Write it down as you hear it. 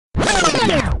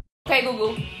Okay,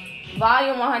 Google.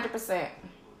 Volume 100%.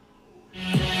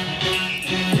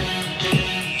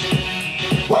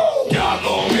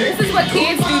 This is what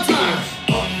kids do to you.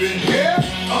 Up in here.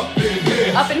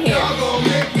 Up in here.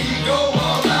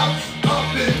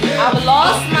 I've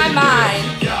lost my mind,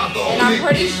 and I'm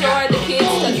pretty sure the kids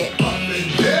took it.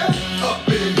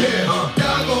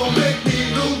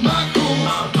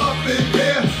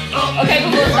 Okay,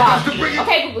 Google, stop.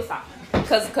 Okay, Google, stop.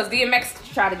 Cause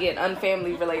DMX tried to get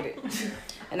unfamily related,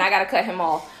 and I gotta cut him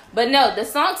off. But no, the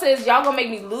song says y'all gonna make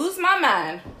me lose my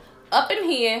mind. Up in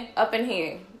here, up in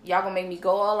here. Y'all gonna make me go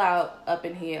all out. Up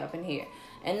in here, up in here.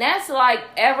 And that's like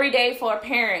every day for a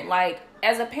parent. Like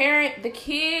as a parent, the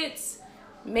kids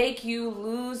make you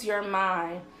lose your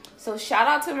mind. So shout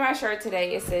out to my shirt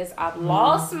today. It says I've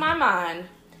lost my mind,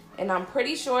 and I'm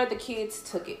pretty sure the kids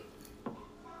took it.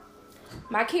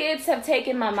 My kids have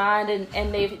taken my mind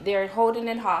and they're holding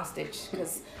it hostage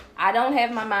because I don't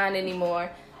have my mind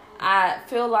anymore. I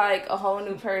feel like a whole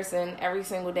new person every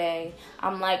single day.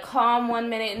 I'm like calm one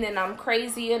minute and then I'm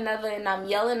crazy another and I'm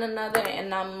yelling another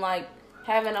and I'm like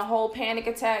having a whole panic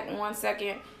attack in 1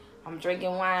 second. I'm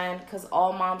drinking wine because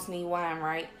all moms need wine,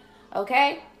 right?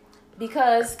 Okay?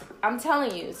 Because I'm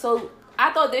telling you. So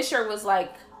I thought this shirt was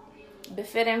like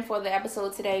befitting for the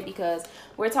episode today because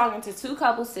we're talking to two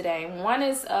couples today. One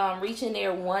is reaching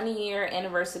their 1 year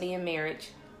anniversary in marriage,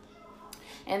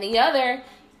 and the other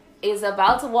is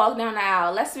about to walk down the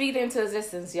aisle. Let's speak into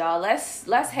existence, y'all. Let's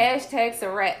hashtag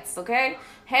Surrettes, okay?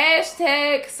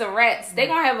 Hashtag Surrettes. They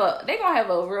gonna have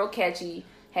a real catchy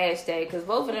hashtag because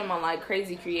both of them are like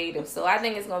crazy creative. So I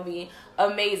think it's gonna be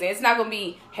amazing. It's not gonna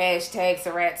be hashtag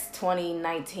Surrettes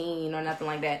 2019 or nothing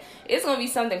like that. It's gonna be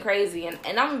something crazy, and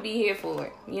I'm gonna be here for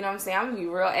it. You know what I'm saying? I'm gonna be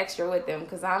real extra with them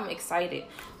because I'm excited.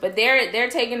 But they're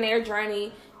taking their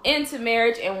journey into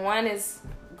marriage, and one is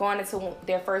going into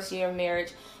their first year of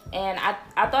marriage. And I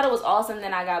thought it was awesome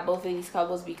that I got both of these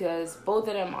couples because both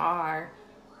of them are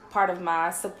part of my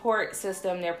support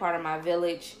system. They're part of my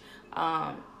village.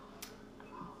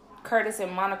 Curtis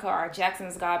and Monica are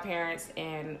Jackson's godparents,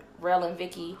 and Rel and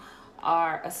Vicky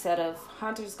are a set of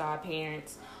Hunter's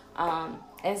godparents.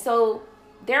 And so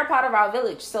they're part of our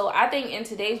village. So I think in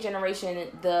today's generation,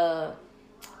 the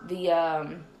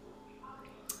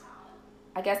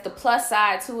I guess the plus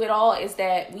side to it all is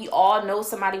that we all know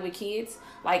somebody with kids.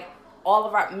 Like all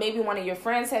of our, maybe one of your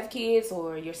friends have kids,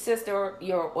 or your sister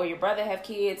or your brother have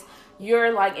kids.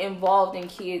 You're like involved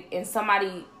in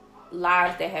somebody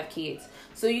lives that have kids.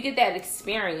 So you get that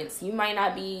experience. You might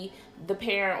not be the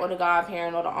parent or the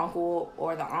godparent or the uncle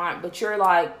or the aunt, but you're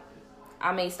like,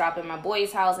 I may stop at my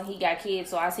boy's house and he got kids,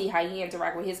 so I see how he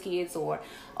interact with his kids. Or,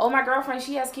 oh, my girlfriend,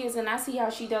 she has kids, and I see how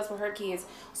she does with her kids.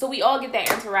 So we all get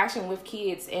that interaction with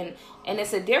kids, and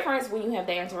it's a difference when you have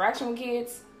that interaction with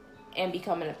kids and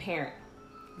becoming a parent.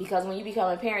 Because when you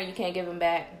become a parent, you can't give them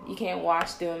back. You can't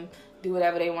watch them do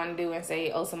whatever they want to do and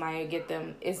say, oh, somebody will get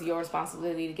them. It's your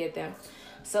responsibility to get them.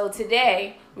 So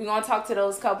today, we're going to talk to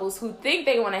those couples who think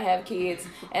they want to have kids.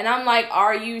 And I'm like,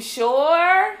 are you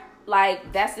sure?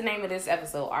 Like, that's the name of this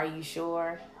episode. Are you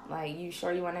sure? Like, you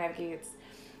sure you want to have kids?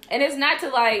 And it's not to,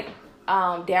 like,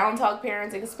 down talk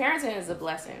parenting, because parenting is a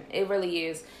blessing. It really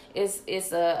is.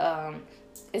 It's a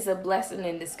blessing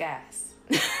in disguise.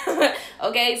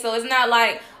 Okay, so it's not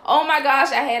like, oh my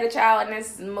gosh, I had a child and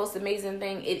this is the most amazing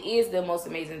thing. It is the most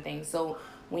amazing thing. So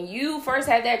when you first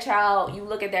had that child, you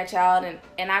look at that child,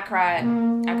 and I cried. I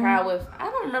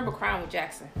don't remember crying with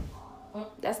Jackson.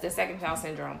 That's the second child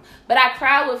syndrome. But I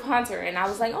cried with Hunter, and I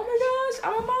was like, oh my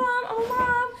gosh, I'm a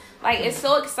mom. Like, it's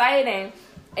so exciting.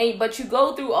 But you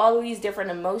go through all of these different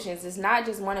emotions. It's not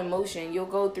just one emotion. You'll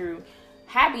go through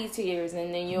happy tears,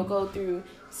 and then you'll go through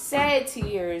sad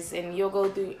tears, and you'll go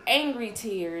through angry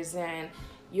tears, and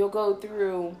you'll go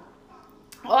through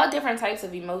all different types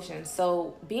of emotions.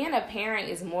 So being a parent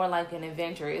is more like an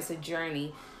adventure. It's a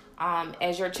journey.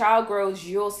 As your child grows,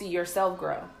 you'll see yourself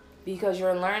grow because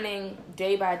you're learning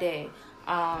day by day.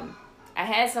 I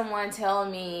had someone tell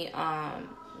me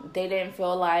they didn't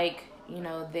feel like,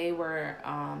 they were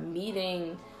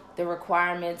meeting the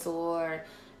requirements,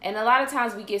 and a lot of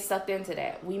times we get sucked into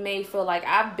that. We may feel like,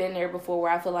 I've been there before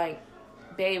where I feel like,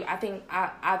 babe, I think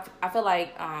I feel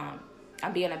like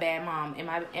I'm being a bad mom. Am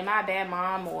I a bad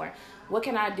mom? Or what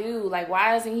can I do? Like,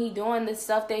 why isn't he doing the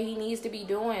stuff that he needs to be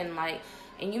doing? Like,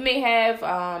 and you may have,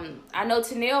 I know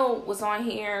Tennille was on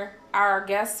here, our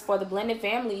guest for the blended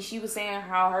family. She was saying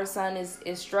how her son is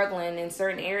struggling in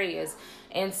certain areas.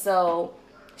 And so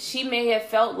she may have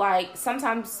felt like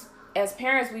sometimes as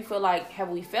parents, we feel like, have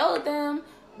we failed them?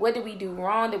 What did we do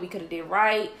wrong that we could have did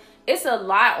right? It's a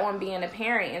lot on being a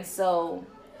parent. And so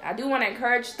I do want to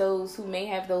encourage those who may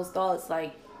have those thoughts,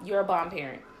 like, you're a bomb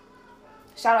parent.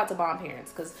 Shout out to bomb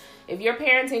parents, because if you're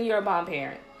parenting, you're a bomb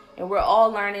parent. And we're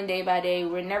all learning day by day.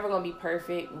 We're never going to be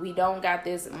perfect. We don't got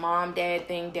this mom-dad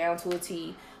thing down to a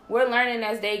T. We're learning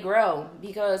as they grow,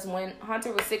 because when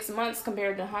Hunter was 6 months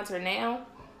compared to Hunter now,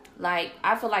 like,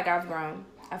 I feel like I've grown.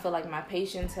 I feel like my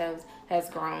patience has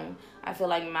grown. I feel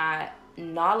like my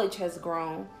knowledge has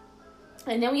grown.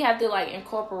 And then we have to, like,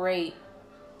 incorporate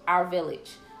our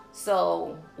village.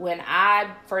 So when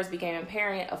I first became a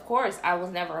parent, of course, I was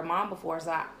never a mom before,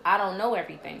 so I don't know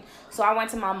everything. So I went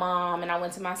to my mom, and I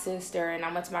went to my sister, and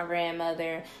I went to my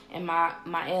grandmother, and my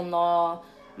in-laws,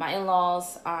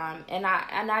 and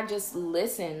I just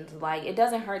listened. Like, it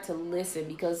doesn't hurt to listen,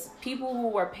 because people who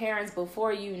were parents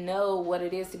before you know what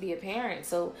it is to be a parent.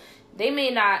 So they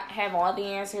may not have all the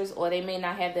answers, or they may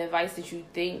not have the advice that you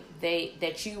think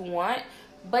that you want.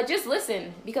 But just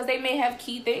listen, because they may have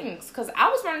key things. Because I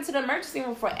was running to the emergency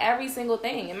room for every single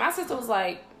thing. And my sister was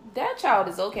like, that child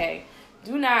is okay.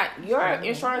 Your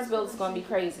insurance bill is going to be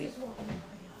crazy.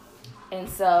 And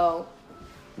so,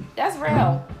 that's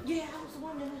real. Yeah, I was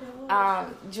wondering.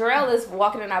 Jarrell is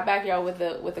walking in our backyard with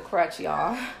a crutch,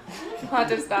 y'all.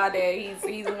 Hunter's not there.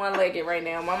 He's one-legged right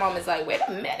now. My mom is like, wait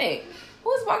a minute.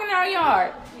 Who's walking in our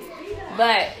yard?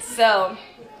 But, so,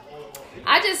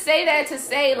 I just say that to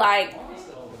say, like,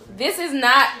 this is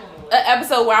not an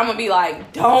episode where I'm going to be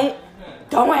like, don't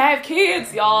have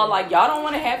kids, y'all. Like, y'all don't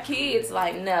want to have kids.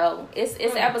 Like, no. It's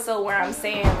an episode where I'm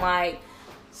saying, like,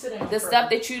 the stuff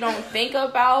that you don't think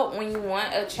about when you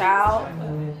want a child,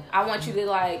 I want you to,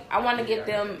 like, I want to get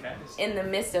them in the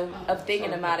midst of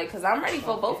thinking about it. Because I'm ready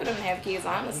for both of them to have kids,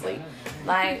 honestly.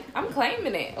 Like, I'm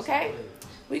claiming it, okay?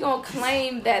 We going to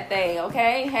claim that thing,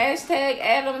 okay? Hashtag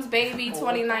Adam's Baby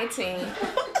 2019.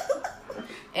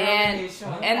 And the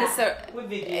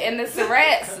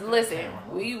Surratts, listen,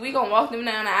 we gonna walk them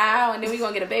down the aisle, and then we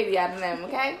gonna get a baby out of them,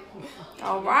 okay?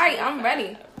 All right, I'm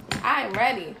ready. I am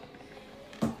ready.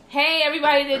 Hey,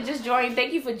 everybody that just joined,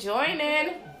 thank you for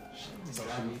joining.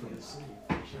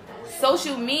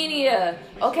 Social media.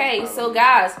 Okay, so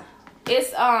guys,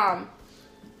 it's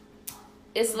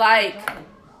like,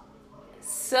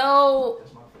 so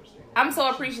I'm so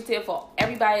appreciative for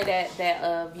everybody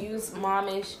that views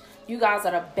Momish. You guys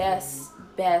are the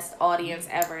best audience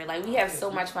ever. Like, we have so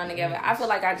much fun together. I feel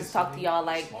like I just talk to y'all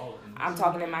like I'm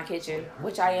talking in my kitchen,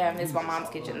 which I am. It's my mom's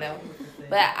kitchen, though.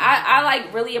 But I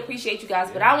like, really appreciate you guys.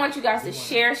 But I want you guys to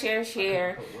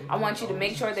share. I want you to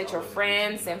make sure that your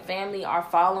friends and family are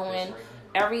following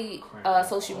every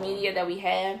social media that we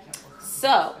have.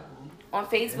 So, on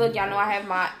Facebook, y'all know I have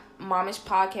my Momish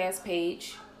podcast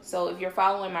page. So, if you're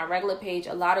following my regular page,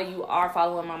 a lot of you are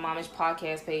following my Momish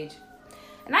podcast page.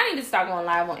 And I need to start going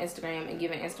live on Instagram and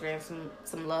giving Instagram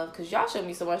some love, because y'all show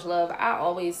me so much love. I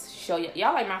always show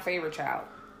y'all like my favorite child.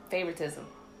 Favoritism.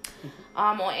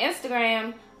 On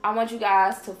Instagram, I want you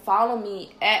guys to follow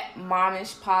me at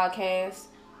Momish Podcast.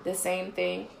 The same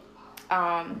thing.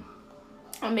 I'm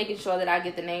making sure that I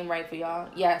get the name right for y'all.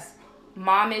 Yes,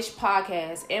 Momish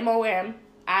Podcast.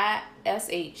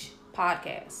 MOMISH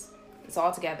Podcast. It's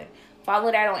all together.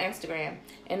 Follow that on Instagram.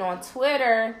 And on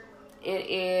Twitter, it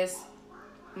is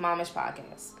Momish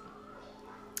Podcast.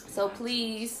 So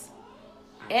please,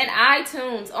 and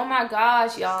iTunes. Oh my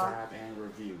gosh, y'all. Subscribe and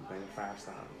review.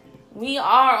 5-star review. We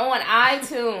are on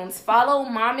iTunes. Follow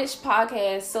Momish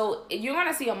Podcast. So if you're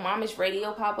gonna see a Momish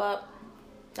radio pop up,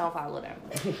 don't follow them.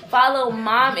 Follow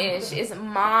Momish. It's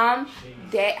mom-ish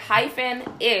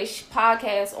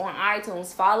podcast on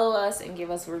iTunes. Follow us and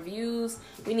give us reviews.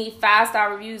 We need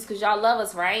 5-star reviews, because y'all love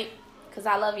us, right? Because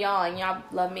I love y'all and y'all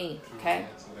love me, okay?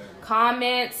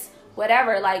 Comments,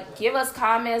 whatever. Like, give us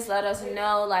comments. Let us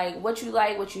know, like, what you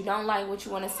like, what you don't like, what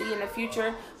you want to see in the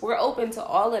future. We're open to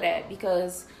all of that,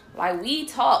 because, like, we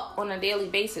talk on a daily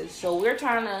basis. So we're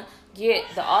trying to get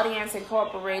the audience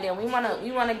incorporated. We want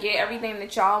to get everything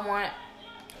that y'all want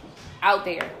out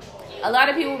there. A lot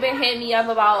of people have been hitting me up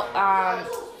about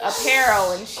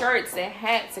apparel and shirts and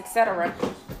hats, etc.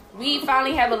 We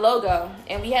finally have a logo,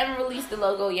 and we haven't released the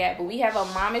logo yet, but we have a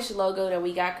Momish logo that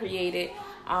we got created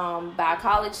by a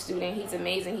college student. He's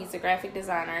amazing. He's a graphic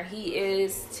designer. He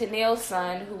is Tennille's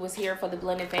son, who was here for the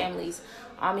Blended Families.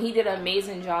 He did an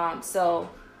amazing job. So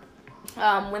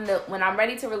when I'm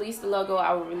ready to release the logo,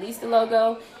 I will release the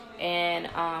logo, and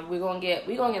we're gonna get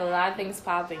a lot of things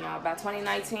popping, y'all. By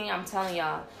 2019, I'm telling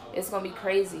y'all, it's gonna be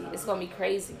crazy. It's gonna be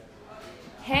crazy.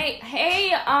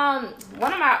 Hey,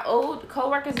 one of my old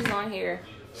coworkers is on here.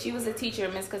 She was a teacher,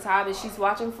 Miss Kataba. She's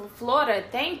watching from Florida.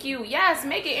 Thank you. Yes,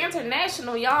 make it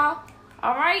international, y'all.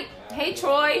 All right. Hey,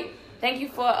 Troy. Thank you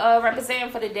for representing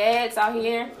for the dads out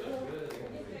here.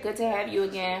 Good to have you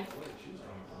again.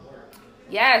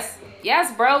 Yes,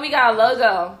 bro. We got a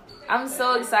logo. I'm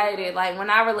so excited. Like when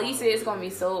I release it, it's gonna be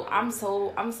so. I'm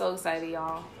so excited,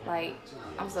 y'all. Like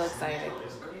I'm so excited.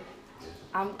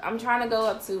 I'm trying to go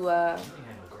up to.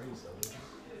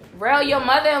 Rel, your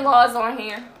mother-in-law is on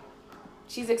here.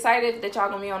 She's excited that y'all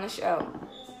gonna be on the show.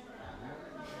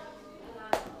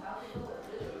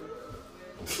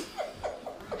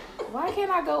 Why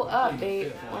can't I go up,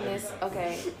 babe, on this?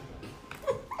 Okay.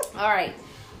 All right.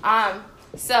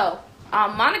 So,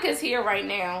 Monica's here right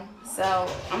now. So,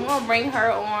 I'm going to bring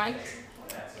her on.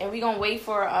 And we're going to wait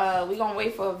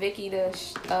for Vicky to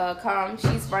come.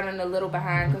 She's running a little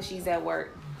behind because she's at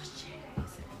work.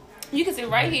 You can sit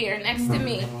right here next to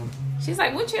me. She's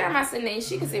like, what chair am I sitting in?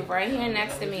 She can sit right here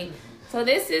next to me. So,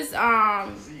 this is,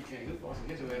 Don't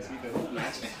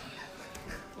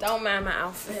mind my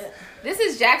outfit. This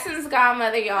is Jackson's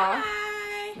godmother, y'all.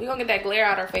 Hi. We're gonna get that glare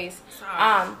out her face.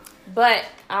 Sorry.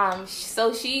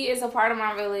 So she is a part of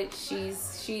my village.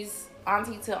 She's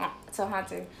auntie to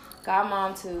Hunter,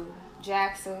 godmom to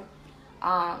Jackson.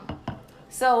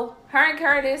 So her and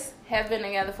Curtis have been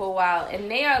together for a while,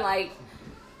 and they are like,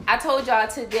 I told y'all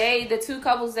today, the two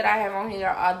couples that I have on here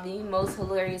are the most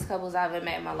hilarious couples I've ever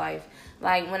met in my life.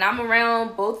 Like when I'm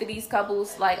around both of these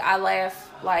couples, like I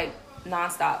laugh like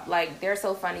nonstop. Like they're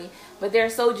so funny, but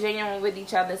they're so genuine with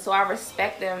each other, so I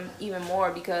respect them even more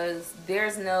because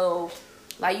there's no,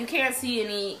 like, you can't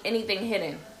see anything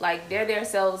hidden. Like they're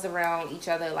themselves around each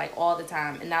other like all the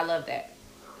time, and I love that.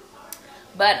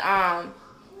 But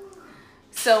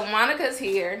so Monica's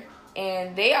here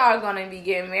and they are gonna be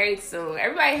getting married soon.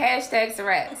 Everybody hashtag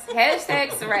Surrettes. Hashtag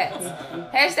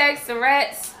Surrettes. Hashtag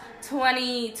Surrettes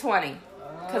 2020.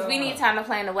 Because we need time to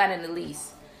plan the wedding at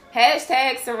least.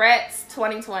 Hashtag Surrettes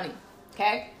 2020.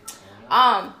 Okay?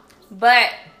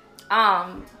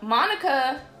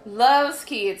 Monica loves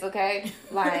kids, okay?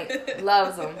 Like,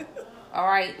 loves them.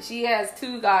 Alright? She has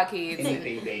 2 god kids. And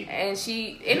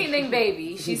anything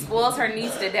baby. She spoils her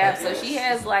niece to death. So she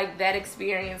has, like, that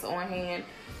experience on hand.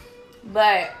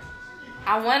 But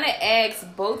I want to ask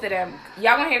both of them.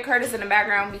 Y'all gonna hear Curtis in the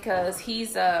background because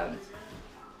he's doing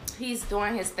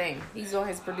his thing. He's doing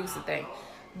his producer thing.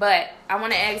 But I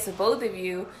want to ask both of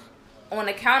you, on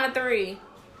the count of 3,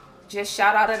 just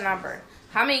shout out a number.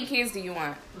 How many kids do you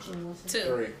want?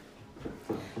 2.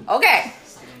 Okay.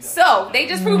 So, they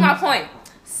just proved my point.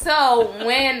 So,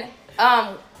 when,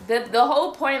 the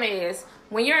whole point is,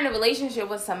 when you're in a relationship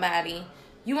with somebody,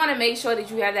 you want to make sure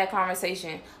that you have that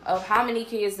conversation of how many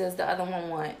kids does the other one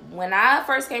want. When I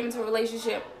first came into a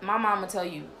relationship, my mom would tell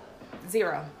you,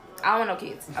 0. I don't want no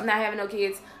kids. I'm not having no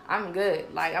kids. I'm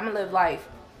good. Like, I'm going to live life.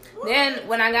 Then,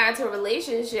 when I got into a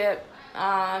relationship,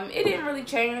 it didn't really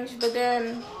change. But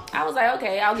then, I was like,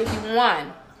 okay, I'll give you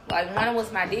 1. Like, 1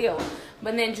 was my deal.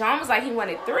 But then, John was like, he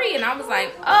wanted 3. And I was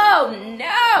like, oh,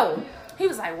 no. He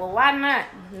was like, well, why not?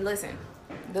 Listen,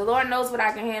 the Lord knows what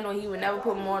I can handle. He would never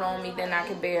put more on me than I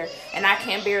can bear. And I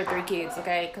can't bear 3 kids,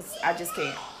 okay? Because I just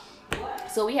can't.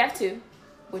 So, we have 2.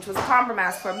 Which was a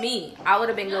compromise for me. I would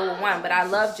have been good with 1, but I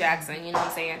love Jackson, you know what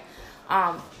I'm saying?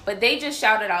 But they just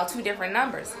shouted out 2 different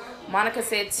numbers. Monica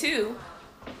said 2,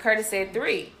 Curtis said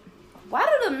 3. Why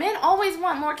do the men always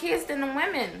want more kids than the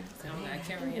women? They don't gotta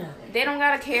carry. They don't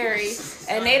gotta carry,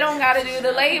 and they don't gotta do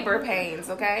the labor pains,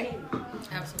 okay?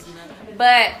 Absolutely not.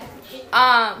 But,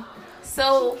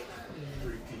 so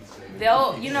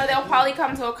they'll probably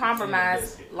come to a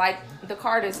compromise like the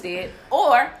Carters did,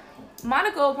 or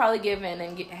Monica will probably give in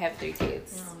and have 3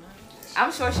 kids.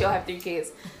 I'm sure she'll have 3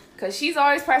 kids. Because she's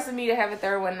always pressing me to have a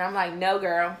 3rd one. And I'm like, no,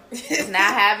 girl. It's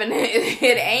not happening.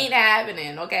 It ain't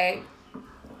happening, okay?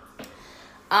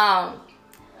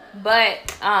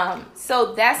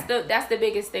 So that's the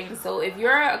biggest thing. So if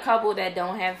you're a couple that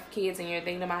don't have kids and you're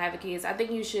thinking about having kids, I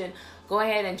think you should go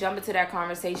ahead and jump into that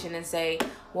conversation and say,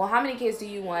 well, how many kids do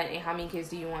you want and how many kids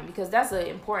do you want? Because that's an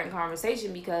important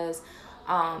conversation because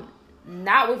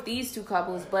not with these 2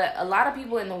 couples, but a lot of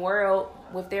people in the world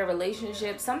with their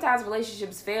relationships, sometimes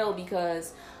relationships fail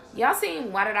because y'all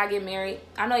seen Why Did I Get Married?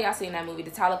 I know y'all seen that movie, the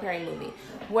Tyler Perry movie,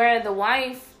 where the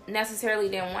wife necessarily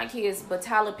didn't want kids, but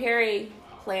Tyler Perry,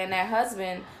 playing that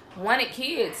husband, wanted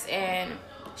kids, and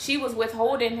she was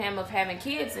withholding him of having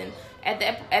kids, and at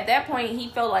that point he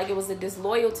felt like it was a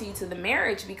disloyalty to the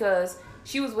marriage because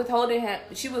she was withholding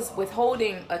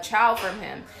a child from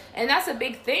him. And that's a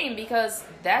big thing because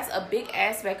that's a big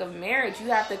aspect of marriage. You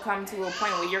have to come to a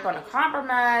point where you're going to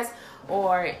compromise,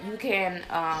 or you can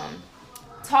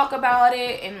talk about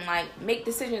it and like make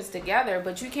decisions together,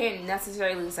 but you can't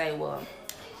necessarily say, well,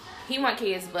 he want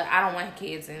kids, but I don't want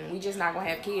kids, and we just not going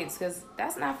to have kids, because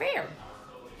that's not fair.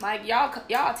 Like, y'all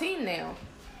a team now.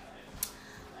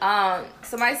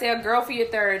 Somebody say a girl for your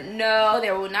third. No,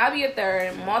 there will not be a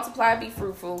third. Multiply, be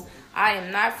fruitful. I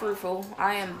am not fruitful.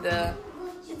 I am the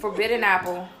forbidden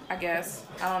apple, I guess.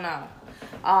 I don't know.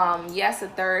 Yes, a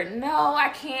third. No, I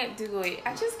can't do it.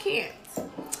 I just can't.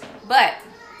 But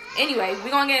anyway,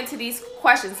 we're gonna get into these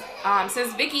questions.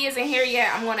 Since Vicky isn't here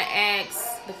yet, I'm gonna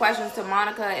ask the questions to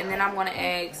Monica, and then I'm gonna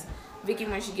ask Vicky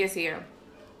when she gets here.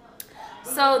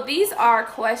 So these are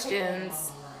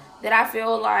questions that I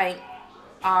feel like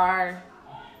are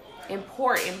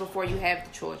important before you have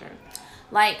the children.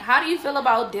 Like, how do you feel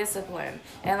about discipline?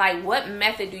 And, like, what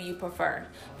method do you prefer?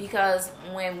 Because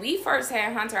when we first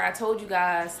had Hunter, I told you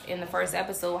guys in the first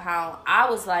episode how I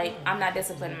was like, I'm not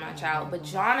disciplining my child. But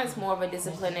John is more of a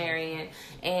disciplinarian.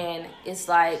 And it's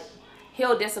like,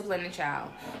 he'll discipline the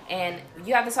child. And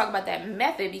you have to talk about that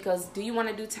method, because do you want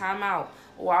to do timeout?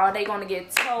 Or are they going to get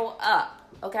toe up?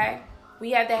 Okay?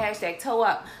 We have the hashtag toe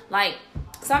up. Like,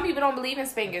 some people don't believe in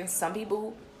spanking. Some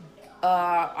people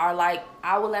are like,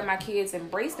 I will let my kids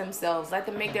embrace themselves, let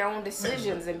them make their own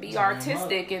decisions and be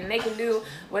artistic, and they can do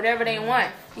whatever they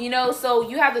want, you know. So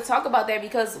you have to talk about that,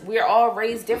 because we're all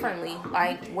raised differently.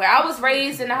 Like, where I was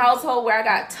raised in a household where I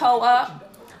got toe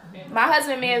up, my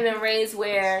husband may have been raised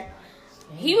where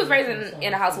he was raised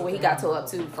in a household where he got toe up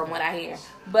too, from what I hear.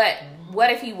 But what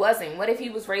if he wasn't? What if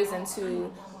he was raised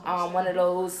into one of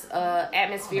those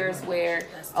atmospheres where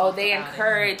they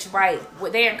encourage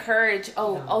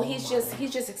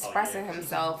he's just expressing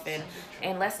himself,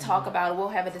 and let's talk about it, we'll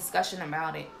have a discussion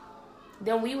about it.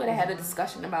 Then we would have had a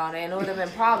discussion about it, and it would have been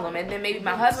a problem. And then maybe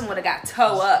my husband would have got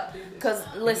toe up, because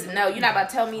listen, no, you're not about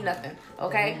to tell me nothing,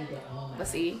 okay? But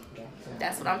see,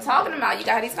 that's what I'm talking about. You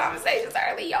got these conversations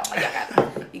early, y'all.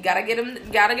 You gotta get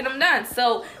them done.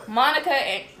 So Monica,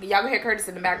 and y'all can hear Curtis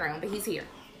in the background, but he's here.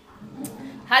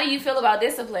 How do you feel about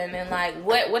discipline? And, like,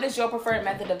 what is your preferred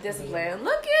method of discipline?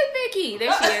 Look at Vicky.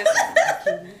 There she is.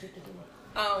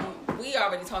 We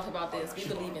already talked about this. We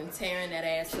believe in tearing that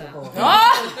ass up.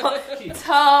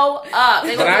 Toe up.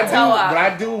 They gonna toe up. But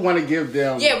I do want to give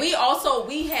them. Yeah, we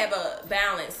have a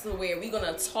balance where we're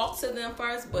gonna talk to them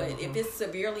first, but if it's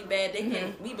severely bad,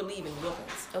 we believe in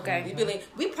whoopings. Okay.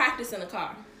 We practice in the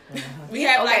car. We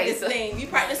have thing. We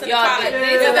practice in the y'all, car.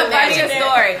 This is the funniest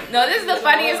story. No, this is the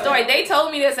funniest story. They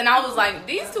told me this, and I was like,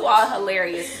 these two are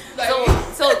hilarious.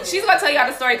 So she's gonna tell y'all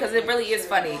the story, because it really is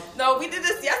funny. No, we did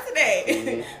this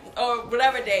yesterday. Or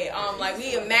whatever day. Like,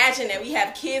 we imagine that we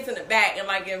have kids in the back, and,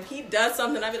 like, if he does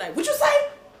something, I'd be like, "What you say?"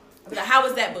 I'd be like, "How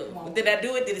was that, boo? Did I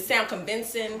do it? Did it sound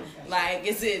convincing? Like,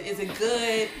 is it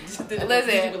good? Did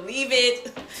you believe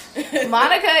it?"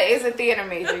 Monica is a theater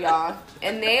major, y'all,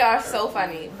 and they are so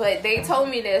funny. But they told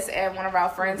me this at one of our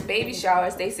friends' baby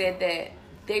showers. They said that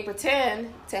they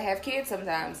pretend to have kids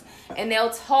sometimes, and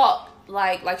they'll talk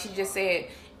like she just said,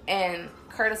 and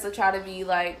Curtis will try to be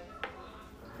like,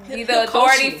 be the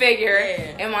authority figure,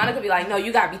 and Monica be like, no,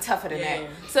 you gotta be tougher than that.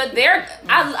 So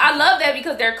I love that,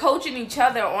 because they're coaching each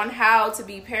other on how to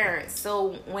be parents.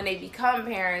 So when they become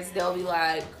parents, they'll be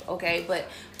like, okay, but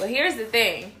here's the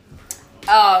thing,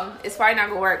 it's probably not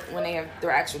gonna work when they have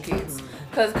their actual kids,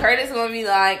 because Curtis is gonna be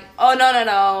like, oh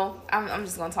no, I'm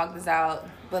just gonna talk this out,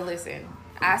 but listen,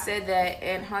 I said that,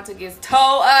 and Hunter gets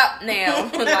toe up now,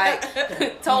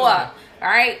 like toe up. All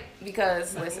right,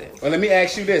 because listen. Well, let me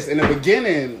ask you this: in the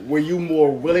beginning, were you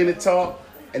more willing to talk,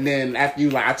 and then after you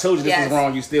like, I told you this was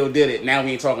wrong, you still did it. Now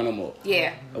we ain't talking no more.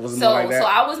 Yeah. It was more like that. So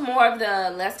I was more of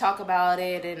the let's talk about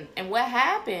it and what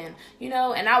happened, you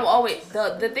know. And I will always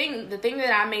the thing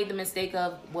that I made the mistake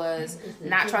of was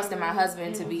not trusting my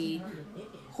husband to be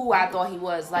who I thought he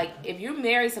was. Like, if you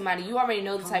marry somebody, you already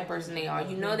know the type of person they are.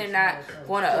 You know they're not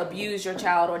going to abuse your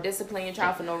child or discipline your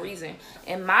child for no reason.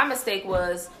 And my mistake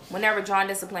was, whenever John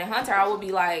disciplined Hunter, I would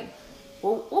be like,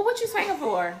 well, what you spanking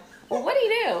for? Well, what did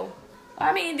he do?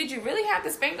 I mean, did you really have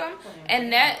to spank him?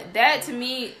 And that to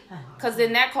me, because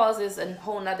then that causes a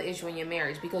whole nother issue in your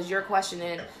marriage, because you're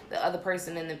questioning the other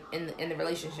person in the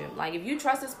relationship. Like, if you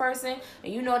trust this person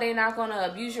and you know they're not going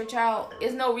to abuse your child,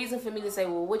 there's no reason for me to say,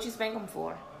 well, what you spank him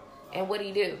for? And what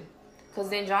he do? Because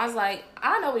then John's like,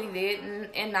 I know what he did,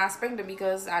 and I spanked him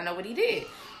because I know what he did.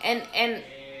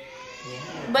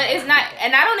 But it's not,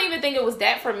 and I don't even think it was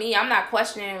that for me. I'm not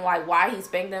questioning, like, why he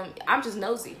spanked him. I'm just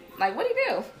nosy. Like, what'd he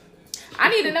do? I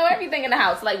need to know everything in the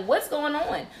house. Like, what's going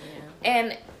on?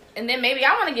 Yeah. And then maybe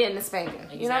I want to get into spanking.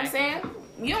 Exactly. You know what I'm saying?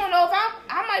 You don't know if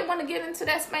I might want to get into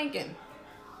that spanking.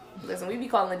 Listen, we be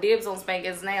calling dibs on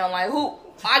spankings now. Like, who?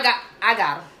 I got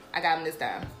him. I got him this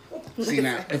time. See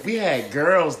now, if we had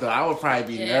girls though, I would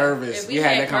probably be nervous. If we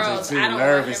had that conversation too.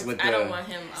 Nervous with the. I don't want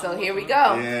him. So here we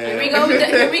go. Yeah. Here we go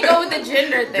with the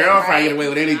gender thing. Girl probably get away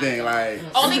with anything, like.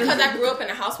 Only because I grew up in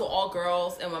a house with all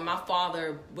girls, and when my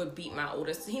father would beat my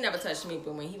oldest, he never touched me,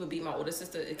 but when he would beat my older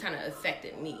sister, it kind of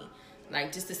affected me.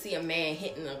 Like, just to see a man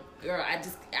hitting a girl, I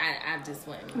just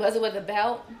went. Was it with a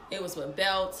belt? It was with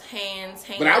belts, hands.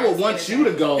 But I would want you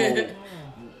to go.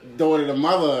 Daughter to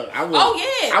mother, I would. Oh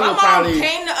yeah, my mom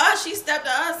came to us. She stepped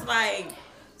to us like.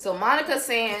 So Monica's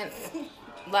saying,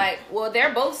 like, well,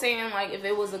 they're both saying like, if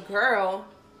it was a girl,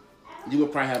 you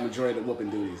would probably have majority of the whooping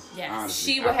duties. Yes,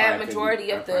 honestly. She would have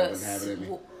majority of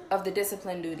the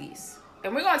discipline duties,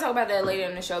 and we're gonna talk about that later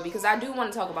in the show because I do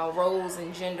want to talk about roles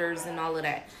and genders and all of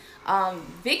that.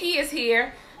 Vicky is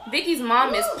here. Vicky's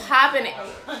mom is popping it.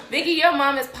 Vicky, your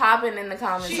mom is popping in the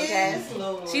comments, okay?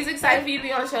 She's excited for you to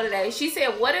be on the show today. She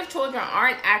said, what if children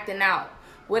aren't acting out?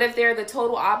 What if they're the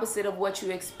total opposite of what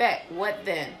you expect? What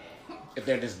then? If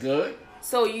they're just good?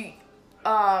 So you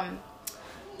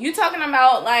talking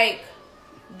about like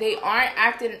they aren't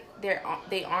acting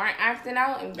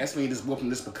out, and that's when you just whoop them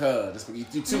just because.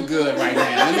 You too good right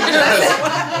now.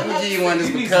 Let me give you one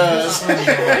just because.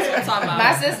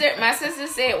 My sister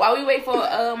said while we wait for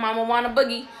Mama Wanna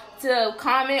Boogie to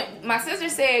comment, my sister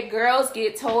said girls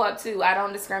get toe up too. I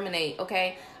don't discriminate.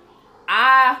 Okay,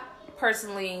 I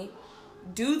personally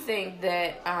do think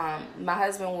that my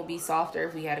husband will be softer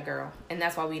if we had a girl, and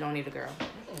that's why we don't need a girl.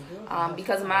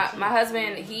 Because my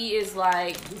husband, he is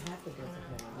like.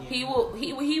 He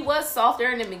was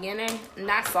softer in the beginning,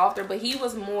 not softer, but he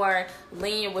was more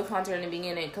lenient with Hunter in the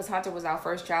beginning because Hunter was our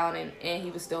first child and he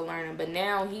was still learning. But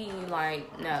now he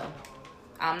like, no,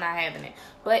 I'm not having it.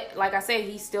 But like I said,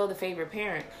 he's still the favorite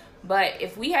parent. But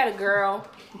if we had a girl,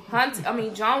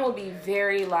 John would be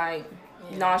very like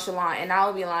nonchalant, and I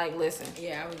would be like, listen,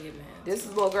 I would get mad. This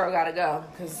little girl gotta go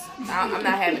because I'm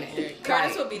not having it.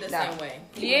 Curtis would be the same way.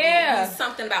 He's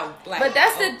something about like. But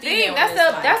that's the thing.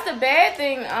 That's the bad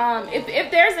thing. If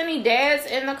there's any dads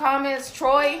in the comments,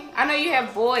 Troy, I know you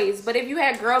have boys, but if you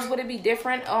had girls, would it be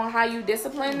different on how you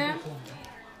discipline them?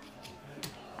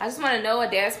 I just want to know a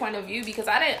dad's point of view because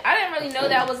I didn't really know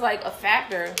that was like a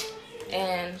factor,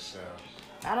 and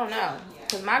I don't know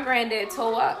because my granddad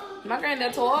tore up. My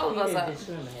granddad tore all of us up.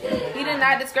 He did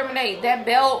not discriminate. That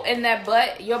belt and that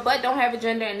butt, your butt don't have a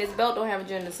gender and this belt don't have a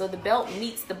gender. So the belt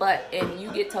meets the butt and you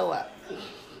get toe up.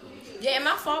 Yeah, and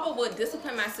my father would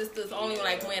discipline my sisters only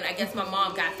like when I guess my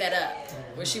mom got fed up.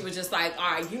 Where she was just like,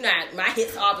 all right, my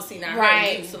hit's obviously not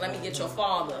hurting you, so let me get your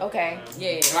father. Okay. Yeah.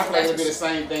 And I feel like it'll be the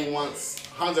same thing once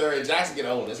Hunter and Jackson get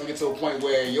older. It's gonna get to a point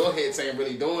where your hits ain't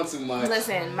really doing too much.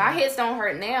 Listen, my hits don't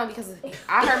hurt now because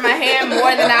I hurt my hand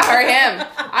more than I hurt him.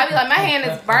 I be like, my hand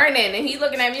is burning, and he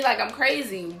looking at me like I'm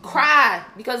crazy. Cry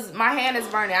because my hand is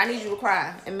burning. I need you to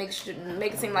cry and make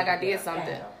it seem like I did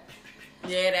something.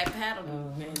 Yeah, that paddle,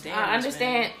 man. I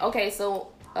understand. Man. Okay,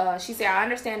 so she said, I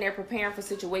understand they're preparing for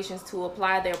situations to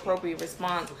apply the appropriate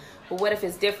response, but what if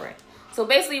it's different? So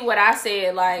basically, what I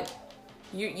said, like,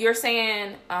 you're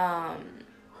saying.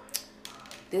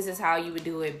 This is how you would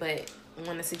do it, but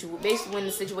when the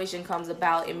situation comes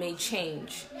about, it may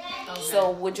change. Okay. So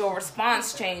would your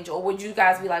response change, or would you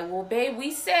guys be like, well, babe,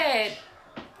 we said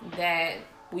that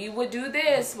we would do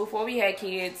this before we had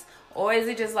kids, or is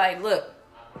it just like, look,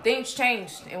 things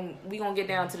changed and we gonna get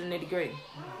down to the nitty gritty?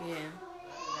 Yeah,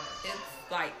 it's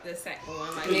like the second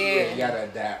one. Like, you gotta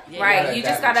adapt. Yeah, right, you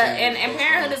just gotta, and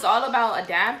parenthood is all about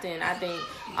adapting. I think.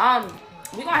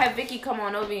 We're going to have Vicky come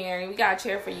on over here, and we got a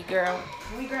chair for you, girl.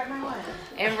 Let me grab my one.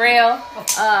 And Rail,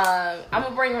 I'm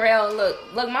going to bring Rail. Look,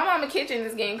 my mama kitchen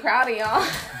is getting crowded, y'all.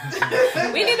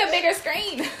 We need a bigger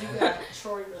screen. You got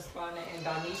Troy responding and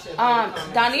Donisha.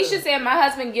 Donisha said, my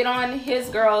husband get on his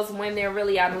girls when they're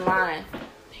really out of line.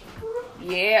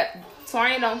 Yeah,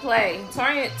 Torian don't play.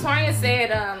 Torian said,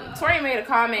 Torian made a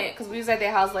comment, because we was at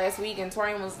their house last week, and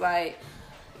Torian was like,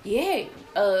 yeah,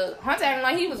 Hunter acting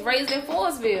like he was raised in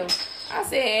Forestville. I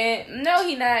said, no,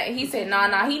 he not. He said,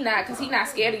 nah, he not, because he not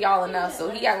scared of y'all enough, so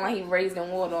he acting like he raised in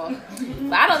Waldorf.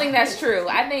 But I don't think that's true.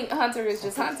 I think Hunter is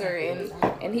just Hunter,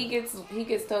 and he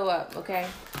gets toe up, okay?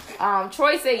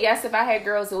 Troy said, yes, if I had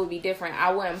girls, it would be different.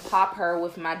 I wouldn't pop her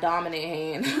with my dominant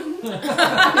hand. What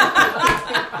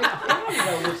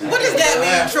does that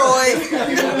mean, Troy?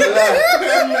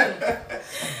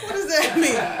 What does that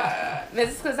mean?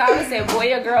 Mrs. Cassava said,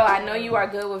 boy or girl, I know you are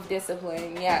good with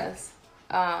discipline. Yes.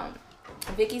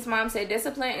 Vicky's mom said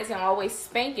discipline isn't always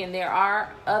spanking. There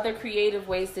are other creative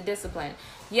ways to discipline.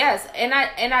 Yes, and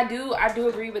I do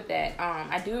agree with that.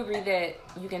 I do agree that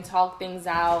you can talk things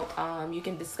out. You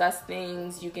can discuss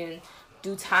things. You can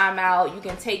do timeout. You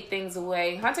can take things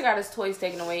away. Hunter got his toys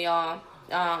taken away, y'all.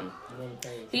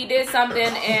 He did something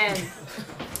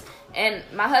and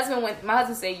my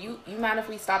husband said, you mind if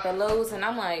we stop at Lowe's? And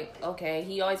I'm like, okay.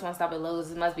 He always wants to stop at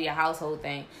Lowe's. It must be a household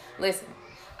thing. Listen,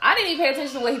 I didn't even pay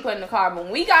attention to what he put in the car. But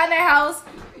when we got in that house,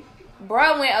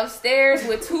 bruh went upstairs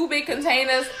with 2 big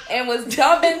containers and was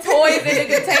dumping toys in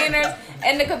the containers.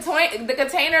 And the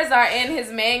containers are in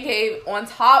his man cave on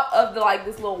top of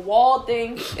this little wall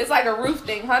thing. It's like a roof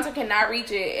thing. Hunter cannot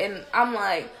reach it. And I'm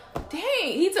like, dang,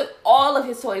 he took all of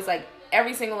his toys, like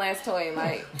every single last toy.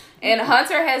 Like, and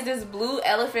Hunter has this blue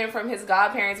elephant from his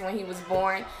godparents when he was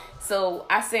born. So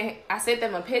I sent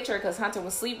them a picture because Hunter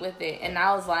was asleep with it. And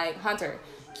I was like, Hunter,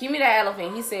 give me that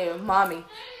elephant. He said, Mommy,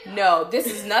 no, this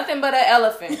is nothing but an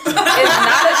elephant.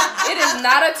 It is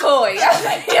not a toy. I was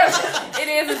like, yes, it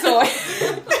is a toy.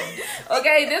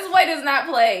 Okay, this boy does not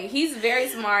play. He's very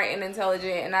smart and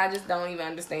intelligent, and I just don't even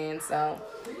understand. So,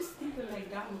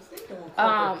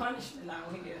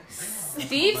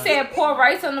 Steve said, pour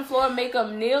rice on the floor, make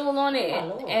him kneel on it,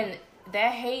 and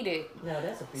that hated. No,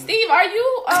 that's abuse. Steve, are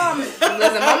you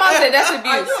listen, my mom said that's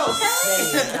abuse.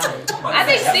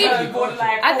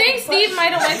 I think Steve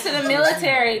might have went to the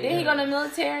military. Did he go to the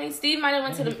military? Steve might have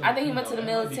went to the he went to the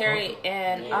military.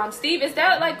 And Steve, is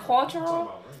that like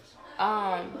cultural?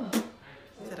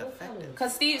 Is it effective?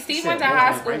 Cause Steve went to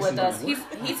high school with us.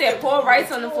 He said pour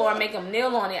rice on the floor and make him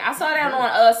kneel on it. I saw that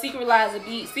on Secret Lives of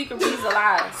Bees. Secret Bees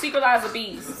Alive. Secret Lives of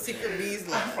Bees. Secret Bees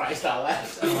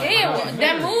Alive. Yeah,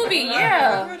 that movie.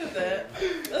 Yeah. I've heard of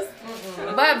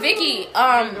that. But Vicky,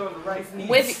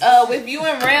 with you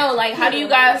and Rail, like, how do you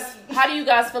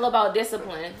guys feel about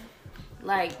discipline?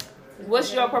 Like,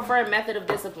 what's your preferred method of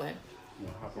discipline?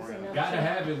 Gotta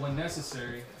have it when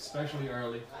necessary, especially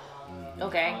early.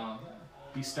 Okay.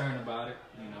 Be stern about it,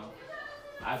 you know.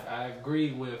 I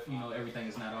agree with, everything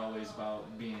is not always about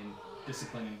being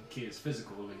disciplining kids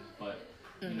physically, but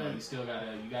you know, you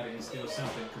gotta instill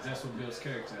something, because that's what builds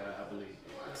character, I believe.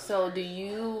 So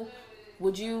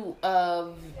would you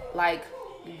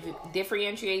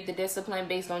differentiate the discipline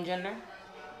based on gender?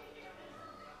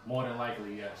 More than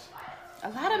likely, yes. A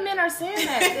lot of men are saying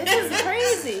that. This is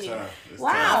crazy.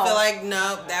 Wow. I feel like,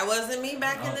 no, that wasn't me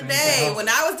back in the day. When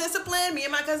I was disciplined, me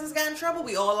and my cousins got in trouble.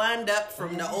 We all lined up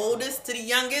from the oldest to the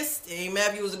youngest. It ain't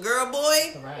matter if you was a girl,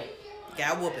 boy. Right.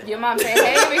 Got whooping. Your mom said,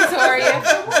 hey, Victoria.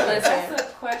 That's a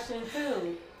question,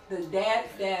 too. The dads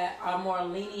that are more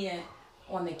lenient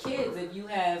on the kids, if you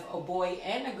have a boy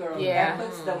and a girl, that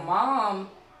puts the mom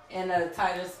in a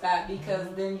tighter spot,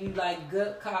 because then you like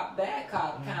good cop, bad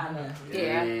cop kind of.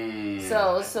 Yeah.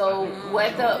 So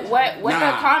what the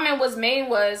comment was made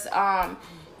was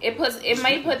it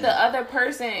may put the other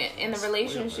person in the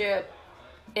relationship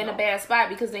in a bad spot,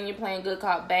 because then you're playing good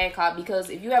cop, bad cop. Because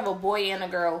if you have a boy and a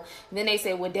girl, then they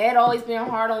say, well, dad always been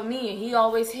hard on me and he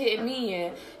always hitting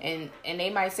me, and they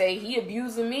might say he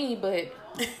abusing me, but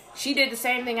she did the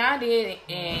same thing I did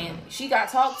and she got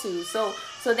talked to. So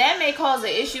that may cause an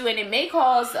issue, and it may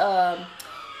cause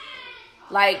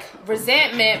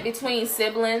resentment between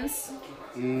siblings,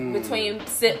 between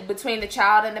the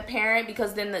child and the parent,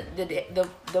 because then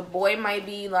the boy might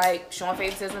be like showing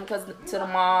favoritism to the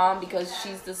mom because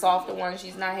she's the softer one,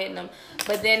 she's not hitting them.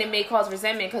 But then it may cause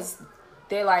resentment because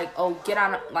they're like, oh, get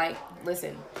on, like,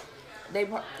 listen.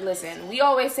 We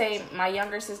always say my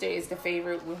younger sister is the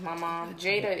favorite with my mom.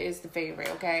 Jada is the favorite,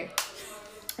 okay?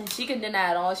 And she can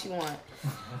deny it all she wants.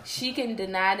 She can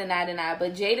deny.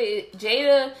 But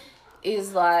Jada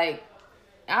is like,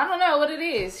 I don't know what it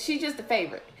is. She's just the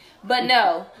favorite. But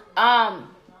no,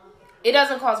 it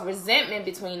doesn't cause resentment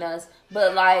between us.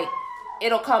 But like,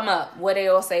 it'll come up where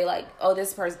they'll say like, oh,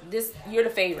 you're the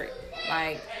favorite.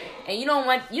 Like, and you don't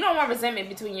want resentment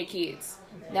between your kids.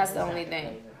 That's the only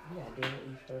thing.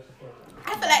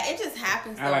 I feel like it just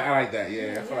happens. I like that.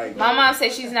 Yeah, I feel like my mom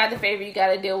said she's not the favorite. You got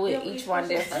to deal with each one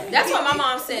different. That's what my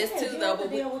mom says too, though.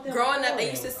 But growing up, they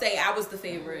used to say I was the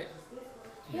favorite.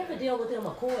 You have to deal with them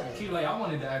accordingly. Keeley, I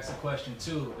wanted to ask a question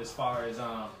too, as far as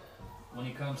when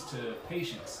it comes to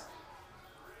patience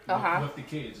with the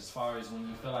kids, as far as when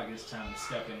you feel like it's time to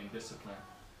step in and discipline.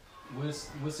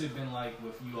 What's it been like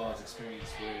with you all's experience,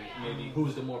 where maybe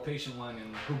who's the more patient one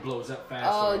and who blows up faster?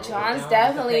 Oh, John's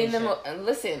definitely the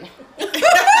listen.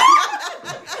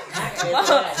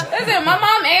 Listen, my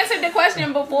mom answered the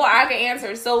question before I could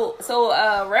answer. So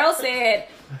Rel said,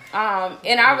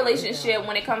 in our relationship,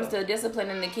 when it comes to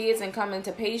disciplining the kids and coming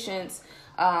to patience,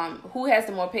 who has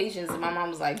the more patience? And my mom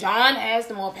was like, John has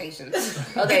the more patience.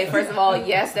 Okay, first of all,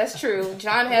 yes, that's true.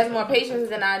 John has more patience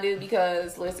than I do,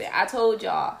 because listen, I told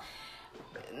y'all,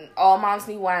 all moms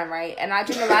need wine, right? And I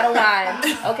drink a lot of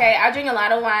wine. Okay, I drink a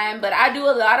lot of wine, but I do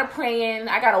a lot of praying.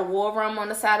 I got a war room on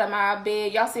the side of my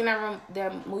bed. Y'all seen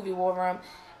that movie War Room?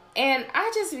 And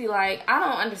I just be like, I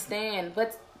don't understand.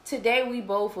 But today we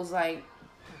both was like,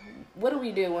 what do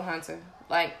we do with Hunter?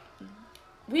 Like,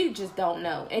 we just don't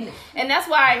know. And that's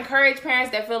why I encourage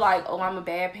parents that feel like, oh, I'm a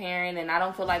bad parent and I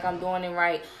don't feel like I'm doing it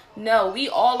right. No, we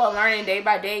all are learning day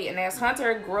by day. And as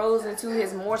Hunter grows into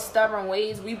his more stubborn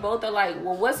ways, we both are like,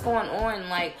 well, what's going on?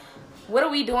 Like, what are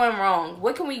we doing wrong?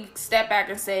 What can we step back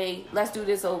and say, let's do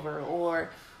this over? Or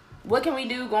what can we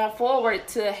do going forward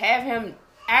to have him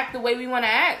act the way we want to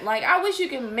act? Like, I wish you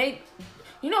could make,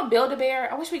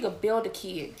 Build-A-Bear. I wish we could build a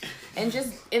kid and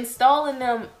just instill in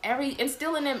them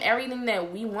everything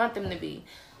that we want them to be.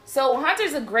 So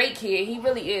Hunter's a great kid. He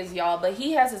really is, y'all. But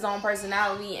he has his own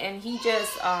personality, and he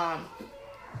just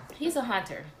he's a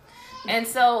hunter. And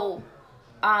so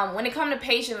when it comes to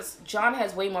patience, John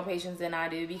has way more patience than I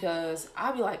do, because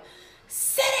I'll be like,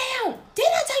 sit down.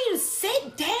 Didn't I tell you to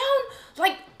sit down?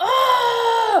 Like,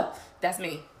 that's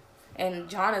me. And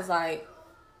John is like,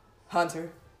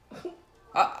 Hunter,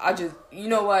 I just, you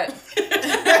know what?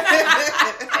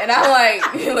 And I'm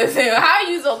like, listen, how are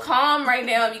you so calm right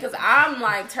now? Because I'm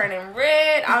like turning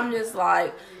red. I'm just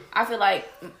like, I feel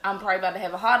like I'm probably about to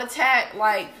have a heart attack.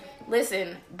 Like,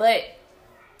 listen, but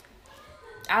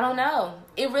I don't know.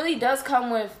 It really does come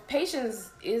with patience.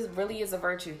 Really is a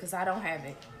virtue, because I don't have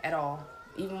it at all.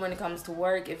 Even when it comes to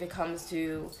work, if it comes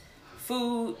to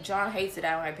food, John hates it.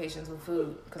 I don't have patience with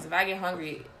food, because if I get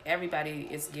hungry, everybody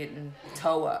is getting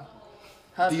toe up.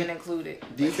 Husband included.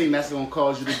 Do you think that's going to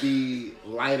cause you to be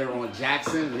lighter on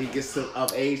Jackson when he gets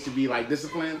of age to be like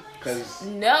disciplined?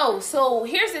 No. So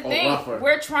here's the thing. Rougher.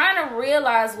 We're trying to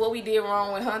realize what we did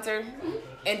wrong with Hunter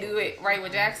and do it right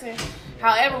with Jackson.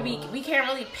 However, we can't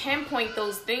really pinpoint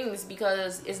those things,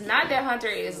 because it's not that Hunter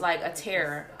is like a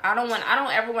terror. I don't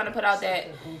ever want to put out that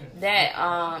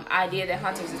idea that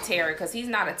Hunter's a terror, because he's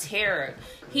not a terror.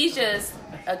 He's just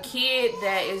a kid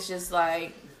that is just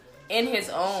like in his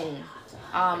own.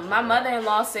 My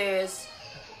mother-in-law says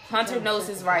Hunter knows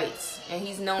his rights, and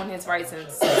he's known his rights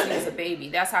since he was a baby.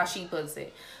 That's how she puts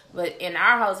it. But in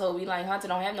our household, we like, Hunter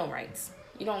don't have no rights.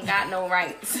 You don't got no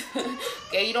rights.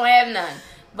 Okay, you don't have none.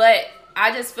 But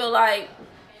I just feel like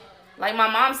my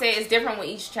mom said, it's different with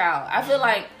each child. I feel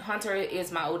like Hunter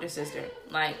is my older sister.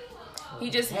 Like,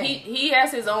 he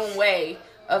has his own way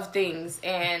of things,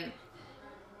 and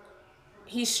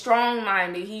he's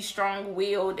strong-minded, he's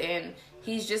strong-willed, and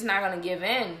he's just not going to give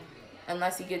in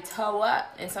unless he gets toe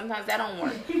up. And sometimes that don't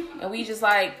work. And we just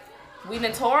like, we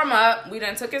done tore him up. We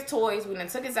done took his toys. We done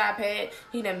took his iPad.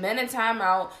 He done been in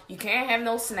timeout. You can't have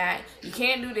no snack. You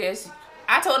can't do this.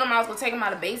 I told him I was going to take him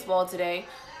out of baseball today.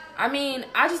 I mean,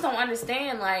 I just don't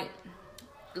understand. Like,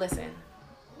 listen,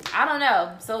 I don't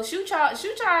know. So shoot your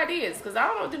ideas, because I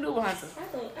don't know what to do with Hunter.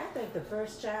 I think the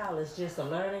first child is just a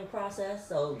learning process,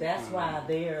 so that's why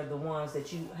they're the ones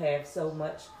that you have so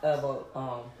much of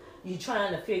a you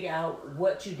trying to figure out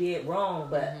what you did wrong,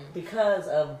 but because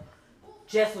of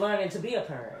just learning to be a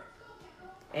parent.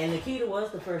 And Nikita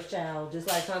was the first child, just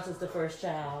like Hunter's the first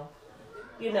child.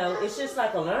 It's just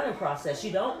like a learning process.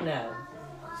 You don't know.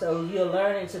 So you're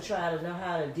learning to try to know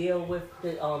how to deal with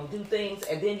the do things,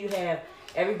 and then you have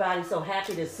everybody's so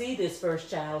happy to see this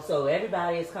first child, so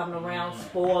everybody is coming around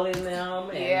spoiling them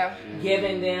and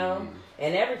giving them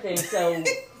and everything. So,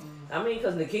 I mean,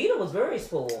 because Nikita was very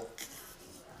spoiled.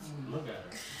 Look at her.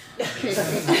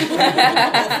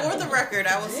 Well, for the record,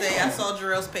 I will say I saw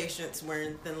Jarrell's patience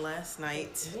more than last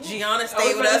night. Gianna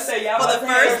stayed with us for the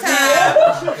first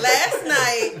time last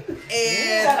night,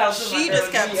 and she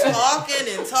just kept talking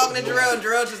and talking to Jarrell, and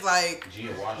Jarrell just like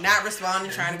not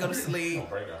responding, trying to go to sleep.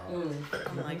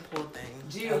 I'm like, poor thing.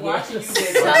 Gia watching you.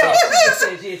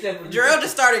 Jarrell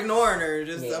just started ignoring her.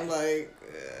 I'm like,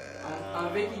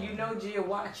 Vicky, Gia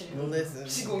watching. Listen,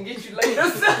 she gonna get you later.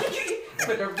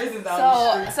 Put her business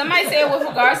out. So somebody said with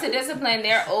regards to discipline,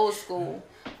 they're old school.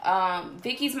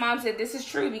 Vicky's mom said this is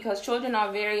true because children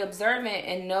are very observant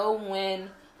and know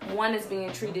when one is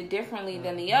being treated differently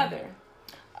than the other.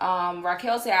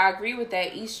 Raquel said, I agree with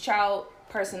that. Each child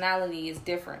personality is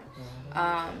different.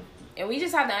 And we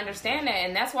just have to understand that.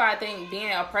 And that's why I think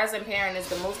being a present parent is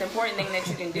the most important thing that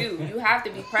you can do. You have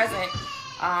to be present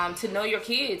to know your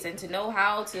kids and to know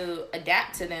how to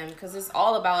adapt to them, because it's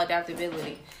all about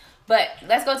adaptability. But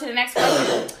let's go to the next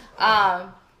question.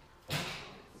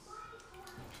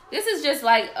 This is just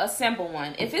like a simple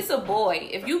one. If it's a boy,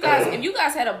 if you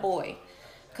guys had a boy,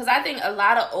 because I think a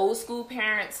lot of old school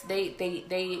parents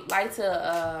they like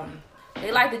to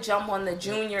They like to jump on the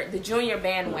junior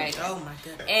bandwagon. Oh my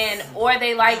goodness. And or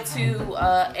they like to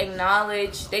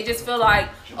acknowledge. They just feel like,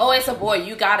 oh, it's a boy.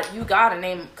 You got to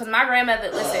name. Because my grandmother,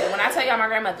 listen, when I tell y'all, my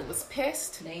grandmother was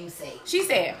pissed. Namesake. She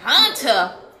said,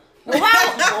 Hunter. Well,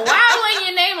 why wouldn't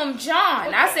you name him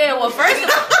John? I said, well,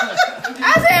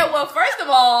 first of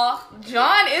all,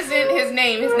 John isn't his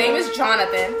name. His name is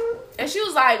Jonathan. And she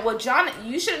was like, well,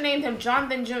 you should have named him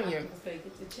Jonathan Jr.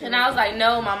 And I was like,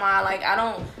 no, Mama, like I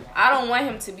don't want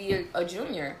him to be a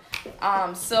junior.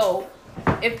 So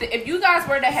if you guys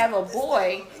were to have a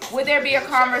boy, would there be a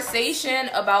conversation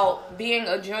about being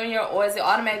a junior, or is it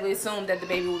automatically assumed that the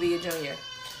baby will be a junior?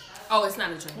 Oh, it's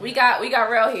not a junior. We got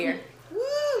real here.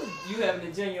 Woo! You having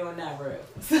a junior or not, real?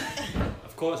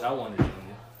 Of course, I want a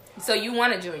junior. So you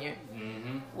want a junior?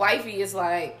 Mm-hmm. Wifey is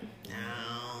like, no,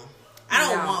 I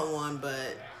don't want one,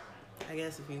 but I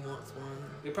guess if he wants one.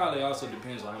 It probably also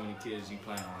depends on how many kids you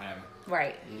plan on having.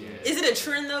 right. Yeah. Is it a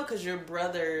trend though? Because your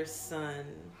brother's son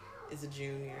is a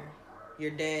junior.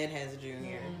 Your dad has a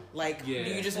junior. Like, do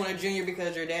you just want a junior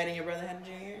because your dad and your brother had a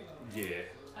junior? Yeah.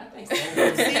 I think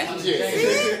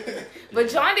so. But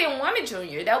John didn't want a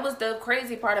junior. That was the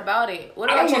crazy part about it. What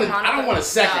I about don't you, want. I don't want a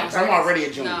second. Because I'm already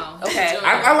a junior. No. Okay.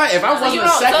 I like if I wasn't a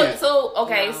second.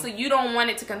 So you don't want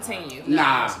it to continue.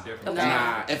 Nah. That's a different Okay.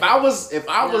 Nah. If I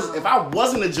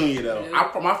wasn't a junior though,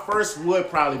 my first would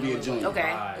probably be a junior.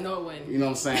 Okay. Right. No, it wouldn't. You know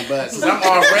what I'm saying? But since I'm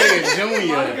already a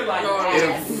junior,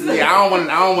 I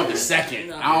don't want the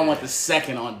second. I don't want the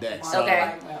second on deck. So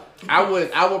Okay. I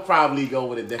would probably go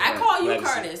with a different. I call you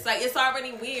legacy. Curtis. Like, it's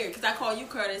already weird because I call you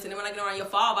Curtis, and then when I get around your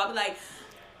father, I'll be like,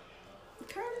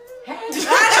 Curtis. It'd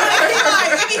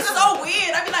be so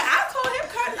weird. I'd be like, I told him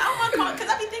Curtis. I don't want to call because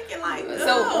I be thinking like.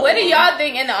 So what do y'all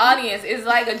think in the audience? Is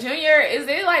like a junior? Is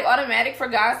it like automatic for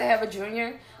guys to have a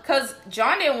junior? Because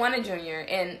John didn't want a junior,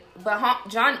 but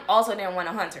John also didn't want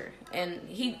a Hunter, and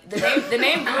the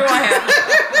name grew on him.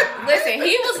 Listen,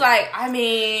 he was like, I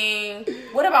mean,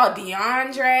 what about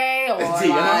DeAndre? Or like,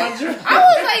 I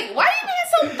was like, why are you being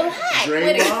so black?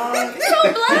 Draymond? So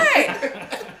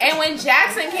black. And when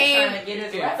Jackson came, Trying to get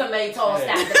his resume tossed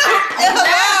out.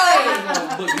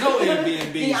 But no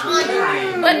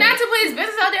Airbnb. but not to put his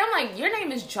business out there, I'm like, your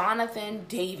name is Jonathan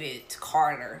David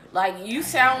Carter. Like, you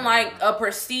sound like a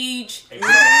prestige. Wolf of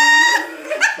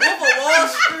Wall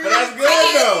Street. But that's good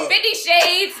though. 50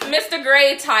 Shades, Mr.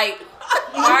 Grey type.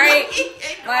 Alright?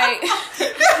 Like,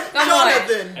 come on.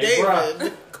 Jonathan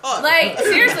David. Like,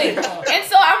 seriously. And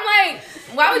so I'm like,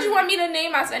 why would you want me to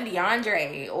name my son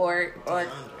DeAndre or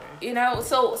you know?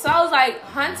 So I was like,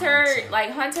 Hunter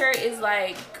is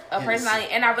like a personality,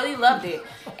 and I really loved it.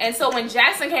 And so when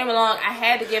Jackson came along, I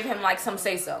had to give him like some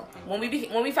say so. When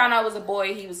we found out it was a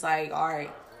boy, he was like, all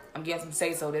right, I'm getting some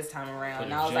say so this time around.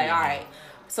 And I was like, all right.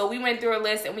 So we went through a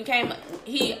list, and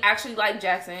he actually liked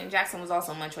Jackson. Jackson was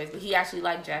also my choice, but he actually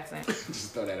liked Jackson.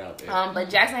 Just throw that out there. But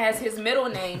Jackson has his middle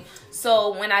name.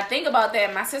 So when I think about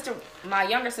that, my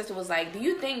younger sister was like, do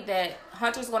you think that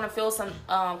Hunter's going to feel some,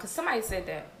 because somebody said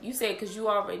that. You said,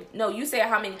 you said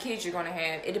how many kids you're going to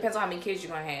have. It depends on how many kids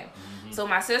you're going to have. Mm-hmm. So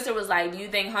my sister was like, do you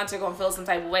think Hunter going to feel some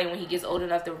type of way when he gets old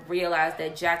enough to realize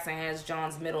that Jackson has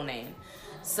John's middle name?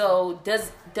 So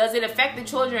does it affect the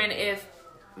children if,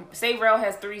 say Rel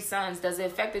has 3 sons, does it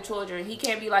affect the children? He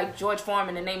can't be like George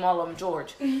Foreman and name all of them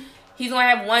George. He's going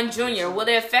to have one junior. Will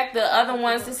it affect the other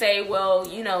ones to say, well,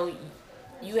 you know,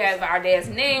 you have our dad's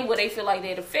name? Will they feel like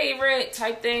they're the favorite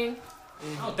type thing?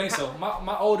 I don't think so.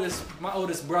 My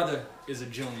oldest brother is a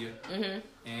junior, and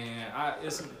I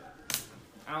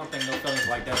don't think no feelings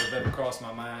like that have ever crossed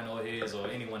my mind or his or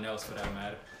anyone else for that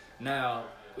matter. Now,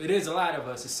 it is a lot of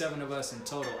us. It's 7 of us in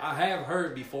total. I have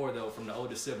heard before though from the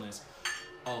older siblings,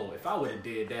 oh, if I would have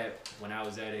did that when I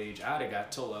was that age, I'd have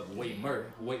got told up way more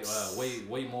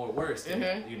worse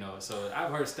than you know. So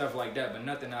I've heard stuff like that, but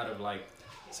nothing out of like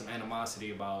some animosity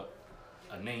about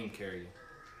a name carrier.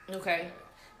 Okay.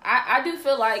 I do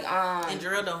feel like and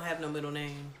Jarrell don't have no middle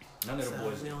name. None of the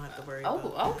boys. We don't have to worry about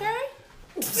it. Oh, okay.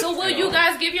 So will you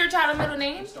guys give your child a middle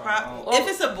name? If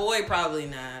it's a boy, probably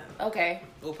not. Okay.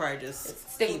 We'll probably just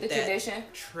stick keep with the that tradition.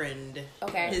 Trend.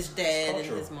 Okay. His dad and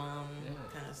his mom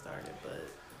kind of started, but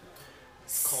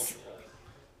cultural.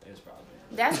 It's probably.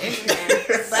 That's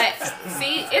interesting. But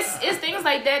see, it's things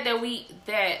like that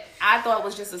I thought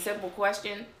was just a simple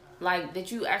question. Like,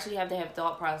 that you actually have to have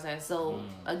thought process. So,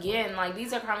 again, like,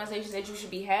 these are conversations that you should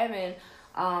be having.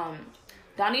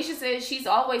 Donisha says she's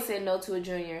always said no to a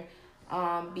junior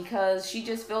because she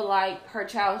just feel like her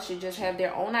child should just have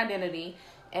their own identity.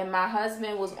 And my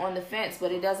husband was on the fence,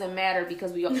 but it doesn't matter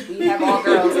because we have all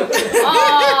girls.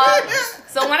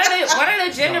 So one of One of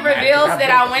the gender reveals that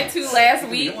I went to last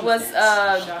week was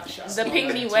the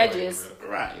Pink Me Wedges.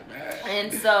 Right, man.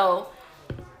 And so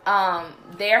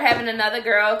they're having another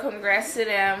girl. Congrats to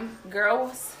them.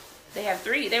 Girls, they have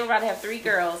 3. They were about to have 3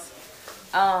 girls.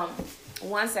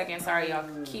 1 second, sorry y'all.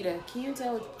 Keita, can you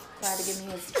tell Clyde to give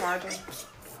me his charger?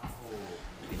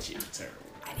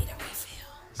 I need a refill.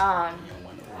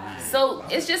 So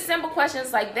it's just simple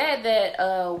questions like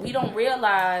that we don't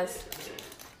realize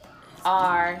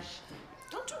are.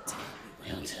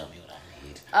 Don't tell me what I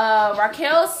need.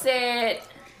 Raquel said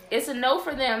it's a no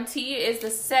for them. Tia is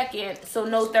the second, so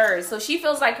no third. So she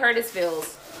feels like Curtis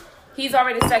feels. He's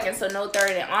already second, so no third.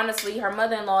 And honestly, her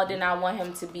mother-in-law did not want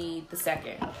him to be the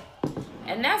second.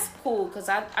 And that's cool, because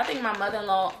I think my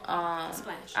mother-in-law,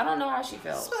 I don't know how she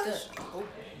feels. Good.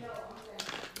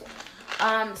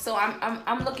 So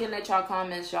I'm looking at y'all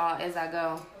comments, y'all, as I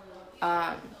go.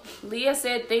 Leah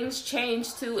said things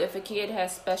change too if a kid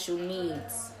has special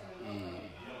needs.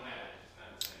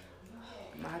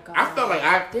 My God. I felt like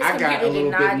I got a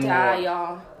little bit more. Die,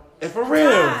 y'all. And for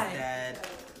real.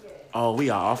 Oh,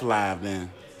 we are off live then.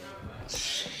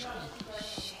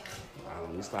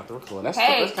 Let me stop the recording.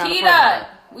 Hey, Keita,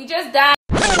 we just died.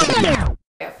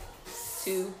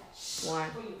 2, 1.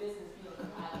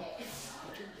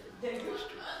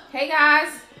 Hey guys,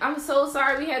 I'm so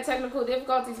sorry we had technical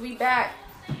difficulties. We back.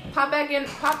 Pop back in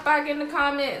the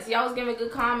comments. Y'all was giving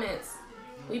good comments.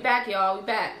 We back, y'all. We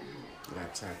back.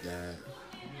 Laptop died.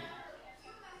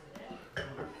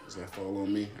 Does that fall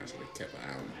on me? I should have kept an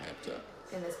eye on the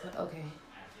laptop. Okay.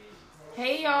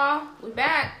 Hey y'all, we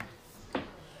back.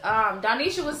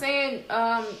 Donisha was saying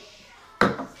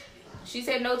she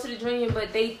said no to the dream,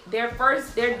 but their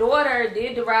daughter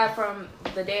did derive from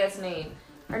the dad's name.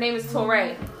 Her name is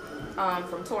Torre,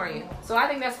 from Torian. So I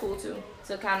think that's cool too,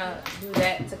 to kind of do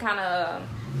that, to kind of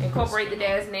incorporate the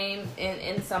dad's name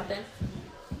in something.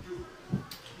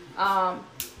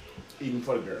 Even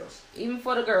for the girls. Even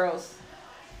for the girls.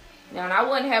 Now, and I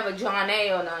wouldn't have a John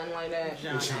A or nothing like that.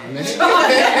 That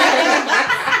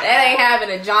ain't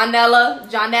happening.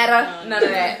 Johnetta, none of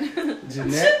that.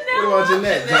 Jeanette? What about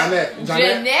Jeanette?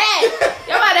 Jeanette.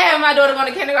 Y'all about to have my daughter going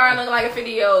to kindergarten looking like a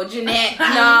 50-year-old. Jeanette.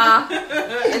 Nah.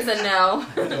 It's a no.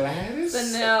 Gladys?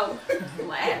 It's a no.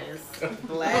 Gladys.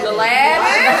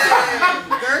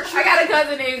 I got a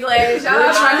cousin named Gladys. Shout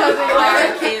out to my cousin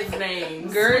Gladys. Kids'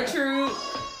 names. Gertrude.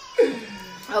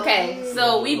 Okay,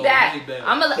 so we back.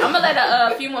 I'm gonna let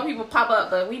a few more people pop up,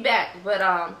 but we back. But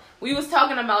we was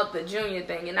talking about the junior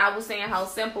thing, and I was saying how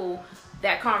simple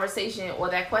that conversation or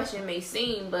that question may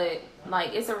seem, but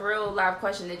like it's a real live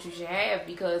question that you should have,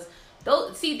 because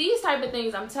these type of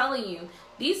things, I'm telling you,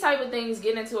 these type of things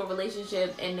get into a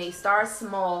relationship and they start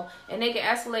small and they can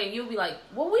escalate, and you'll be like,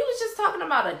 well, we was just talking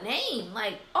about a name.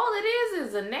 Like, all it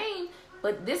is a name.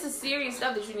 But this is serious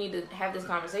stuff that you need to have these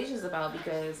conversations about,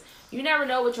 because you never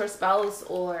know what your spouse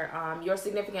or your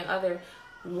significant other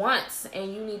wants,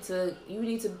 and you need to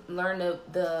learn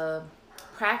the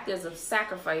practice of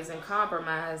sacrifice and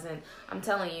compromise. And I'm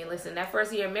telling you, listen, that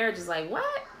first year of marriage is like, what?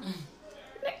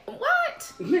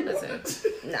 Listen,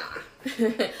 nah.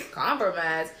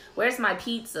 Compromise. Where's my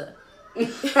pizza?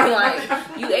 Like,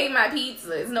 you ate my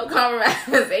pizza. It's no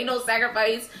compromise. Ain't no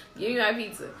sacrifice. Give me my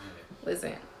pizza.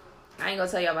 Listen. I ain't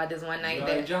gonna tell y'all about this one night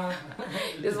that John.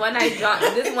 This one night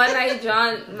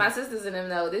John, my sisters and them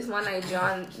know. This one night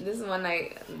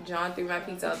John threw my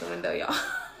pizza out the window, y'all.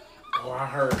 Oh, I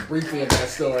heard briefly of that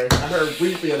story. I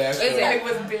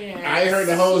ain't heard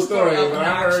the whole story, but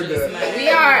I heard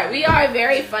that. We are a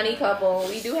very funny couple.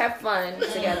 We do have fun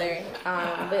together.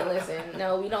 But listen,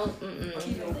 no, we don't.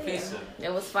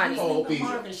 It was funny. Whole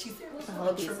pizza.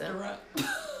 Whole pizza.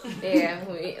 Yeah,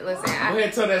 listen. Go ahead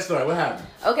and tell that story. What happened?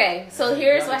 Okay, so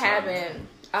here's what happened.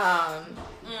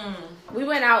 We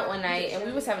went out one night and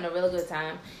we was having a really good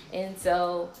time, and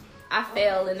so I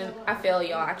fell,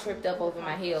 y'all. I tripped up over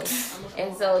my heels,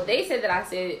 and so they said that I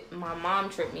said my mom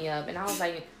tripped me up, and I was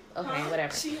like, okay,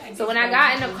 whatever. So when I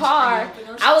got in the car,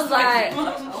 I was like,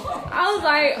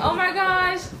 oh my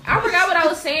gosh, I forgot what I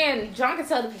was saying. John can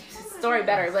tell the story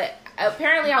better, but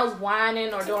apparently I was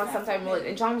whining or doing some type of noise,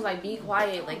 and John was like, be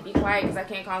quiet, because I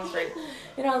can't concentrate.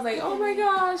 And I was like, oh my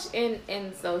gosh,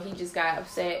 and so he just got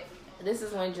upset. This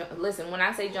is when when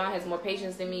I say John has more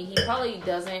patience than me, he probably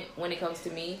doesn't when it comes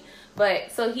to me.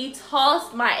 But so he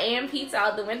tossed my pizza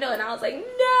out the window, and I was like, no,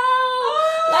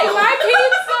 like my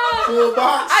pizza. Full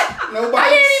box? No box? I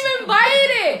didn't even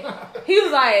bite it. he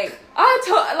was like,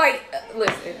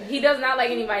 listen, he does not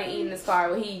like anybody eating this car,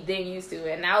 but he didn't used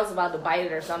to. And I was about to bite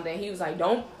it or something. He was like,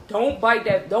 don't bite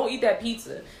that, don't eat that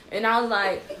pizza. And I was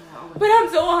like, but I'm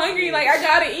so hungry, like, I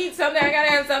gotta eat something, I gotta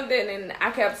have something. And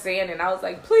I kept saying it, and I was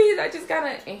like, please, I just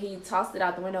gotta. And he tossed it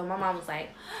out the window. My mom was like,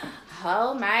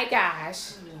 oh my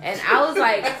gosh. And I was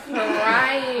like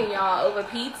crying, y'all, over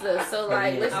pizza. So,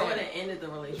 like, listen. I would have ended the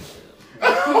relationship. For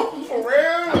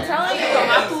real? I'm telling you. Got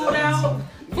my food out.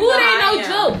 Food ain't no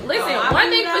joke. Listen, one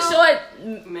thing for sure,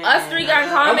 us three got in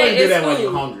I common wouldn't do is that when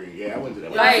you're food. hungry. Yeah, I wouldn't do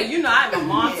that. Like, you know, I'm a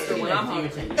monster when I'm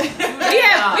hungry. We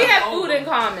have food in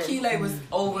common. Keeley was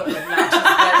over obnoxious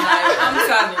that night. I'm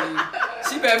telling you.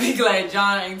 She better be glad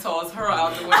John ain't tossed her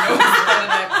out the window instead of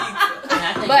that pizza. And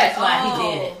I think But- that's why he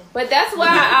did it. But that's why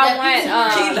I want.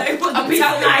 Keeley put the pizza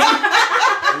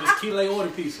It was Keeley or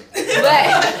the pizza.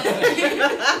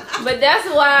 But that's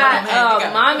why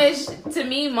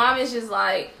mom is just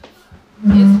like,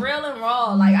 it's real and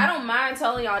raw. Like, I don't mind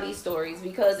telling y'all these stories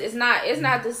because it's not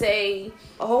to say,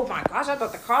 oh my gosh, I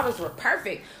thought the Carters were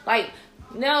perfect. Like,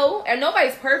 no, and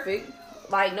nobody's perfect.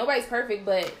 Like, nobody's perfect,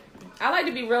 but I like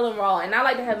to be real and raw, and I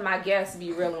like to have my guests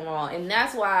be real and raw, and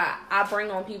that's why I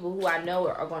bring on people who I know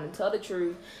are going to tell the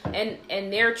truth, and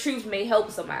their truth may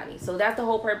help somebody. So that's the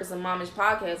whole purpose of Momish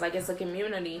Podcast. Like, it's a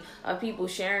community of people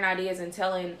sharing ideas and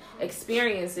telling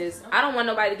experiences. I don't want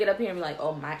nobody to get up here and be like,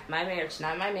 oh, my marriage,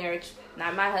 not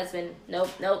my husband, nope,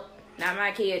 not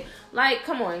my kid. Like,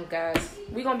 come on, guys.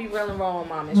 We going to be real and raw on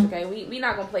Momish, okay? We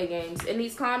not going to play games. In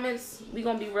these comments, we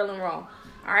going to be real and raw,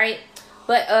 all right?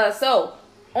 But, so...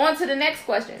 on to the next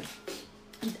question.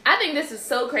 I think this is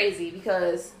so crazy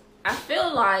because I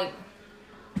feel like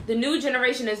the new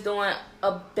generation is doing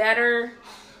a better,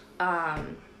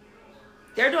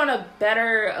 they're doing a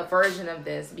better version of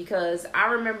this, because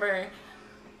I remember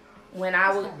when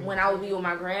I would be with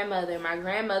my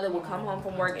grandmother would come home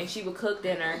from work and she would cook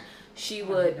dinner. She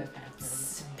would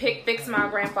fix my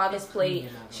grandfather's plate.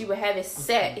 She would have it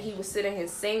set. He would sit in his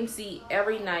same seat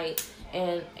every night.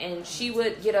 And she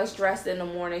would get us dressed in the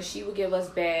morning. She would give us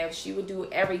baths. She would do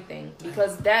everything,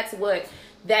 because that's what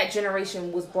that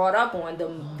generation was brought up on.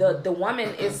 The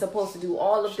woman is supposed to do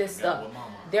all of this stuff.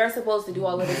 They're supposed to do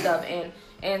all of this stuff.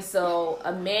 And so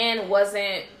a man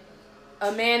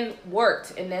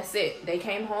worked, and that's it. They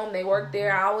came home, they worked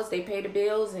their hours, they paid the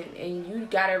bills, and you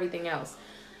got everything else.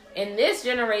 In this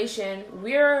generation,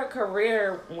 we're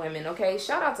career women, okay?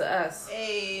 Shout out to us.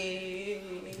 Hey.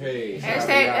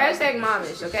 Hashtag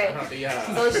Momish, okay?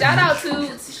 So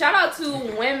shout out to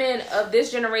women of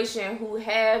this generation who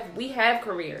we have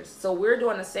careers. So we're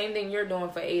doing the same thing you're doing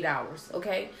for 8 hours,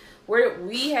 okay?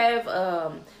 We have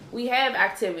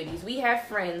activities, we have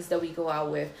friends that we go out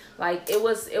with. Like, it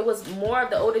was more of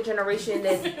the older generation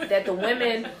that the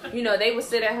women, you know, they would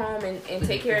sit at home and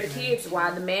take care of the kids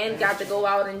while the man got to go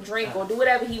out and drink or do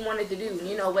whatever he wanted to do,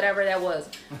 you know, whatever that was.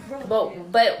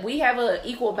 But we have an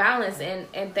equal balance,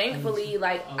 and thankfully,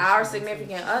 like, our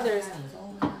significant others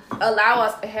allow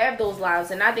us to have those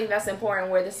lives. And I think that's important,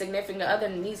 where the significant other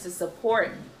needs to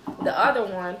support the other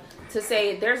one, to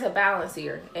say there's a balance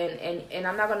here, and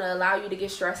I'm not going to allow you to get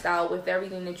stressed out with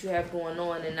everything that you have going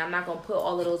on, and I'm not going to put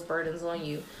all of those burdens on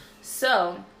you.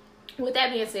 So with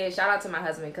that being said, shout out to my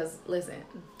husband, because listen,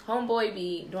 homeboy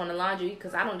be doing the laundry,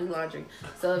 because I don't do laundry.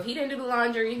 So if he didn't do the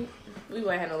laundry, we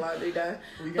wouldn't have no laundry done.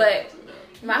 But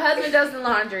my husband does the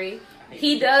laundry.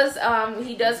 He does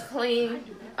clean.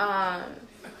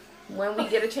 When we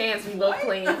get a chance, we both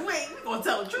clean. Wait, we're going to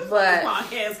tell the truth. But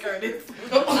podcast, Curtis.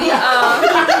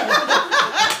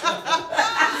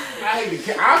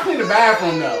 I'll clean the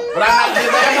bathroom though, but I hate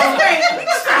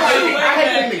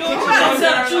cleaning the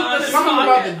kitchen. Something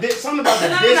about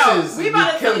the dishes. We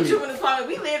about to tell the truth in this podcast.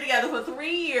 We lived together for 3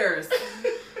 years.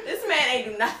 This man ain't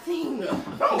do nothing.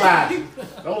 Don't lie.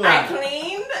 I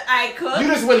cleaned. I cooked. You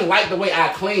just wouldn't like the way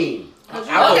I clean.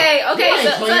 Okay.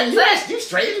 You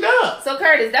straightened up. So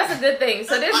Curtis, that's a good thing.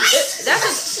 So that's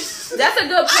a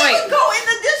good point. I could go in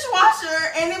the dishwasher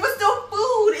and it was still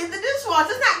food in the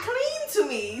dishwasher. It's not clean to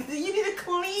me. You need to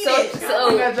clean it.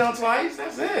 So that John twice.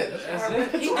 That's it.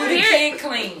 He can't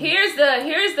clean. Here's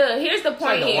the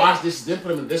point here. Wash this, then put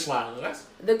them in the dishwasher.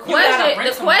 The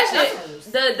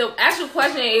actual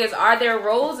question is: are there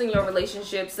roles in your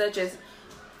relationship, such as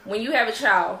when you have a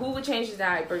child, who would change the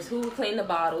diapers? Who would clean the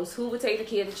bottles? Who would take the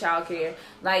kid to childcare?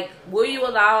 Like, will you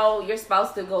allow your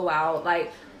spouse to go out?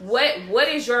 Like, what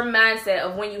is your mindset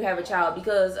of when you have a child?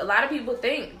 Because a lot of people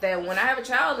think that when I have a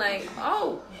child, like,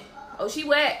 oh, she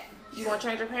wet. You want to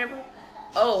change her pamper?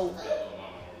 Oh,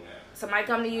 somebody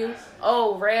come to you?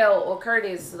 Oh, Rail or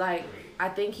Curtis, like, I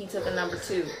think he took a number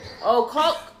 2. Oh,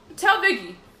 tell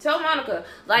Vicky. Tell Monica.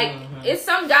 Like, it's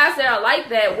some guys that are like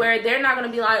that where they're not going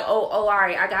to be like, oh, all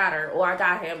right, I got her, or I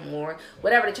got him, or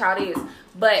whatever the child is.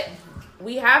 But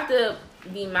we have to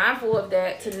be mindful of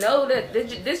that to know that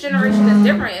this generation is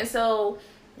different. And so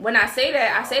when I say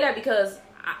that because,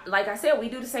 like I said, we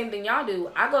do the same thing y'all do.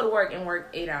 I go to work and work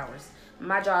 8 hours.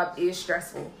 My job is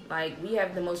stressful. Like, we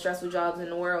have the most stressful jobs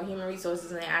in the world. Human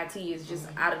resources and IT is just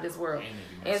out of this world.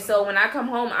 And so when I come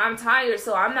home, I'm tired.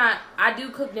 So I do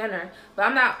cook dinner, but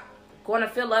I'm not going to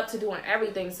fill up to doing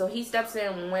everything. So he steps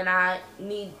in when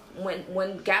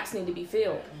gaps need to be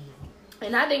filled.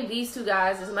 And I think these two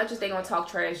guys, as much as they're going to talk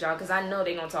trash, y'all, because I know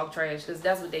they're going to talk trash because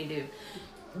that's what they do.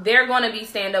 They're going to be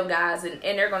stand-up guys, and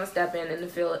they're going to step in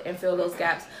and fill those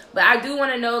gaps. But I do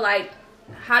want to know, like,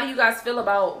 how do you guys feel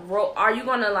about are you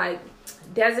gonna like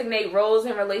designate roles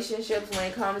in relationships when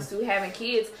it comes to having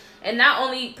kids, and not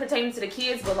only pertaining to the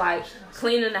kids, but like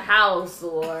cleaning the house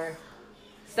or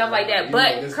stuff like that?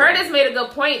 But Curtis made a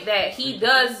good point that he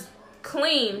does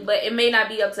clean, but it may not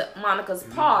be up to Monica's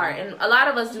par, and a lot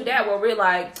of us do that where we're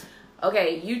like,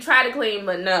 okay, you try to clean,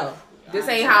 but no, this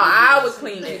ain't how I would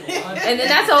clean it. And then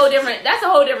that's a whole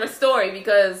different story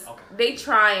because they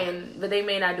trying, but they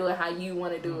may not do it how you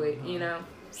want to do it, you know?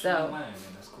 So I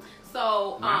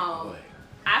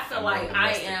feel like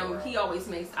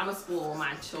I'm a spoil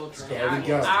my children. I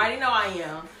already know I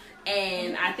am.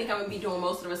 And I think I'm going to be doing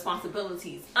most of the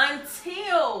responsibilities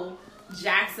until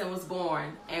Jackson was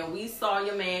born. And we saw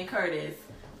your man Curtis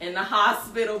in the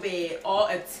hospital bed, all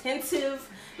attentive.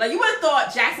 Like, you would have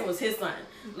thought Jackson was his son.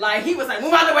 Like, he was like,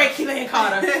 move out of the way, Keelan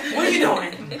Carter. What are you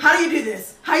doing? How do you do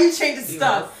this? How you change the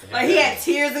stuff? Like, he had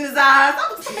tears in his eyes. I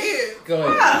was scared. Go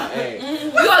ahead. Hey.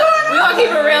 We gonna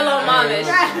keep it real on Momish.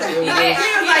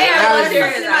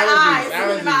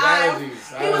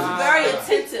 He was very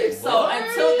attentive. So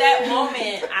until that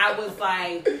moment, I was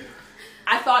like,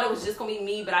 I thought it was just gonna be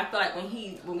me, but I feel like when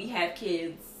we have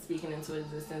kids, speaking into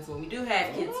existence, when we do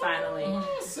have kids finally,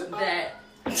 that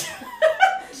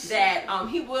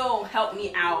he will help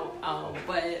me out,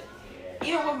 but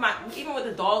even with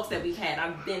the dogs that we've had,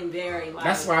 I've been very like.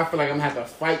 That's why I feel like I'm gonna have to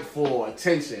fight for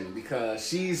attention because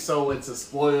she's so into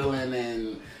spoiling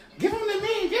and give him to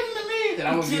me, that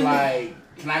I'm gonna be like,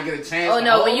 can I get a chance? Oh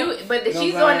no,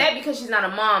 she's doing that because she's not a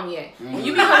mom yet. When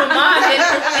you become a mom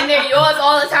and they're yours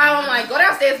all the time, I'm like, go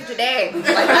downstairs with your dad.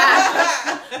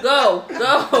 Like, go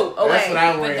away. That's what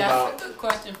I worry about. That's a good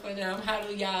question for them. How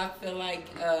do y'all feel like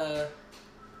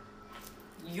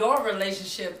your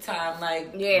relationship time,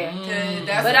 like but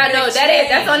I know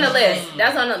that's on the list.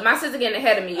 That's on my sister getting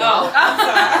ahead of me, y'all. Oh, I'm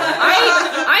sorry.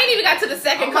 I ain't even got to the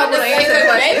second couple to answer the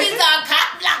question. Babies are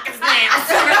cop blockers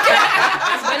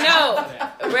But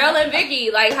now. no, Rel and Vicky,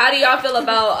 like, how do y'all feel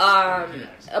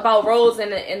about roles in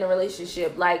the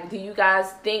relationship? Like, do you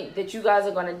guys think that you guys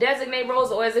are going to designate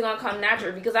roles, or is it going to come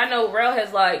natural? Because I know Rel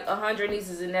has like 100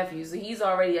 nieces and nephews, so he's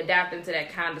already adapting to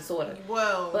that kind of sort of.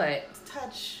 Well, but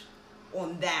touch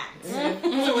on that.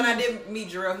 So when I did meet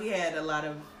Jarrell, he had a lot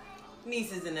of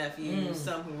nieces and nephews,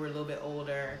 some who were a little bit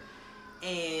older,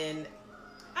 and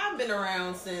I've been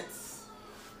around since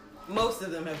most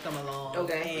of them have come along.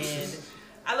 Okay. And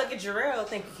I look at Jarrell,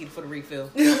 thank you, Keita, for the refill.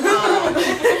 She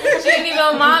ain't even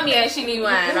a mom yet. She need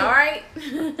wine, all right?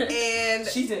 And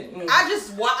she did. I've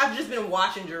just been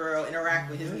watching Jarrell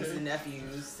interact with his nieces and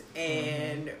nephews,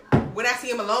 and when I see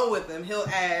him alone with them, he'll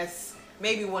ask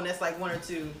maybe one that's like 1 or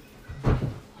 2.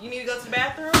 You need to go to the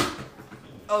bathroom?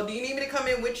 Oh, do you need me to come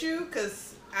in with you?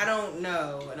 Because I don't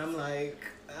know. And I'm like,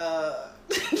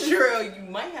 Jarrell, you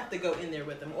might have to go in there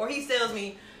with them. Or he tells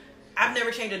me, I've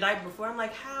never changed a diaper before. I'm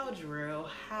like, how, Jarrell?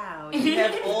 How? You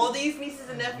have all these nieces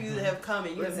and nephews that have come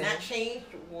and you have not changed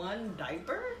one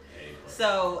diaper?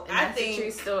 So and that's a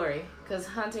true story. Because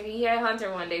he had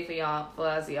Hunter one day for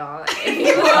us, y'all. And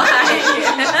he was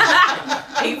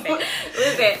like,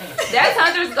 listen, that's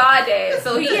Hunter's goddad.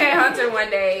 So he had Hunter one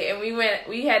day, and we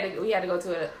had to go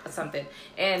to something.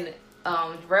 And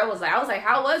Jarrell was like, I was like,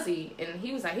 how was he? And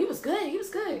he was like, he was good.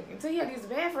 Until he had to use the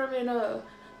bathroom and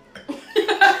this one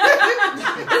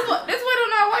don't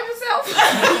know how to wipe himself.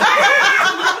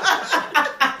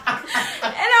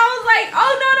 And I was like,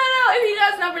 oh no. And he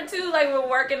does number 2, like, we're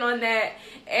working on that.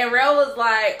 And Rel was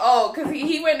like, oh, because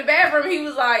he went to the bathroom. He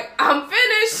was like, I'm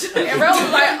finished. And Rel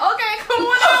was like, okay, come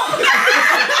on out.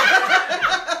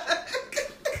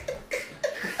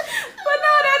 But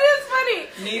no, that is funny.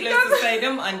 Needless to say,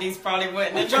 them undies probably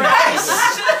went in the trash. So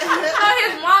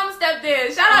his mom stepped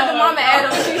in. Shout out to Mama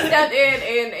Adams. She stepped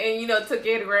in and took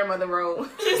care of the grandmother role.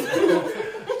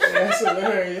 That's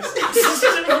hilarious.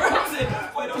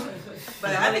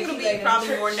 But I think it'll be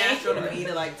probably more natural to me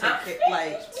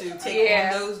to take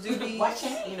on those duties.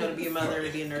 You know, to be a mother,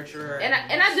 to be a nurturer. And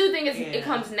I do think it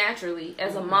comes naturally.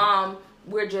 As a mom,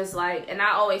 we're just like, and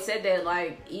I always said that,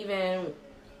 like, even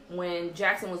when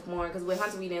Jackson was born, because with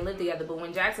Hunter we didn't live together, but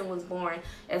when Jackson was born,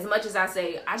 as much as I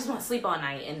say, I just want to sleep all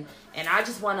night, and I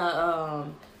just want to,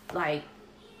 like,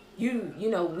 you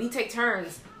know, we take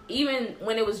turns. Even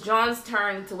when it was John's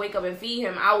turn to wake up and feed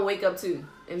him, I would wake up too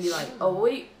and be like, oh,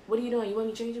 wait, what are you doing? You want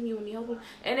me to change him? You want me to help him?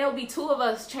 And there'll be two of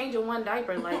us changing one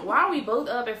diaper. Like, why are we both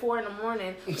up at 4 a.m. when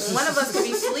one of us could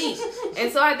be asleep?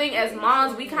 And so I think as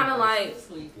moms, we kind of like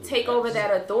take over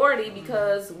that authority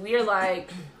because we're like,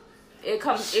 it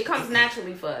comes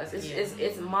naturally for us.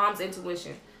 It's mom's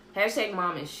intuition. Hashtag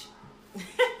momish.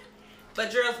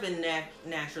 But Gerald's been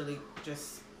naturally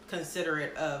just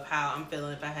considerate of how I'm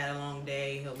feeling. If I had a long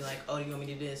day, he'll be like, oh, do you want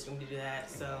me to do this? Do you want me to do that?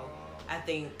 So I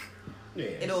think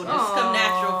it'll just come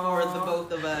natural for the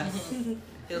both of us.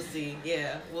 He'll see.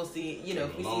 Yeah, we'll see. You know,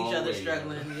 if we see each other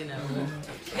struggling, you know,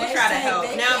 we'll try to help.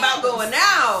 Now about going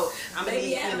out, I mean,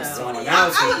 you know,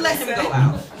 I would let him go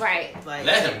out. Right. Like,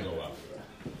 let him go out.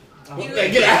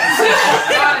 Okay, get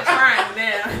out. Trying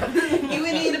now. He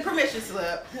would need a permission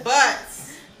slip, but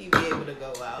he'd be able to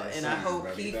go out, and I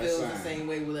hope he feels the same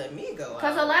way we let me go out.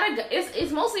 Because a lot of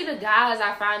it's mostly the guys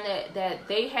I find that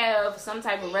they have some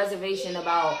type of reservation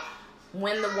about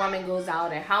when the woman goes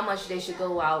out and how much they should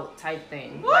go out type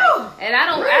thing. Like, and I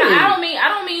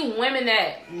don't mean women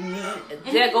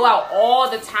that go out all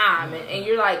the time and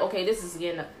you're like, okay, this is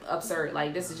getting absurd.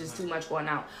 Like, this is just too much going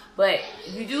out. But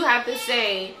you do have to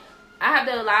say, I have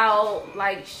to allow,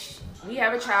 like, we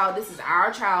have a child. This is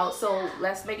our child. So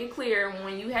let's make it clear.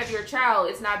 When you have your child,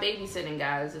 it's not babysitting,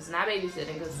 guys. It's not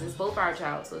babysitting because it's both our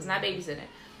child. So it's not babysitting.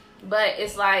 But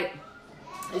it's like,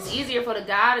 it's easier for the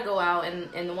guy to go out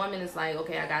and the woman is like,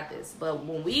 okay, I got this. But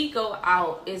when we go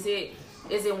out, is it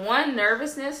one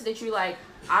nervousness that you like,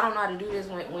 I don't know how to do this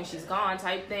when she's gone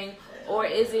type thing? Or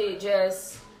is it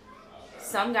just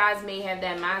some guys may have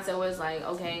that mindset where it's like,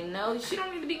 okay, no, she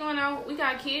don't need to be going out. We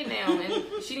got a kid now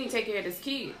and she need to take care of this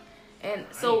kid. And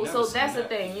so that's the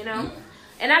thing, you know?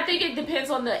 And I think it depends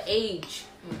on the age.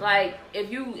 Like, if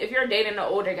you're dating an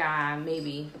older guy,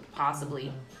 maybe,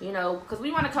 possibly, you know, because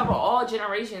we want to cover all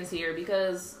generations here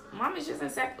because mom is just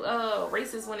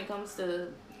racist when it comes to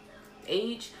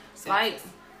age. Like,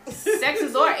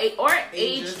 sexes or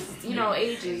age, you know,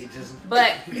 ages.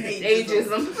 But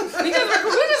ageism. we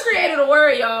just created a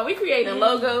word, y'all. We created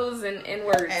logos and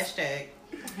words. Hashtag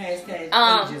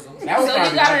ageism.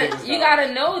 So you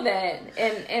gotta know that,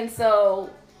 and so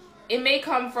it may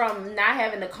come from not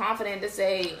having the confidence to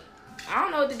say, I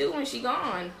don't know what to do when she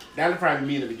gone. That would probably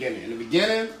be in the beginning. In the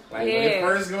beginning, like when it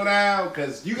first go down,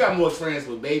 because you got more experience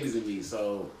with babies than me,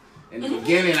 so in the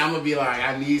beginning, I'm gonna be like,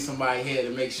 I need somebody here to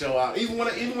make sure. Even when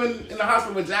in the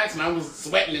hospital with Jackson, I was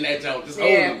sweating in that joke, just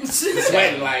holding,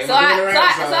 sweating like. So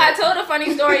I told a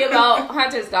funny story about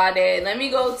Hunter's goddad. Let me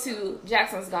go to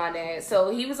Jackson's goddad.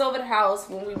 So he was over the house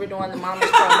when we were doing the Mama's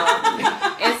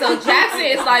promo, and so Jackson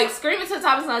is like screaming to the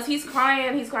top of his lungs. He's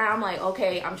crying. I'm like,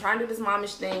 okay, I'm trying to do this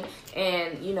momish thing,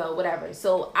 and you know whatever.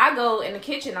 So I go in the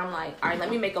kitchen. I'm like, all right, let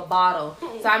me make a bottle.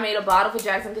 So I made a bottle for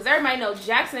Jackson because everybody knows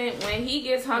Jackson when he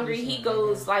gets hungry. He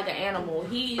goes like an animal.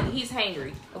 He's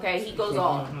hangry. Okay, he goes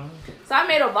off. So I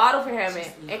made a bottle for him,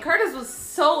 and Curtis was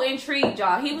so intrigued,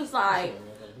 y'all. He was like,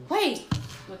 "Wait,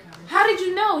 how did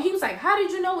you know?" He was like, "How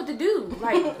did you know what to do?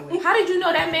 Like, how did you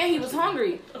know that man he was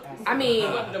hungry?" I mean,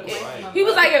 he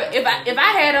was like, "If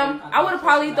I had him, I would have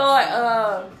probably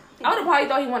thought." I would have probably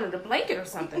thought he wanted a blanket or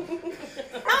something.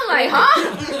 I'm like, huh?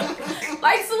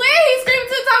 Like, swear he screamed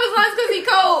to the top of his lungs because he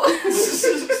cold.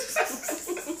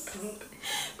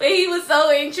 But he was so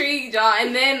intrigued, y'all.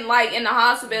 And then, like, in the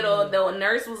hospital, the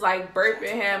nurse was, like, burping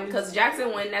him because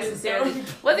Jackson wouldn't necessarily...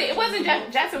 It wasn't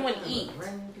Jackson wouldn't eat.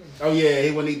 Oh, yeah, he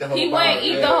wouldn't eat the whole bottle. He wouldn't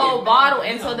eat the whole bottle.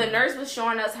 And so the nurse was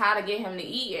showing us how to get him to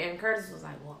eat. And Curtis was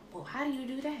like, well, how do you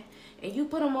do that? And you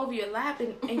put him over your lap,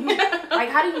 and you, like,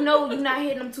 how do you know you're not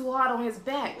hitting him too hard on his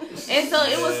back? And so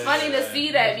it was funny to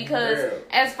see that because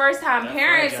as first-time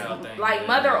parents, like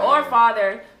mother or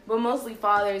father, but mostly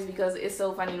fathers because it's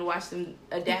so funny to watch them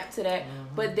adapt to that.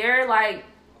 But they're, like,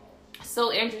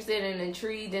 so interested and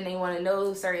intrigued, and they want to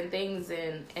know certain things,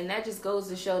 and that just goes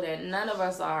to show that none of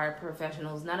us are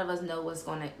professionals. None of us know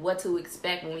what to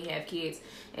expect when we have kids.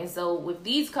 And so with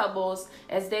these couples,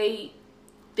 as they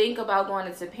think about going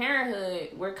into parenthood,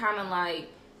 we're kind of like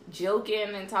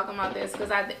joking and talking about this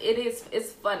because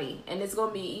it's funny, and it's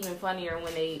gonna be even funnier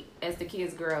as the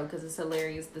kids grow because it's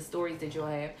hilarious the stories that you'll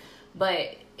have.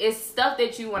 But it's stuff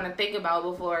that you want to think about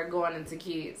before going into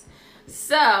kids.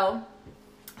 So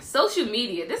social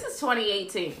media. This is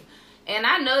 2018. And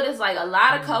I noticed like a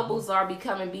lot of couples are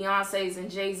becoming Beyonce's and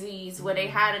Jay-Z's where they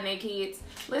hiding their kids.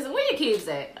 Listen, where your kids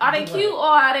at? Are they cute or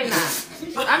are they not?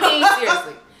 I mean,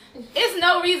 seriously. It's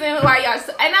no reason why y'all.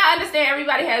 And I understand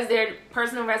everybody has their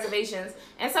personal reservations.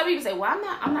 And some people say, "Well,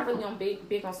 I'm not really on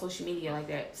big on social media like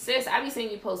that." Sis, I be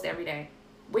seeing you post every day.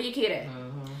 Where your kid at?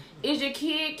 Is your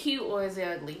kid cute or is it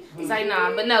ugly? It's like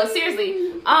nah, but no,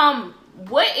 seriously.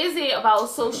 What is it about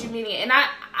social media? And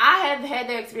I have had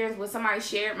that experience where somebody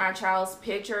shared my child's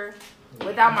picture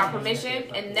without my permission,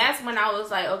 and that's when I was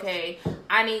like, okay,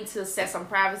 I need to set some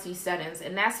privacy settings,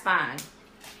 and that's fine.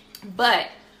 But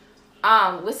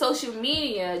with social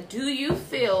media, do you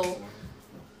feel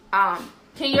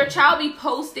can your child be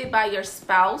posted by your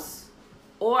spouse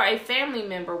or a family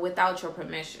member without your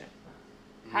permission?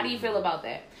 How do you feel about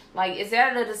that? Like, is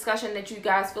that a discussion that you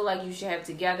guys feel like you should have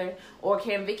together? Or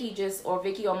can Vicky or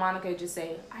Monica just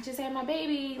say, I just had my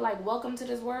baby, like, welcome to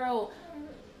this world,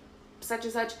 such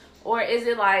and such? Or is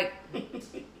it like,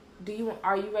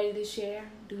 are you ready to share?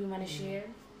 Do you want to share?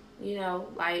 You know,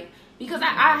 like, because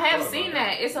I have seen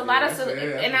that. It's a lot of,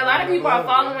 and a lot of people are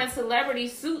following celebrity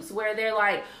suits where they're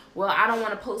like, well, I don't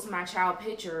want to post my child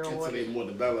picture or until they're more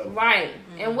developed. Right.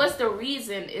 And what's the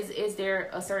reason? Is there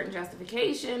a certain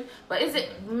justification? But is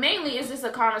this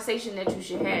a conversation that you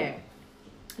should have?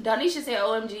 Donisha said,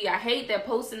 OMG, I hate that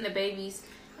posting the baby's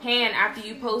hand after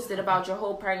you posted about your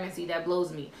whole pregnancy. That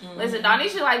blows me. Listen,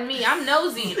 Donisha like me, I'm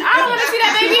nosy. I don't want to see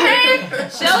that baby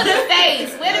hand. Show the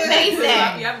face. Where the face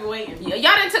at? I've been waiting. Y'all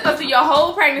done took us through your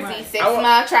whole pregnancy.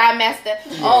 6-month trimester.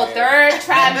 Oh, 3rd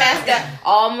trimester.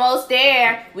 Almost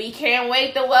there. We can't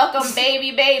wait to welcome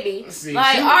baby.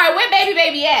 Like, all right, where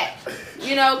baby at?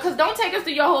 You know, because don't take us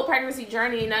through your whole pregnancy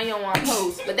journey and now you don't want to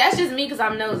post. But that's just me because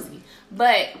I'm nosy.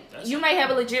 But you might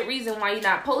have a legit reason why you're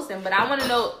not posting. But I want to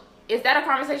know, is that a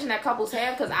conversation that couples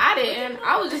have? Because I didn't.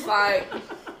 I was just like,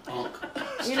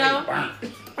 you know.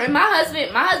 And my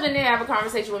husband didn't have a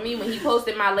conversation with me when he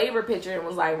posted my labor picture and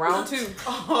was like, round 2.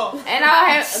 And I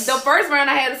had the first round,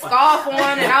 I had a scarf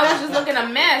on and I was just looking a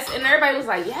mess. And everybody was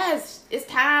like, yes, it's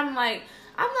time. Like,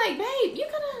 I'm like, babe, you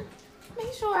gotta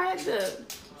make sure I had the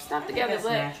stuff together.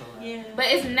 But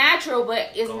it's natural,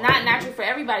 but it's not natural for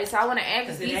everybody. So I want to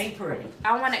ask. It ain't pretty.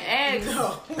 I want to ask.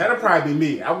 That'll probably be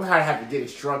me. I would probably have to get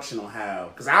instruction on how,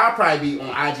 because I'll probably be on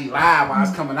IG Live while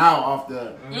it's coming out off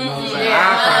the. You know what I'm saying?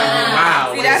 I'll probably be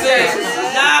wild. See, that's it.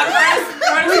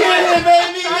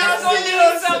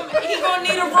 He gonna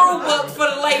need a rule book for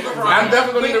the labor room. I'm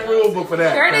definitely gonna need a rule book for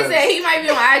that. Curtis said he might be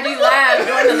on IG Live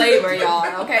during the labor,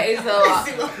 y'all. Okay, so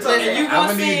listen, you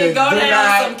gonna see it go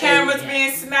down, some cameras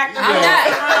being smacked.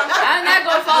 I'm not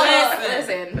gonna follow.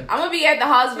 Listen, I'm gonna be at the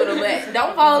hospital, but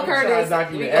don't follow Curtis.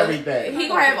 Everything. He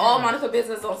gonna have all Monica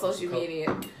business on social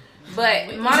media.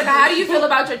 But Monica, how do you feel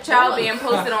about your child being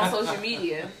posted on social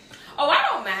media? Oh, I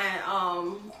don't mind.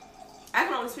 I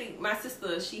can only speak. My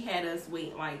sister, she had us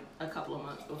wait like a couple of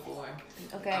months before.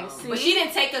 Okay, but she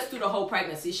didn't take us through the whole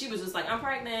pregnancy. She was just like, I'm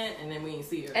pregnant, and then we didn't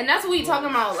see her. And that's what we talking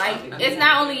about. Like, it's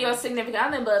not only your significant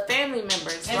other, but family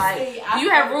members. And like, you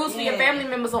have rules for your family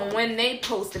members on when they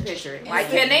post a picture. Like,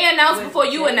 can they announce before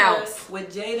you announce?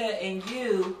 With Jada and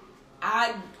you,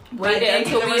 I waited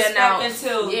until we announced.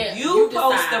 Until you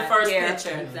post the first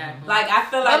picture. Exactly. Like, I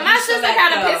feel like. But my sister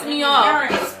kind of pissed me off.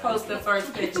 Parents post the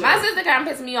first picture. My sister kind of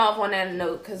pissed me off on that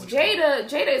note because Jada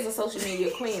is a social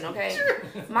media queen. Okay,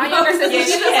 my younger sister,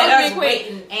 she's a social media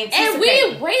queen, and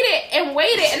we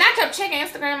waited, and I kept checking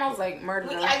Instagram. I was like, murder.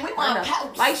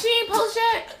 Like she ain't post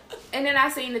yet. And then I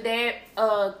seen the dad,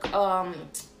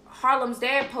 Harlem's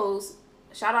dad post.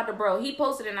 Shout out to bro. He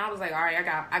posted it and I was like, all right, I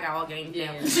got all game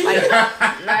down. Like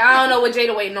I don't know what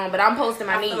Jada waiting on, but I'm posting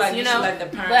my niece, like you know.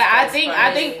 But I think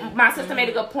my sister made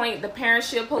a good point. The parents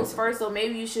should post first, so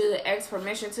maybe you should ask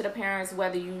permission to the parents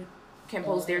whether you can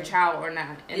post their child or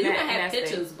not. And you can have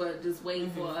pictures, but just waiting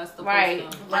for us to post them.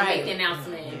 Make the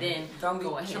announcement and then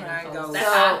go ahead and post. That's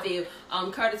how I feel.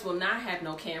 Curtis will not have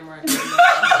no camera.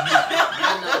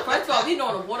 First of all, we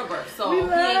doing a water birth, so he ain't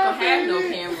gonna have no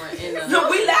camera.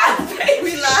 We live.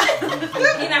 We live.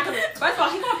 He not gonna. First of all,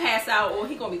 he gonna pass out or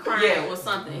he gonna be crying or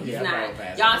something. He's not.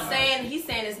 Y'all saying he's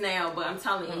saying this now, but I'm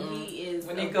telling you, he is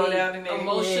when they go down in there,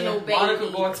 emotional baby. Monica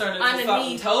gonna turn into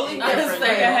something totally different.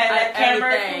 They had that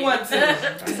camera if you want to.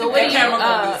 So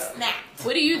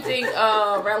what do you think,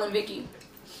 Rel and Vicky,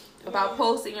 about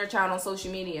posting your child on social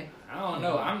media? I don't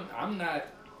know. I'm not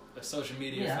a social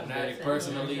media fanatic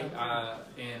personally,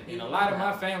 and a lot of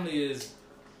my family is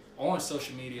on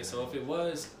social media. So if it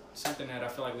was something that I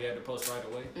feel like we had to post right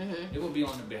away, it would be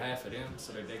on the behalf of them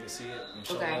so that they could see it and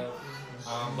show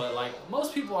love. But like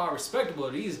most people are respectable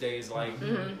these days. Like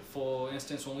for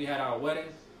instance, when we had our wedding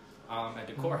at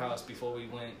the courthouse before we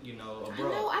went, you know,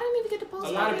 abroad. No, I didn't even get to post.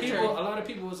 A lot of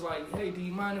people was like, "Hey, do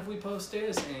you mind if we post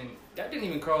this?" And that didn't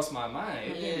even cross my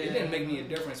mind. It didn't make me a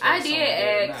difference. I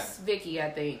did ask Vicky, I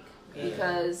think,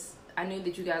 because I knew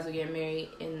that you guys were getting married,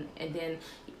 and then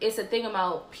it's a thing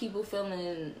about people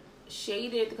feeling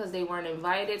shaded because they weren't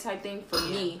invited type thing for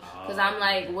me, because I'm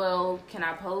like, well, can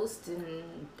I post?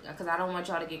 And because I don't want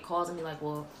y'all to get calls and be like,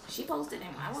 well, she posted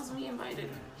and why wasn't we invited?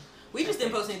 We just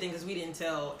didn't post anything because we didn't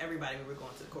tell everybody we were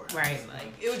going to the courthouse. Right.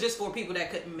 Like it was just for people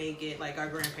that couldn't make it, like our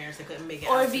grandparents that couldn't make it,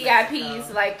 or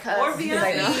VIPs like us. Or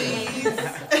VIPs.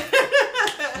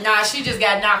 Nah, she just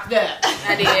got knocked up.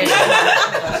 I did.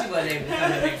 She wasn't able to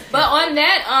come in. But on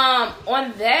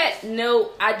that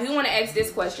note, I do want to ask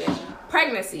this question: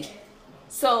 pregnancy.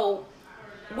 So,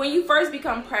 when you first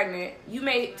become pregnant, you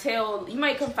may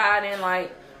confide in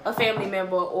like a family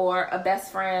member or a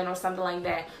best friend or something like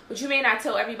that, but you may not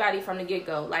tell everybody from the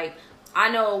get-go. Like, I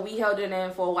know we held it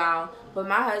in for a while, but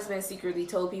my husband secretly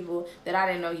told people that I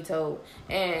didn't know he told,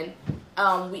 and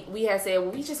we had said,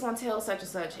 well, we just want to tell such and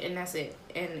such, and that's it.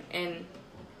 And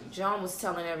John was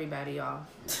telling everybody, y'all.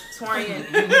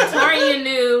 Torian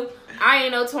knew. I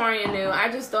ain't know Torian knew. I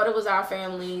just thought it was our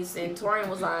families, and Torian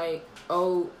was like,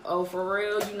 oh, for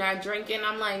real? You not drinking?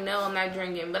 I'm like, no, I'm not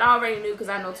drinking. But I already knew because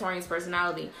I know Torian's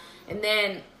personality. And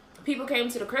then people came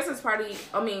to the Christmas party.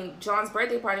 I mean, John's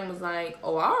birthday party and was like,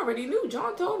 oh, I already knew.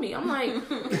 John told me. I'm like,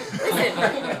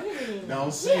 listen.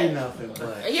 Don't say nothing,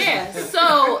 but. Yeah,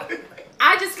 so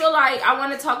I just feel like I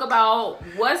want to talk about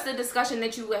what's the discussion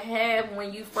that you would have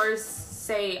when you first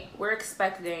say we're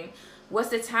expecting. What's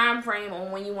the time frame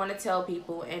on when you want to tell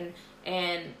people?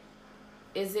 And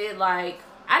is it like,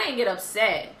 I didn't get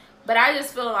upset, but I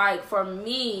just feel like for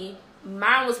me,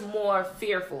 mine was more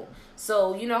fearful.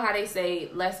 So you know how they say,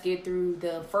 let's get through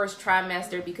the first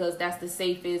trimester because that's the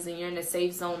safest and you're in the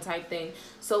safe zone type thing.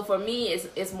 So for me,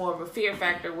 it's more of a fear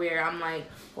factor where I'm like,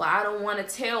 well, I don't want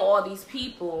to tell all these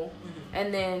people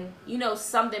and then, you know,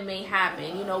 something may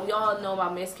happen. You know, we all know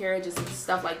about miscarriages and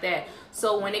stuff like that.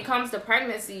 So when it comes to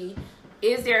pregnancy,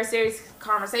 is there a serious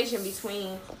conversation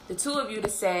between the two of you to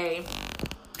say,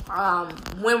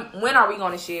 when are we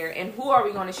going to share and who are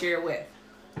we going to share with?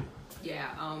 Yeah,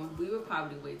 we would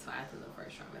probably wait till after the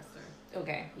first trimester.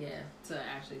 Okay. Yeah, to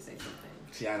actually say something.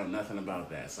 See, I know nothing about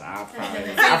that, so I'll probably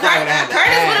have to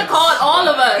Curtis would have called all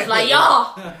of us, like,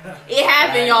 y'all, it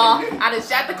happened, y'all. I just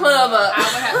shut the club up. I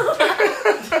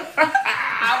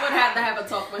would have to have a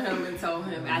talk with him and tell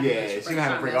him. Yeah, she's gonna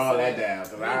have to break all that down.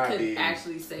 So we could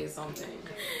actually say something.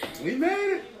 We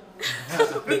made it.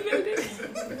 We made it.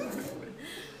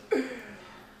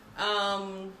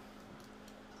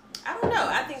 I don't know.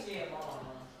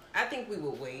 I think we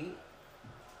would wait.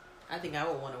 I think I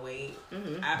would want to wait.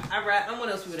 Mm-hmm. I'm one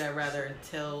of those people that I'd rather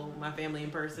tell my family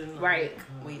in person. Right.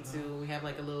 Wait till we have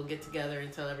like a little get together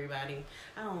and tell everybody.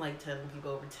 I don't like telling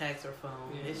people over text or phone.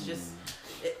 Yeah. It's just,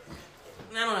 I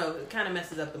don't know. It kind of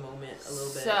messes up the moment a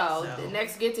little bit. So the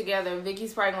next get together,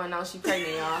 Vicky's probably going to know she's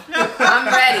pregnant, y'all. I'm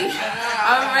ready.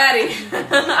 I'm ready.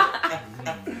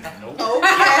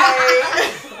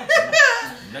 Okay.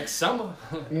 Next summer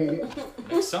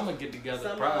get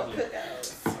together probably.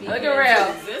 Look at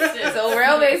Real. So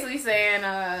Real basically saying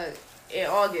in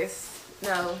August.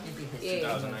 No. Yeah.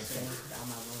 2019.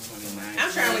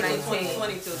 I'm trying to wait till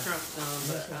 2020 till Trump's done,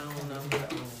 but I don't know.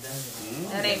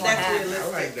 That ain't gonna happen. I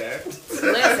like that.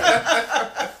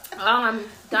 Listen.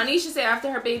 Donisha said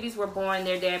after her babies were born,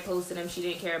 their dad posted them. She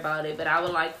didn't care about it, but I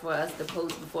would like for us to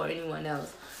post before anyone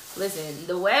else. Listen,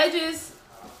 the Wedges,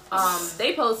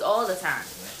 they post all the time.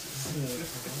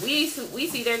 We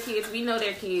see their kids. We know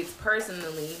their kids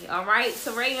personally. All right,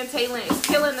 Teray and Taylor is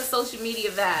killing the social media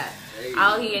vibe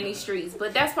out here in these streets.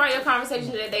 But that's part of your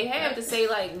conversation that they have to say,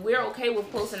 like, we're okay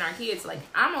with posting our kids. Like,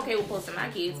 I'm okay with posting my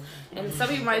kids. And some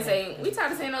people might say, we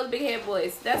tired of seeing those big head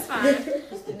boys. That's fine.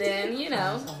 Then, you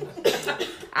know,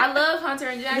 I love Hunter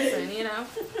and Jackson, you know.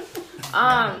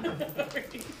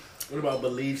 What about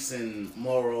beliefs and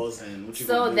morals and what you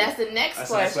so gonna do? That's the next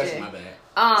question. My bad.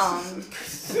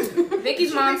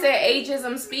 Vicky's mom said,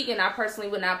 ageism speaking, I personally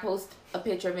would not post a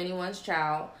picture of anyone's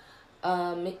child.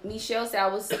 Michelle said, I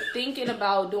was thinking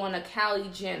about doing a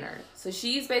Kylie Jenner. So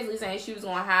she's basically saying she was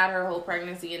going to hide her whole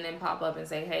pregnancy and then pop up and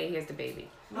say, hey, here's the baby.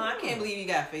 No, I can't believe you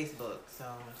got Facebook, so.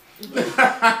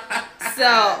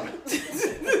 So,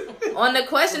 on the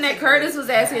question that Curtis was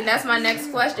asking, that's my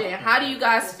next question. How do you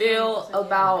guys feel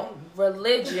about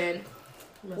religion?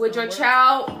 Would your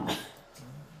child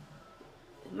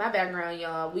my background,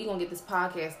 y'all, we gonna get this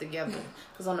podcast together.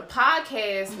 Because on the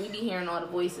podcast, we be hearing all the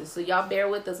voices. So y'all bear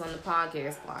with us on the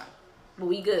podcast part. But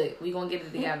we good. We gonna get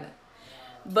it together.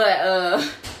 But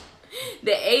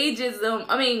the ageism,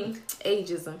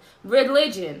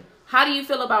 religion. How do you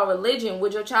feel about religion?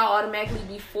 Would your child automatically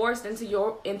be forced into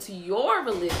your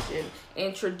religion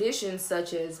and traditions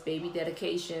such as baby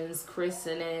dedications,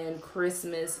 christening,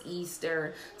 Christmas,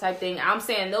 Easter type thing? I'm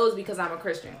saying those because I'm a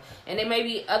Christian. And there may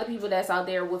be other people that's out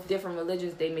there with different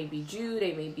religions. They may be Jew,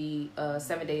 they may be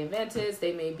Seventh-day Adventist,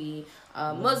 they may be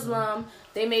Muslim,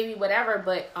 they may be whatever.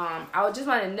 But I would just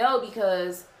want to know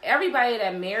because everybody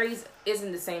that marries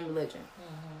isn't the same religion.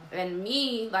 And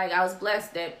me, like, I was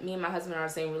blessed that me and my husband are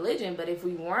the same religion. But if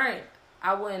we weren't,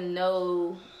 I wouldn't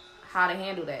know how to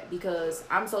handle that. Because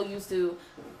I'm so used to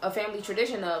a family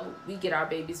tradition of we get our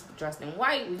babies dressed in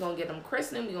white. We're going to get them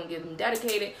christened. We're going to get them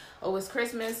dedicated. Oh, it's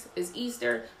Christmas. It's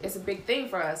Easter. It's a big thing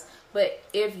for us. But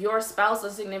if your spouse or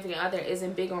significant other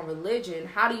isn't big on religion,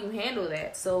 how do you handle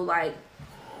that? So, like,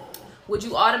 would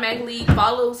you automatically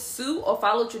follow suit or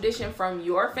follow tradition from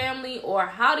your family? Or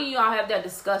how do y'all have that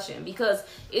discussion? Because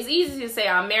it's easy to say,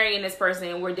 I'm marrying this person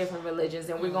and we're different religions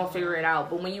and we're going to figure it out.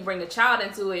 But when you bring a child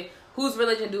into it, whose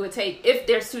religion do it take if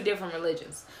there's two different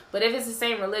religions? But if it's the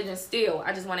same religion still,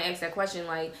 I just want to ask that question.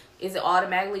 Like, is it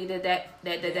automatically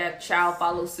that child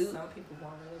follow suit? Some people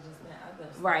want religions than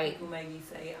others. Right. People maybe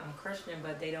say, I'm Christian,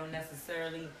 but they don't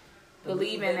necessarily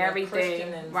believe in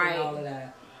everything. Right. And all of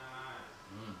that.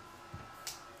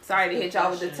 Sorry to hit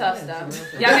y'all with the tough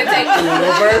stuff. Y'all can take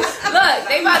look.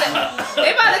 They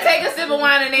about to take a sip of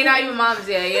wine and they not even moms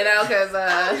yet, you know, because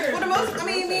for the most,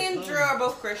 me and Drew are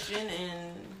both Christian,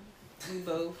 and we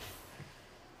both.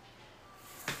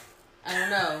 I don't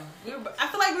know. I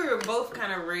feel like we were both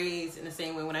kind of raised in the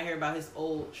same way. When I hear about his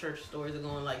old church stories of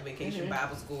going like vacation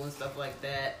Bible school and stuff like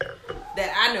that,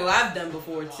 that I know I've done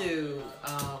before too.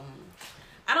 I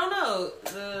don't know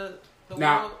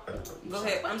Now, go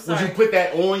ahead. I'm sorry. Would you put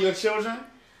that on your children?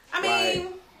 I mean,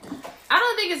 I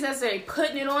don't think it's necessarily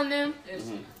putting it on them,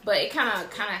 but it kind of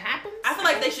happens. I feel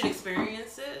like they should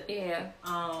experience it. Yeah.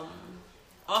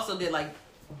 Also did like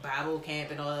Bible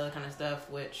camp and all that kind of stuff,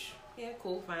 which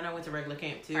cool, fine. I went to regular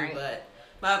camp too, right.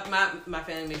 But my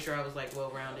family made sure I was like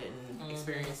well rounded and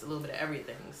experienced a little bit of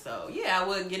everything. So yeah, I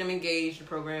would get them engaged in the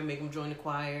program, make them join the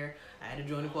choir. I had to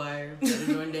join the choir, I had to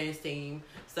join the dance team.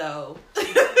 So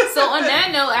on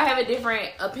that note, I have a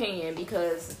different opinion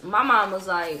because my mom was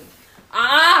like,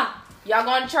 y'all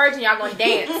going to church and y'all going to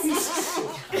dance.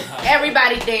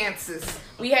 Everybody dances.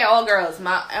 We had all girls.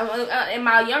 And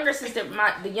my younger sister,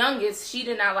 the youngest, she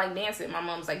did not like dancing. My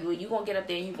mom's like, well, you going to get up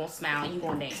there and you going to smile and you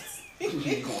going to dance.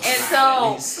 And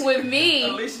so with me,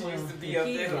 Alicia used to be up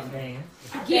there.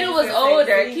 Keita was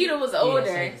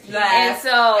older. And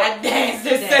so I danced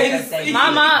my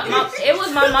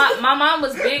mom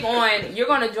was big on you're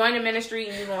going to join the ministry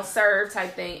and you're going to serve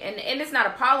type thing. And it's not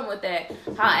a problem with that.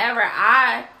 However,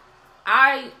 I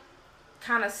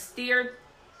kind of steered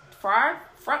far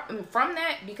from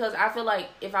that because I feel like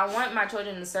if I want my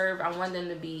children to serve, I want them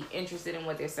to be interested in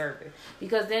what they're serving,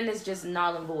 because then it's just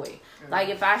null and void. Like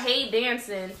if I hate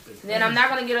dancing, then I'm not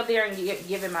going to get up there and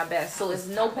give it my best. So it's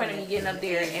no point in me getting up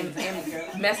there and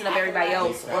messing up everybody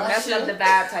else or messing up the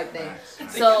vibe type thing.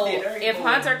 So if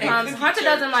Hunter comes, Hunter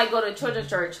doesn't like go to children's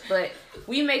church, but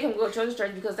we make him go to children's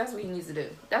church because that's what he needs to do.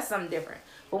 That's something different.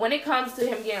 But when it comes to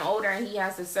him getting older and he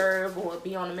has to serve or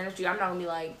be on the ministry, I'm not going to be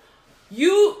like,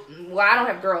 I don't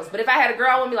have girls, but if I had a girl,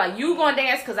 I wouldn't be like, you gonna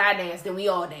dance because I danced, and we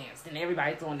all danced, and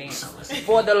everybody's gonna dance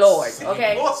for the Lord,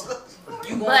 okay?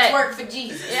 You gonna twerk for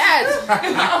Jesus. Yes. So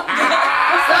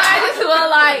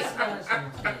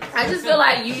I just feel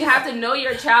like you have to know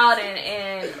your child,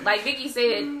 and like Vicky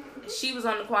said, she was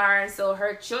on the choir, and so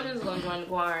her children's gonna join the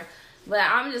choir. But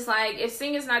I'm just like, if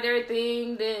singing's not their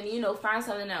thing, then, find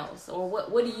something else. Or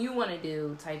what do you want to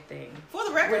do type thing. For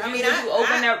the record,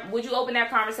 would you open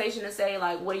that conversation and say,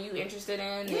 like, what are you interested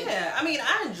in? Yeah,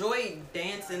 I enjoy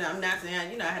dancing. I'm not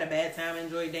saying, I had a bad time. I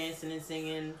enjoy dancing and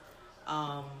singing.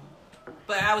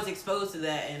 But I was exposed to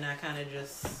that, and I kind of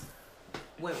just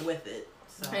went with it.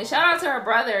 So. And shout out to her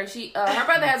brother. Her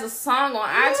brother has a song on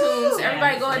iTunes.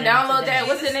 Everybody go and download that.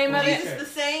 What's the name of it? Jesus the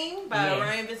Same by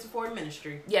Ryan Vincent Ford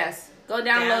Ministry. Yes. Go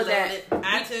download that. It.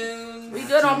 iTunes. We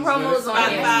good on promos on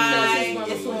Spotify.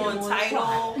 It's on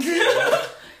Tidal.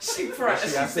 She cried. She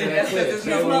said that there's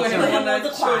no one on the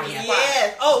choir.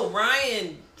 Yes. Oh,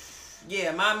 Ryan.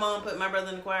 Yeah, my mom put my brother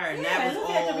in the choir, and that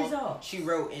was all she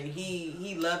wrote. And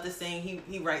he loved to sing.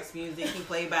 He writes music. He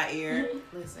played by ear.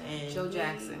 Listen, and Joe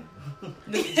Jackson.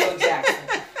 Joe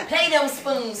Jackson. Play them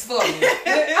spoons for me.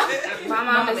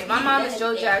 My mom is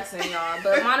Joe Jackson, y'all.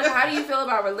 But Monica, how do you feel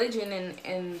about religion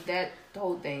and that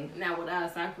whole thing? Now with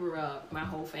us, I grew up, my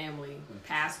whole family,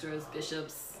 pastors,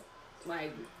 bishops,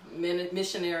 like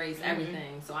missionaries,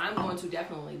 everything. So I'm going to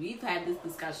definitely, we've had this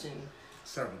discussion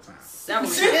several times.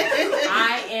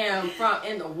 I am from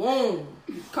in the womb.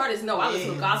 Curtis, no, I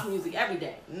listen to gospel music every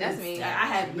day. That's me. I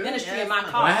have ministry in my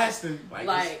car.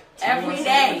 Like every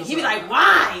day. He'd be like,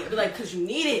 why? I'd be like, because you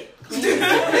need it.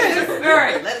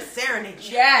 Spirit. Let it serenade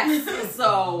you. Yes.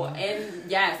 So, and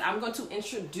yes, I'm going to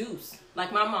introduce,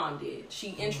 like my mom did.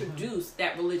 She introduced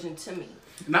that religion to me.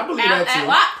 And I believe that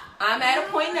too. I'm at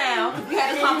a point now, we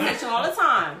had this conversation all the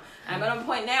time. I'm at a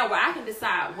point now where I can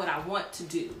decide what I want to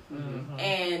do. Mm-hmm.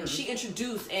 And she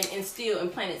introduced and instilled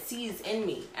and planted seeds in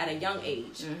me at a young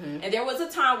age. Mm-hmm. And there was a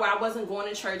time where I wasn't going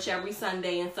to church every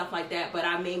Sunday and stuff like that, but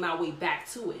I made my way back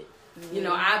to it. Mm-hmm. You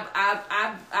know,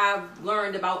 I've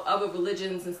learned about other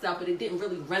religions and stuff, but it didn't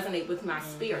really resonate with my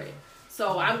spirit.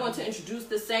 So I'm going to introduce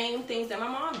the same things that my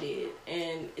mom did.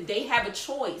 And they have a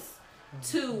choice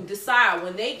to decide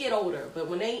when they get older. But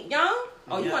when they young,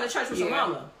 you going to church with your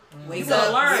mama.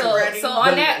 So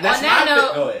on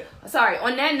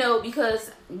that note,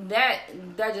 because that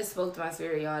just spoke to my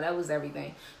spirit, y'all. That was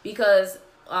everything. Because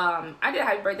I did a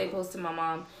happy birthday post to my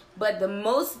mom, but the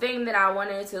most thing that I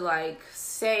wanted to like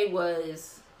say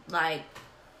was like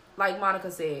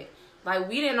Monica said, like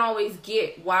we didn't always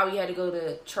get why we had to go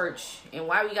to church and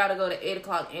why we got to go to 8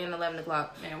 o'clock and 11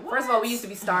 o'clock. Man, first of all, we used to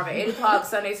be starving. 8 o'clock,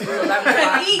 Sunday school, 11 o'clock.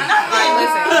 Like,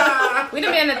 listen, we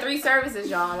done been in the 3 services,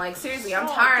 y'all. Like, seriously, I'm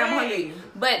tired, I'm hungry.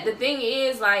 But the thing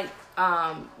is, like,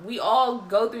 we all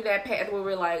go through that path where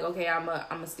we're like, okay, I'm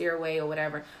a steer away or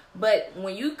whatever. But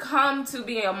when you come to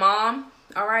being a mom,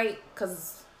 all right,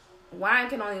 because wine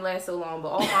can only last so long, but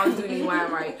all moms do need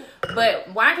wine, right? But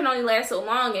wine can only last so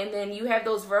long, and then you have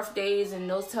those rough days and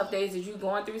those tough days that you're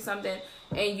going through something,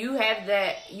 and you have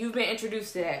that, you've been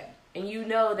introduced to that, and you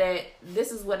know that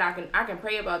this is what I can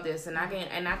pray about this, and I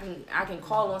can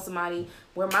call on somebody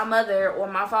where my mother or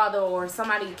my father or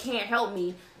somebody can't help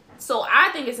me. So I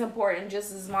think it's important,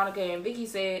 just as Monica and Vicky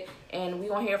said, and we're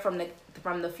gonna hear from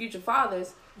the future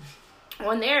fathers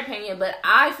on their opinion, but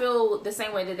I feel the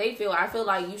same way that they feel. I feel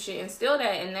like you should instill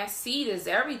that, and that seed is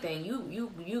everything.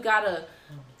 You gotta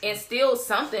instill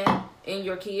something in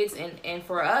your kids, and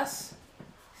for us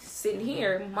sitting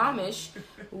here, momish,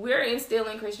 we're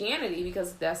instilling Christianity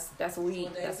because that's what we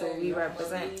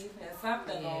represent.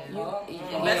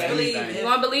 Let's believe. You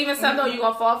gonna believe in something, or you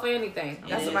gonna fall for anything.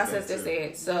 That's what my sister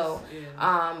said. So,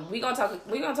 we gonna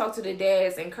talk to the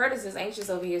dads, and Curtis is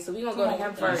anxious over here, so we gonna go to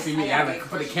him first. See me, I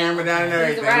put the camera down and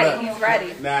everything. He's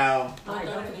ready. Now,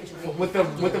 with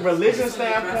the religion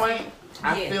standpoint,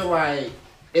 I feel like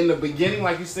in the beginning,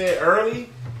 like you said early,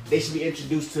 they should be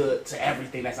introduced to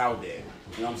everything that's out there.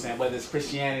 You know what I'm saying? Whether it's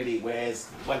Christianity,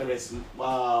 whether it's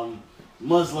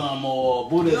Muslim or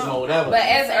Buddhism or whatever. But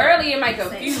as early, it might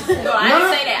confuse. No, I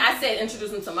didn't say that. I said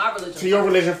introduce them to my religion. To your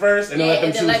religion first, and then let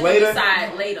them choose later.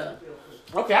 Decide later.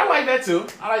 Okay, I like that too.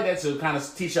 Kind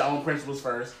of teach your own principles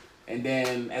first, and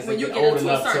then as they get old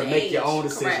enough to make your own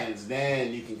decisions,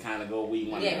 then you can kind of go where you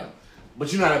want to go.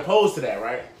 But you're not opposed to that,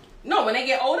 right? No, when they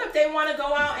get older, if they want to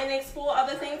go out and explore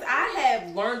other things, I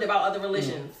have learned about other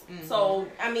religions. Mm-hmm. So,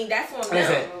 I mean, that's on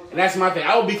them. And that's my thing.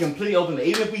 I would be completely open to,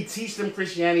 even if we teach them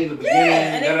Christianity in the beginning,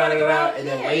 and then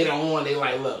later on, they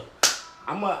like, look,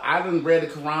 I done read the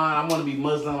Quran. I want to be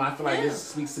Muslim. I feel like this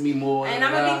speaks to me more. And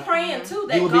I'm gonna be praying too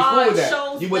that God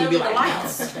shows you wouldn't them be like, the light.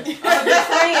 I'm gonna be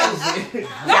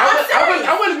praying.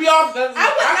 I wouldn't be off. I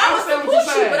would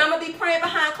support you, but I'm gonna be praying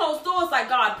behind closed doors, like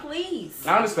God, please.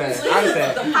 I understand.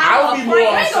 I would be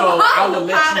more so. I would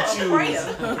let you choose.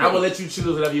 I would let you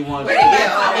choose whatever you want.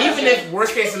 Even if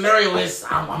worst case scenario is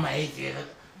I'm an atheist.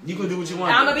 You can do what you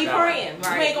want. I'm gonna be praying.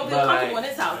 Right. You ain't gonna be comfortable in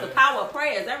this house. The power of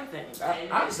prayer is everything.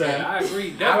 I understand. I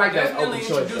agree. I like that. Definitely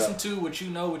introduce them to what you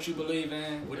know, what you believe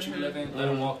in, what you live in. Let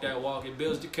them walk that walk. It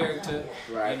builds the character.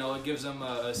 Right. You know, it gives them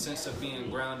a sense of being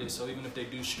grounded. So even if they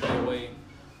do stray away,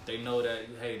 they know that,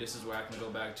 hey, this is where I can go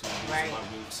back to. These are my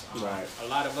roots. Right. A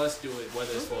lot of us do it,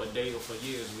 whether it's for a day or for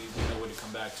years. We know where to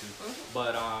come back to.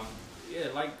 But yeah,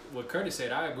 like what Curtis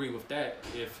said, I agree with that.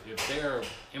 If they're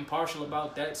impartial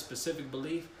about that specific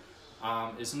belief,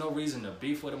 there's no reason to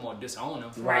beef with them or disown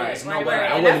them. Right.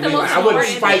 I wouldn't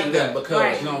spite them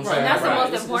because you know what I'm saying. That's the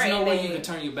most important thing. There's no way you thing. can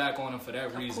turn your back on them for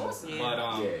that reason. But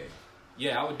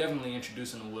yeah, I would definitely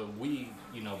introduce them to what we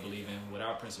believe in, what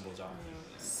our principles are.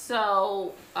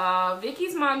 So,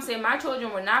 Vicky's mom said, my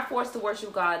children were not forced to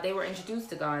worship God. They were introduced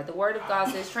to God. The word of God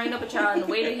says, train up a child in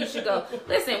the way that he should go.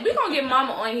 Listen, we're going to get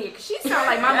mama on here because she sounds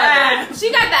like my mother.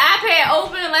 She got the iPad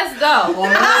open. Let's go. The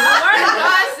word of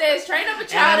God says, train up a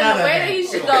child in the way that he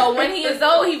should go. When he is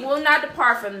old, he will not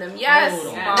depart from them. Yes,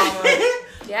 mama.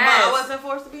 Yes. I wasn't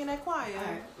forced to be in that choir.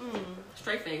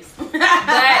 Straight face.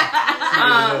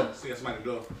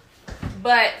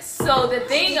 But so the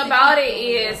thing about it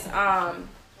is,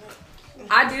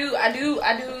 I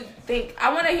do think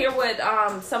I want to hear what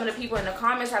some of the people in the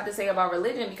comments have to say about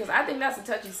religion, because I think that's a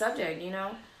touchy subject, you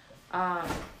know. I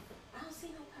don't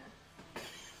see no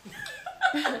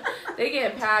power. They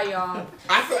getting power, y'all.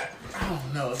 I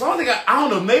don't know. As long as I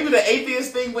don't know. Maybe the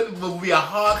atheist thing would be a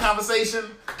hard conversation.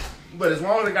 But as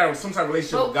long as they got some type of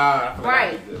relationship with God, I feel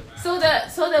right. Like good.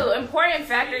 So the important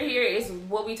factor here is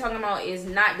what we talking about is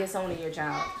not disowning your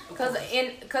child, because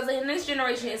in this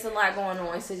generation it's a lot going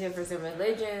on. It's a difference in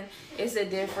religion. It's a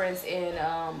difference in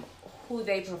who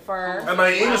they prefer. I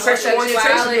mean, even sexual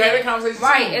orientation. We had a conversation.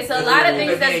 Right. It's a lot of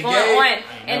things that's going on,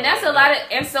 and that's a lot of.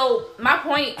 And so my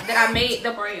point that I made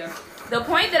the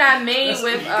point that I made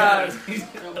with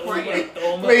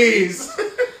please.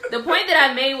 The point that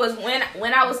I made was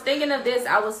when I was thinking of this,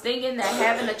 I was thinking that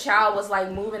having a child was like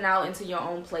moving out into your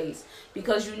own place,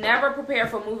 because you never prepare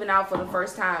for moving out for the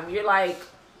first time. You're like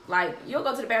you'll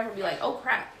go to the bathroom and be like, oh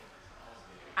crap,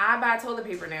 I buy toilet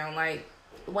paper now. Like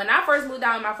when I first moved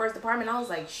out in my first apartment, I was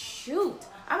like, shoot,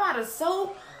 I'm out of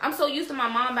soap. I'm so used to my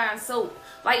mom buying soap.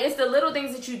 Like it's the little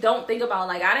things that you don't think about.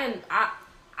 Like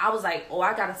I was like, oh,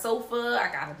 I got a sofa,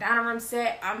 I got a dining room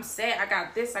set, I'm set, I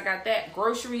got this, I got that.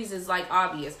 Groceries is like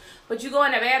obvious. But you go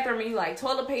in the bathroom and you like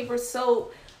toilet paper,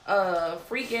 soap,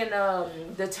 freaking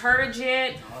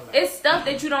detergent. It's stuff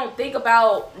that you don't think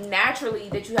about naturally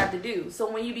that you have to do. So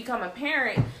when you become a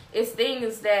parent, it's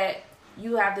things that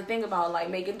you have to think about, like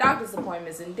making doctor's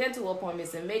appointments and dental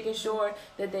appointments and making sure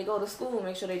that they go to school,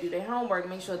 make sure they do their homework,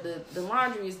 make sure the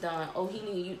laundry is done. Oh, he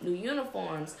need new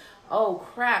uniforms. Oh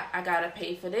crap, I gotta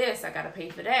pay for this, I gotta pay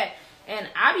for that. And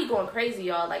I be going crazy,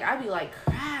 y'all. Like I be like,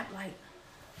 crap, like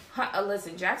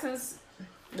listen,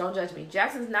 don't judge me,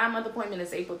 Jackson's 9-month appointment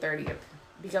is April 30th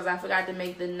because I forgot to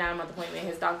make the 9-month appointment.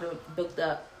 His doctor booked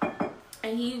up,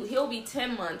 and he'll be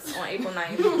 10 months on April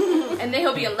 9th and then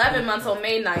he'll be 11 months on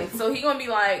May 9th. So he gonna be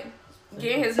like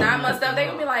getting his 9-month stuff. They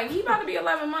gonna be like, he about to be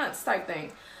 11 months type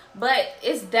thing. But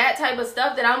it's that type of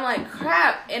stuff that I'm like,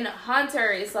 crap. And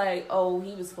Hunter, it's like, oh,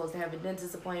 he was supposed to have a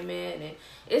dentist appointment, and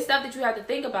it's stuff that you have to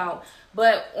think about.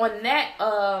 But on that,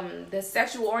 the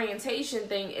sexual orientation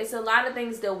thing, it's a lot of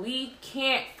things that we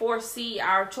can't foresee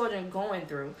our children going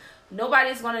through.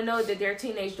 Nobody's going to know that their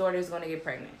teenage daughter is going to get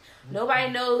pregnant.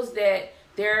 Nobody knows that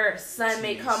their son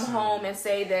may come home and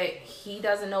say that he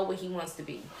doesn't know what he wants to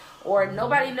be. Or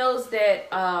nobody knows that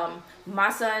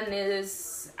my son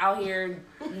is out here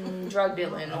drug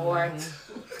dealing, or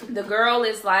the girl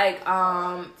is like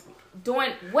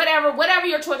doing whatever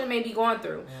your children may be going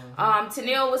through.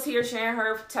 Tennille was here sharing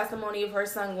her testimony of her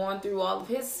son going through all of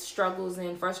his struggles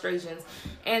and frustrations,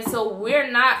 and so we're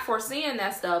not foreseeing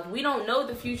that stuff. We don't know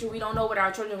the future. We don't know what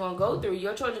our children are going to go through.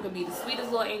 Your children could be the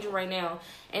sweetest little angel right now,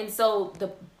 and so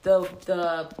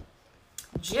the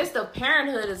gist of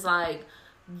parenthood is like,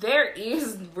 there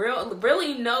is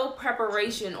really no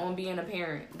preparation on being a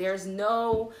parent. There's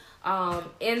no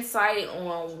insight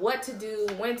on what to do,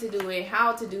 when to do it,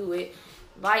 how to do it.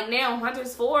 Like now,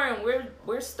 Hunter's 4 and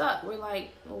we're stuck. We're like,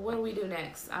 well, what do we do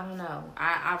next? I don't know.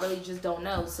 I really just don't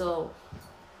know. So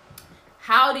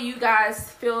how do you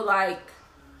guys feel like,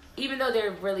 even though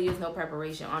there really is no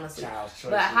preparation, honestly,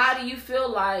 but how do you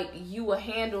feel like you will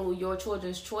handle your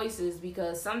children's choices?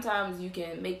 Because sometimes you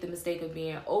can make the mistake of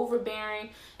being overbearing,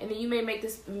 and then you may make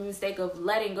this mistake of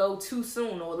letting go too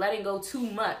soon or letting go too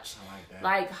much. I like that.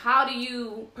 Like, how do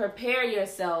you prepare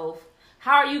yourself?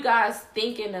 How are you guys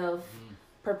thinking of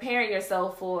preparing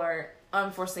yourself for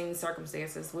unforeseen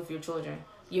circumstances with your children,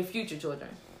 your future children?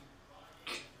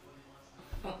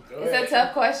 It's a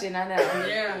tough question, I know.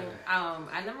 Yeah.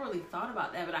 I never really thought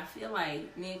about that, but I feel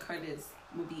like me and Curtis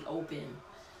would be open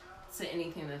to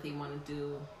anything that they want to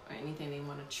do or anything they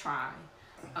want to try.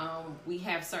 We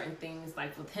have certain things,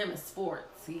 like with him, is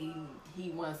sports. He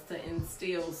wants to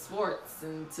instill sports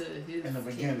into his in the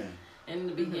beginning. In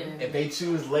the beginning. If they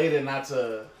choose later not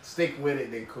to stick with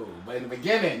it, then cool. But in the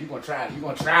beginning, you're gonna try it. You're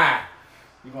gonna try.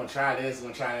 You're gonna try this.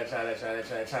 You're gonna try that.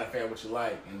 Try to figure out what you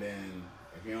like, and then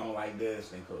if you don't like this,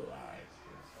 then cool. All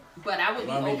right. But I would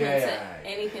be open to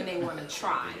anything they want to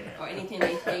try or anything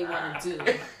they want to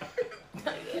do.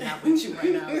 And out with you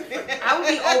right now. I would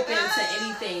be open to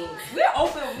anything. We're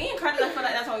open. Me and Curtis, I feel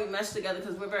like that's why we mesh together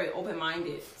because we're very open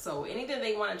minded. So anything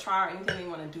they want to try or anything they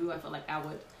want to do, I feel like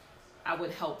I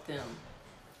would help them.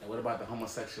 And what about the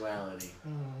homosexuality?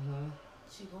 Mm-hmm.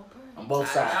 On both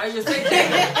sides.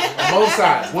 On both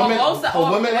sides. Women,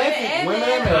 women and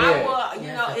men. I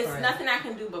will, it's nothing I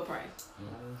can do but pray.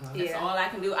 That's all I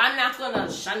can do. I'm not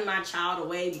gonna shun my child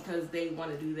away because they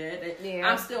want to do that. Yeah.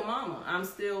 I'm still mama. I'm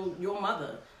still your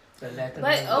mother.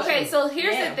 But okay, so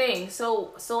here's the thing.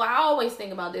 So I always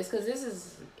think about this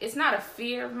because it's not a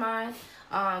fear of mine.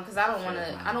 Because I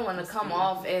don't want to come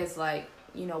off as like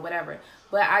whatever.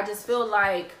 But I just feel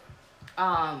like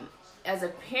as a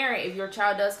parent, if your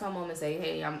child does come home and say,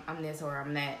 hey, I'm this or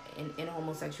I'm that in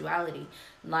homosexuality,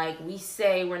 like we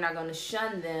say we're not going to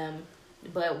shun them,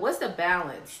 but what's the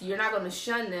balance? You're not going to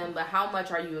shun them, but how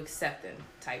much are you accepting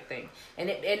type thing? And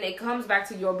it comes back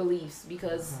to your beliefs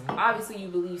because obviously you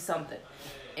believe something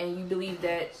and you believe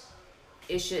that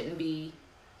it shouldn't be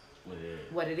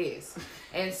what it is.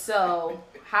 And so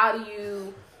how do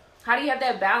you have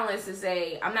that balance to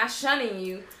say, I'm not shunning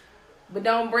you, but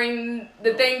don't bring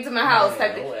the thing to my house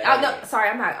type thing. Sorry,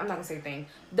 I'm not gonna say thing.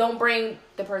 Don't bring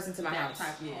the person to my house.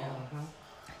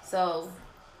 So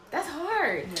that's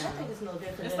hard. I think it's no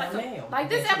different than a male. Like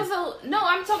this episode, no,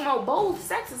 I'm talking about both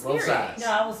sexes, period. No,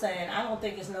 I was saying I don't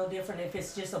think it's no different if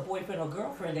it's just a boyfriend or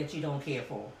girlfriend that you don't care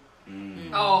for.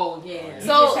 Oh yeah. You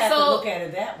just have to look at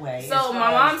it that way. So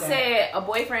my mom said a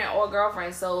boyfriend or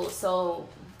girlfriend. So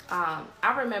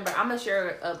I remember, I'm gonna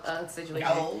share a situation.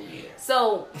 Oh, yeah.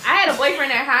 So I had a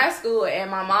boyfriend in high school,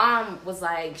 and my mom was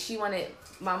like,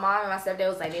 my mom and my stepdad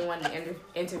was like, they wanted to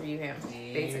interview him,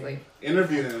 basically.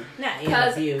 Interview him? Not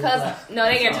interview. No,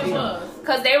 they interviewed him.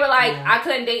 Because they were like, I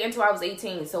couldn't date until I was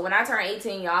 18. So when I turned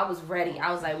 18, y'all, I was ready.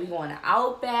 I was like, we going to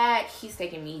Outback. He's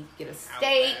taking me to get a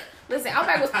steak. Listen,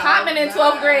 Outback was popping in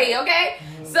 12th grade, okay?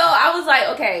 So I was like,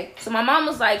 okay. So my mom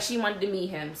was like, she wanted to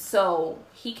meet him. So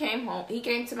he came home. He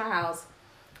came to my house.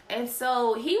 And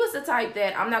so he was the type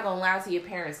that I'm not going to lie to your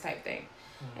parents type thing.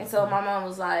 And so my mom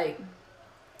was like,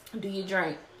 do you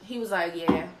drink? He was like,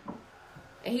 yeah.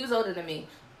 And he was older than me.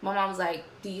 My mom was like,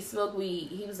 do you smoke weed?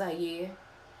 He was like, yeah.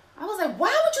 I was like, why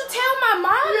would you tell my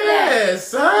mom that?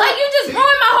 Son. Like, you just ruined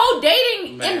my whole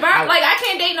dating environment. Like, I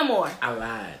can't date no more. I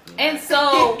lied. And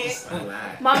so,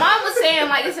 my mom was saying,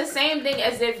 like, it's the same thing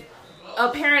as if a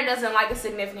parent doesn't like a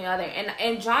significant other.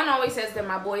 And John always says that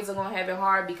my boys are going to have it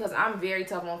hard because I'm very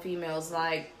tough on females.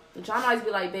 Like, John always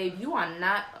be like, babe, you are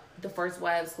not the first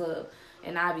wives club.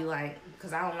 And I'd be like,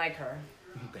 because I don't like her.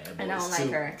 And I don't like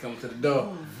her. Come to the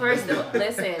door. First of all,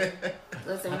 listen,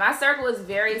 my circle is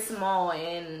very small,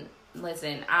 and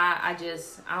listen, I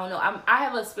don't know. I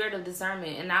have a spirit of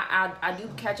discernment, and I do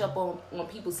catch up on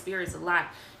people's spirits a lot.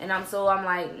 And I'm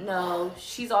like, no,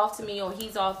 she's off to me or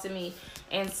he's off to me.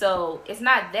 And so it's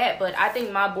not that, but I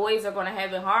think my boys are going to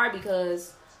have it hard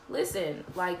because, listen,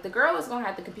 like the girl is going to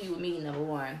have to compete with me, number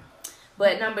one.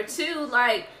 But number two,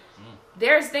 like,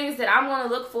 there's things that I'm going to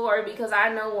look for because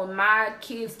I know what my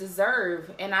kids deserve,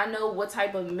 and I know what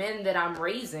type of men that I'm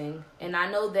raising, and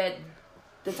I know that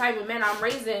the type of men I'm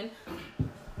raising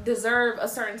deserve a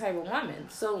certain type of woman.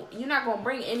 So you're not going to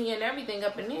bring any and everything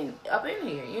up in here.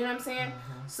 You know what I'm saying?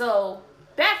 Mm-hmm. So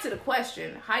back to the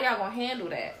question, how y'all going to handle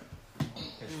that?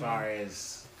 As far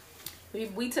as...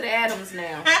 We to the Adams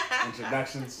now.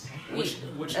 Introductions.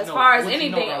 As far as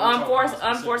anything,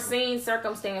 unforeseen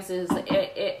circumstances,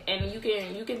 and you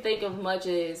can think of much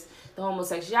as the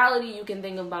homosexuality. You can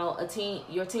think about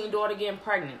your teen daughter getting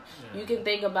pregnant. Yeah. You can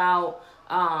think about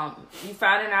you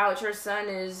finding out your son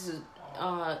is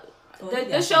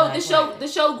the show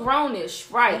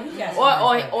Grownish, right?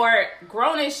 Or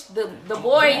Grownish. The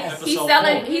boy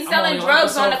he's selling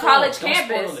drugs on the college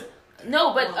campus.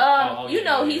 No, but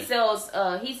he sells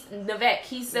Vivek.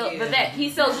 He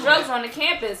sells drugs on the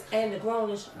campus. And the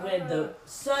Grownish, when the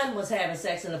son was having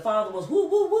sex and the father was woo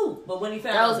woo woo, but when he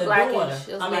found out the blackish.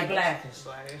 daughter, blackish.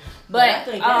 But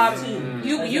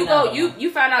you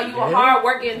found out you were a hard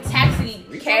working taxi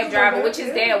cab driver, which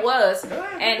his dad was,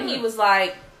 and he was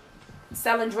like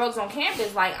selling drugs on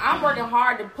campus. Like, I'm working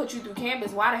hard to put you through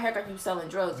campus. Why the heck are you selling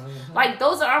drugs? Mm-hmm. Like,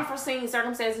 those are unforeseen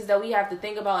circumstances that we have to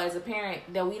think about as a parent,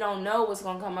 that we don't know what's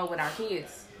going to come up with our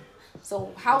kids.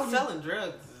 So how selling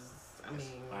drugs is,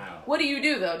 wow. What do you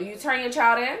do though? Do you turn your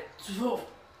child in?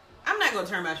 I'm not gonna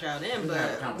turn my child in,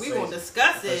 but we gonna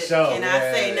discuss it. Sure. And I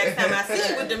say next time I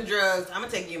see you with them drugs, I'm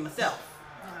gonna take you myself.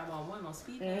 I want one on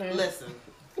speed. Mm-hmm. Listen.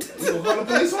 You gonna call the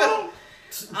police on?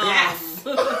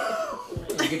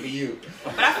 Get to you.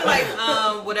 But I feel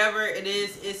like whatever it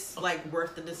is, it's like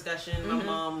worth the discussion. My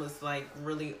mom was like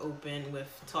really open with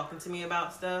talking to me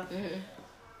about stuff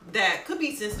that could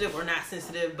be sensitive or not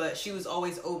sensitive, but she was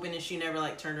always open and she never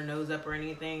like turned her nose up or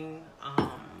anything.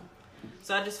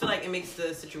 So I just feel like it makes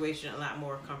the situation a lot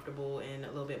more comfortable and a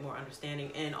little bit more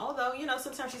understanding. And although, you know,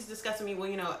 sometimes she's discussing me, well,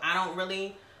 you know, I don't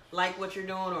really like what you're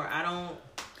doing, or I don't.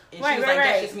 And she was like,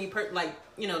 that's just me, like,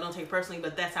 you know, don't take it personally,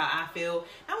 but that's how I feel.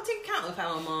 I would take account of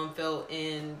how my mom felt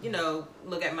and, you know,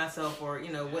 look at myself or,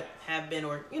 you know, what have been,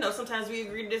 or, you know, sometimes we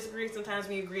agree to disagree, sometimes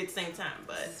we agree at the same time.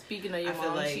 But speaking of your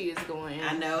mom, like, she is going in.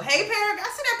 I know. Hey, I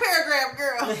see that paragraph,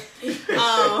 girl.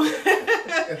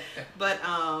 But,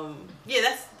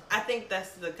 yeah, I think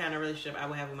that's the kind of relationship I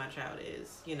would have with my child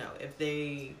is, you know, if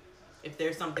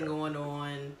there's something going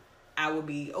on, I will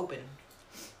be open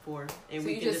for, and so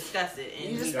we can discuss it.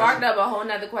 And you just sparked up a whole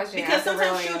nother question. Because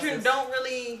sometimes children don't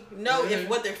really know if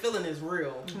what they're feeling is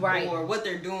real. Right. Or what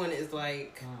they're doing is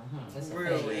like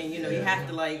real. And you know, you have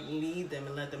to like lead them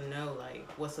and let them know like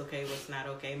what's okay, what's not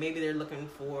okay. Maybe they're looking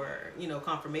for, you know,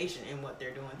 confirmation in what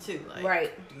they're doing too.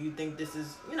 Like, do you think this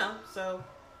is, you know, so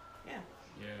yeah.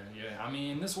 Yeah. I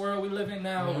mean, in this world we live in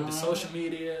now, with the social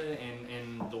media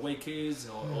and the way kids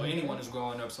or anyone is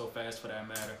growing up so fast for that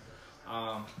matter,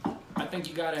 I think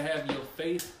you gotta have your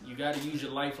faith. You gotta use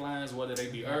your lifelines, whether they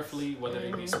be earthly, whether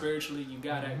they be spiritually. You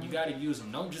gotta use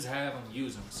them. Don't just have them.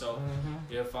 Use them. So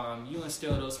if you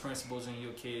instill those principles in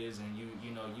your kids and you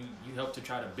help to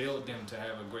try to build them to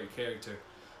have a great character,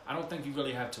 I don't think you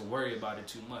really have to worry about it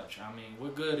too much. I mean,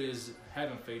 what good is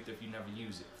having faith if you never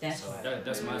use it?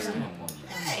 That's my standpoint.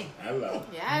 Hey. I love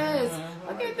it. Yes.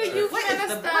 Look at the youth kind of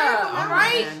stuff. All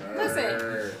right.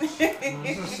 Listen.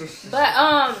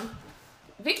 But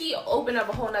Vicky opened up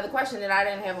a whole nother question that I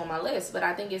didn't have on my list, but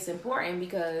I think it's important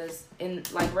because,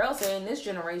 like Rel said, in this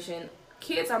generation,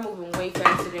 kids are moving way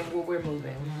faster than what we're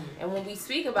moving. And when we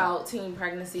speak about teen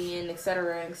pregnancy and et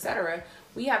cetera,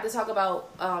 we have to talk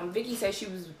about, Vicky said she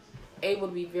was able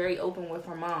to be very open with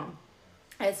her mom.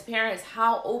 As parents,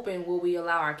 how open will we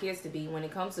allow our kids to be when it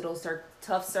comes to those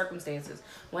tough circumstances?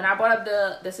 When I brought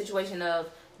up the situation of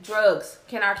drugs,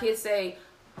 can our kids say,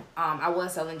 I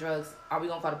was selling drugs, are we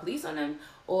going to call the police on them?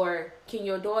 Or can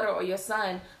your daughter or your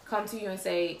son come to you and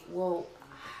say, well,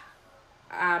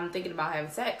 I'm thinking about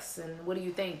having sex, and what do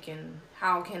you think? And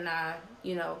how can I,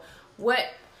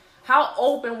 how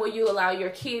open will you allow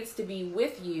your kids to be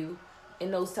with you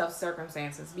in those tough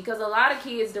circumstances? Because a lot of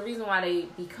kids, the reason why they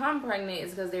become pregnant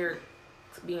is because they're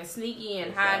being sneaky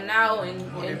and hiding out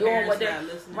and doing what they're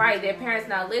right. Their parents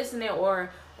not listening, or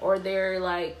they're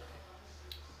like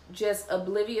just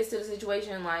oblivious to the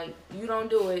situation. Like, you don't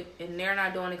do it, and they're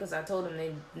not doing it because I told them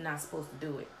they're not supposed to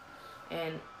do it,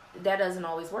 and that doesn't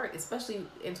always work, especially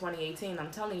in 2018. I'm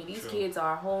telling you, these kids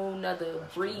are a whole nother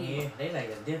breed. Yeah, they like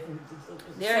a different.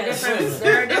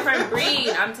 They're a different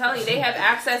breed. I'm telling you, they have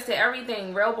access to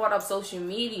everything. Rel brought up social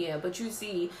media, but you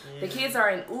see, the kids are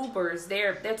in Ubers.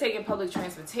 They're taking public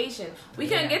transportation. We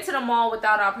couldn't get to the mall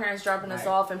without our parents dropping us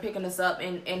off and picking us up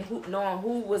and knowing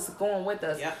who was going with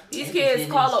us. Yep. These kids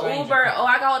call an Uber. Oh,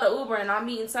 I called an Uber and I'm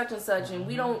meeting such and such, and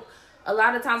we don't. A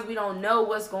lot of times we don't know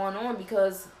what's going on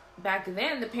because back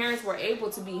then the parents were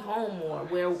able to be home more,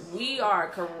 where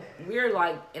we're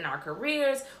like in our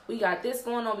careers, we got this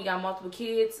going on, we got multiple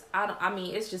kids.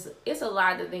 It's a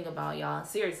lot to think about, y'all.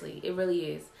 Seriously, it really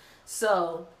is.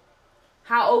 So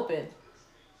how open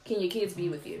can your kids be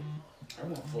with you?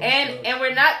 And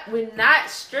we're not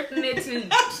restricting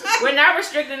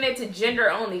it to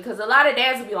gender only, because a lot of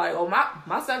dads will be like, oh,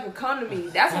 my son can come to me.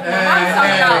 That's what my mom was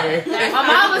talking about. My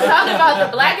mom was talking about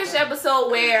the Blackish episode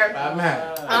where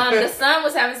the son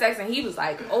was having sex and he was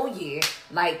like, oh yeah,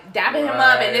 like dabbing him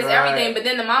up and everything, but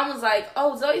then the mom was like,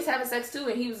 oh, Zoe's having sex too,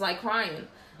 and he was like crying.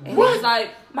 And he was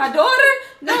like, my daughter?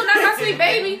 No, not my sweet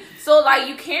baby. So, like,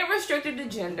 you can't restrict it to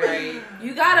gender.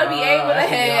 You gotta be able to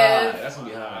have. That's gonna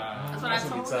be hard. That's what I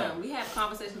told them. We have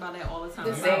conversations about that all the time.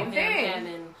 The same thing.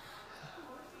 And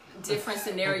different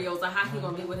scenarios of how he's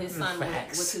gonna be with his son,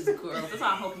 with his girls. That's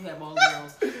why I hope you have all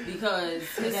girls, because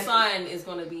his son is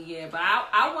gonna be But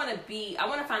I want to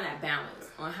find that balance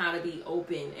on how to be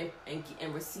open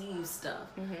and receive stuff,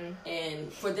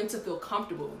 and for them to feel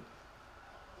comfortable.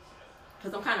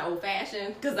 Because I'm kind of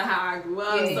old-fashioned because of how I grew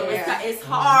up. So it's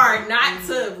hard not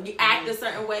to act a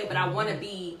certain way, but I want to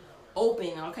be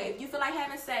open. Okay, if you feel like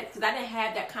having sex, because I didn't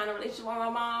have that kind of relationship with my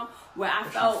mom where I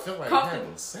felt comfortable.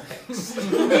 Having sex.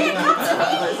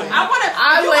 I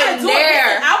wasn't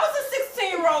there. I was a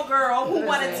 16-year-old girl who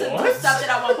wanted to do stuff that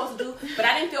I wasn't supposed to do, but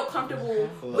I didn't feel comfortable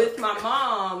with my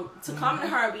mom to come to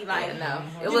her and be like, no.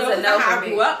 It you was know, a no I for me.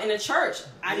 grew up in the church.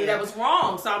 I knew that was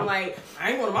wrong. So I'm like,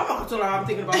 I ain't going to my mom told her I'm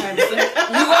thinking about having sex. You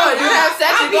have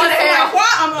sex, you going to hell.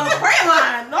 I'm on the prayer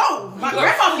line. No. My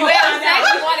grandfather You have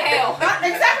sex, you going to hell.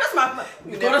 Exactly. That's my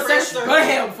go to sex, go to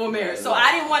hell before marriage. So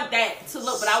I didn't want that to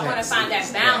look, but I want to find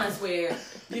that balance where,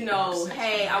 you know,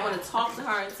 hey, I want to talk to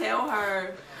her and tell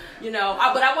her, you know,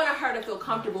 but I wanted her to feel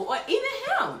comfortable, or even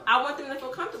him. I want them to feel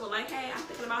comfortable. Like, hey, I'm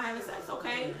thinking about having sex.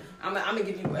 Okay, I'm gonna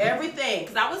give you everything.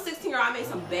 Because I was 16 I made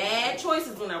some bad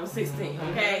choices when I was 16.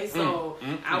 Okay, so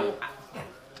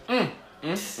Drink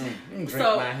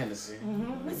my Hennessy.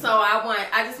 So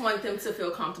I just want them to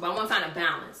feel comfortable. I want to find a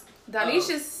balance.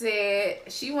 Donisha said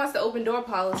she wants the open door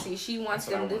policy. She wants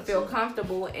them to feel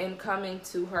comfortable in coming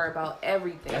to her about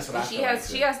everything. That's what I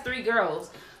she has 3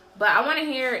 girls. But I want to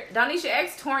hear Donisha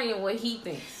ask Torian what he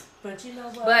thinks. But you know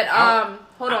what? But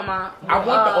hold on, Ma. I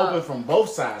want the open from both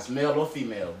sides, male or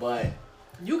female, but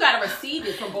you gotta receive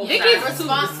it from both Dicky's sides.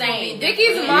 response same.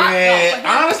 Dicky's mom.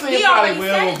 yeah, honestly, He it probably already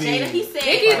will said, be. Jada, he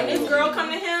said when this girl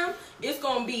come to him, it's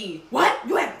gonna be what?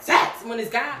 You had sex when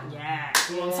it's guy? Yeah,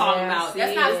 you know what I'm talking about.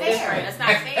 That's not fair. That's not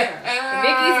fair.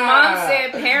 Vicky's mom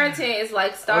said parenting is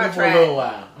like Star Trek.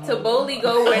 To boldly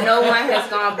go where no one has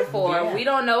gone before. Yeah. We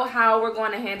don't know how we're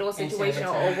going to handle a situation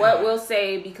or what we'll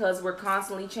say because we're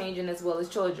constantly changing as well as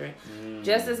children.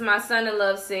 Just as my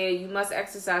son-in-law said, you must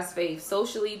exercise faith.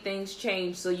 Socially, things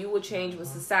change, so you will change with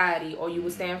society, or you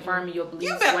will stand firm in your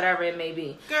beliefs, whatever it may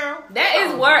be. Girl, that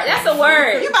is word. That's a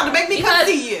word. You about to make me come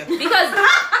see you? Because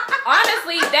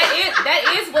honestly,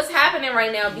 that is what's happening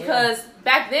right now. Because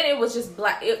back then it was just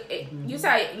black.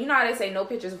 You know how they say no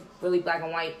pictures really black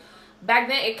and white. Back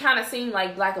then, it kind of seemed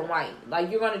like black and white.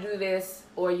 Like, you're going to do this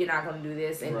or you're not going to do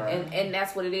this. And, and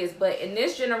that's what it is. But in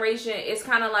this generation, it's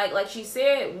kind of like she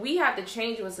said, we have to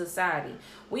change with society.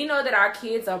 We know that our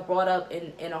kids are brought up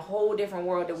in a whole different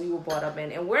world that we were brought up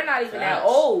in. And we're not even that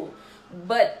old.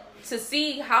 But to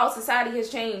see how society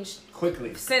has changed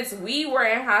quickly since we were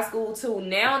in high school to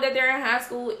now that they're in high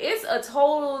school, it's a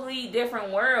totally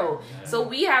different world. So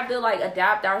we have to like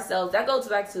adapt ourselves. That goes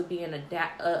back to being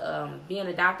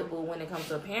adaptable when it comes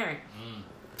to a parent.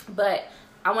 But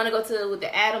I want to go with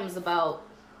the Adams about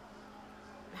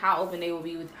how open they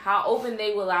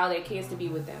will allow their kids to be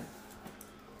with them.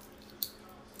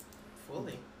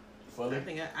 Fully. I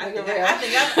think I've already said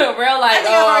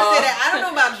that. I don't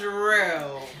know about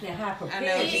Jarrell. Yeah, how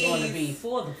prepared you're going to be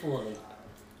for the fully.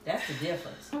 That's the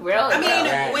difference. Really? I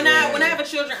mean, when I have a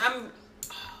children, I'm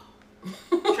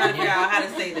trying to figure out how to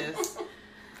say this.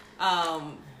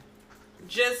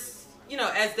 Just, you know,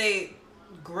 as they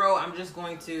grow, I'm just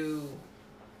going to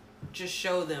just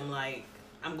show them, like,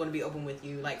 I'm going to be open with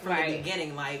you, like, from the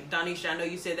beginning. Like, Donisha, I know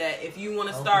you said that if you want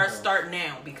to start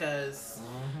now, because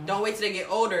don't wait till they get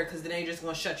older, because then they're just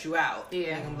going to shut you out.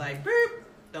 Yeah. And I'm like, boop,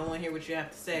 don't want to hear what you have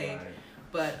to say. Right.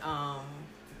 But,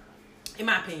 in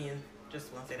my opinion,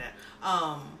 just want to say that.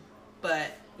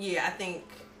 But, yeah, I think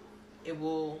it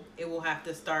will have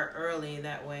to start early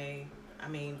that way. I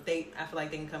mean, I feel like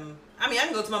they can come. I mean, I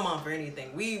can go to my mom for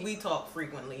anything. We talk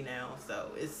frequently now, so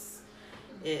it's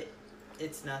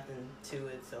nothing to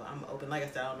it, so I'm open. Like I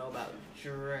said, I don't know about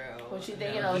Jarrell. What you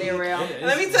thinking over there, Real?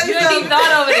 Let me tell you something.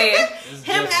 Thought over there.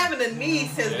 Him having a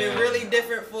niece has been really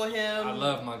different for him. I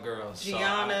love my girls.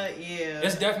 Gianna, so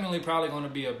it's definitely probably going to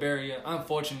be a barrier.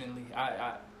 Unfortunately,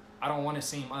 I don't want to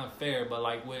seem unfair, but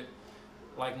like with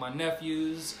like my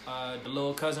nephews, the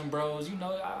little cousin bros, you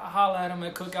know, I holler at them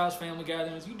at cookouts, family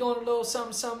gatherings. You doing a little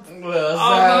something?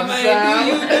 Oh man,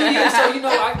 do you? So you know,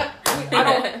 I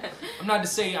don't. I'm not to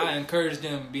say I encourage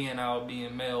them being out,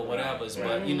 being male, whatever's,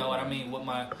 but you know what I mean. With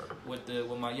my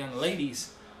young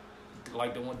ladies,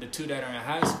 like the 2 that are in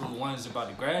high school, one's about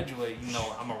to graduate. You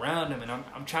know, I'm around them and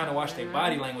I'm trying to watch their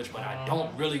body language, but I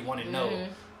don't really want to know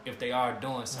if they are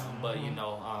doing something. But you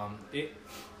know,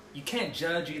 you can't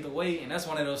judge either way, and that's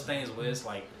one of those things where it's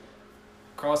like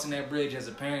crossing that bridge as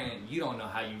a parent, you don't know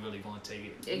how you really gonna take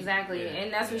it. Exactly,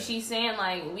 and that's what she's saying.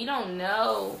 Like, we don't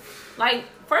know. Like,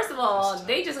 first of all,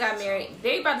 they just got married.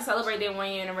 They about to celebrate their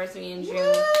 1-year anniversary in June.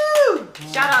 Woo!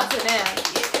 Shout out to them.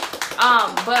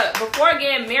 But before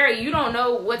getting married, you don't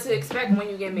know what to expect when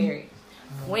you get married.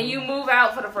 When you move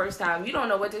out for the first time, you don't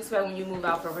know what to expect when you move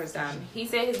out for the first time. He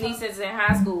said his niece is in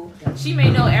high school. She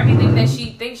may know everything that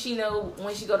she thinks she know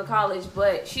when she go to college,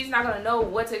 but she's not going to know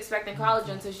what to expect in college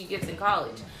until she gets in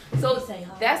college. So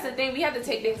that's the thing. We have to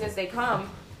take things as they come.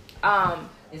 But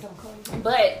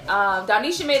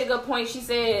Donisha made a good point. She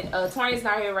said, Torian's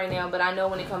not here right now, but I know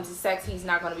when it comes to sex, he's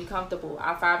not going to be comfortable.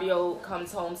 Our 5-year-old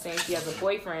comes home saying she has a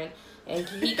boyfriend. and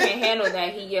he can't handle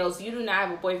that, he yells, "You do not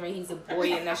have a boyfriend, he's a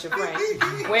boy and that's your friend."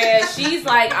 Whereas she's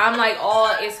like, I'm like,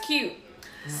 oh, it's cute.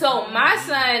 So my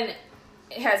son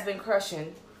has been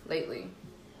crushing lately.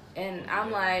 And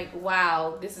I'm like,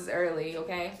 wow, this is early,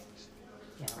 okay?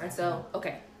 And so,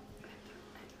 okay.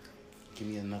 Give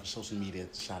me another social media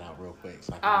shout out real quick.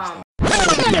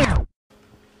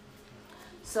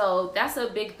 So that's a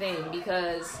big thing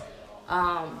because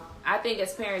I think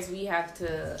as parents we have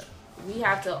to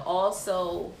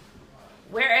also,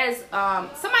 whereas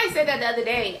somebody said that the other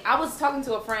day. I was talking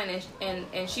to a friend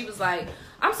and she was like,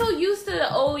 I'm so used to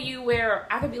the old you where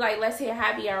I could be like, let's hit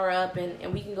happy hour up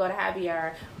and we can go to happy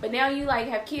hour. But now you like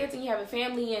have kids and you have a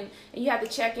family and you have to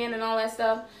check in and all that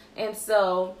stuff. And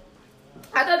so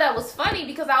I thought that was funny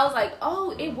because I was like,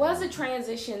 oh, it was a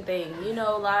transition thing. You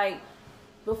know, like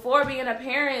before being a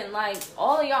parent, like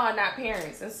all of y'all are not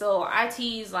parents. And so I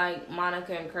tease like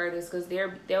Monica and Curtis because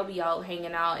they'll be out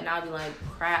hanging out and I'll be like,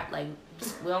 crap, like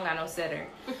we don't got no sitter.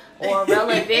 Or Rel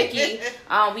and Vicky,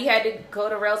 we had to go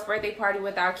to Rel's birthday party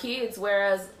with our kids,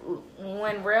 whereas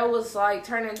when Rel was like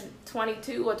turning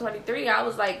 22 or 23, I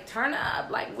was like, turn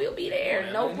up, like we'll be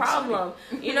there, no problem.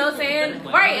 You know what I'm saying?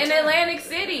 Right, in Atlantic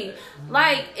City.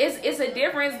 Like it's a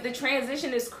difference. The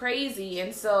transition is crazy.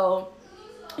 And so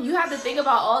you have to think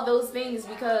about all those things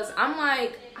because I'm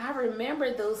like, I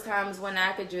remember those times when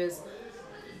I could just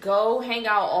go hang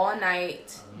out all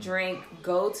night, drink,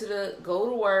 go to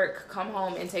work, come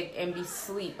home and be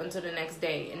asleep until the next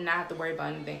day and not have to worry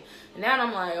about anything. And now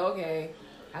I'm like, okay,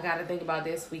 I gotta think about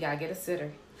this. We gotta get a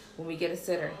sitter. When we get a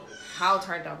sitter, how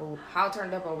turned up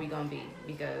are we gonna be?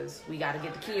 Because we gotta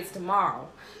get the kids tomorrow.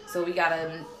 So we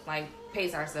gotta like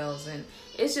pace ourselves, and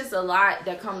it's just a lot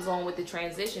that comes on with the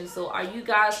transition. So are you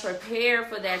guys prepared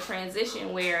for that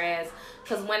transition? Whereas,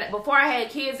 because before I had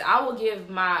kids, I would give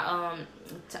my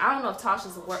I don't know if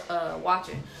Tasha's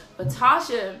watching, but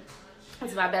Tasha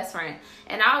is my best friend,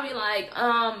 and I'll be like,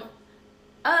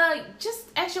 just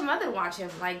ask your mother to watch him.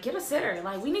 Like, get a sitter.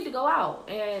 Like, we need to go out.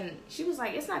 And she was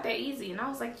like, it's not that easy. And I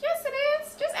was like, yes, it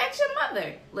is. Just ask your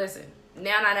mother. Listen,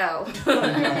 now I know. It's not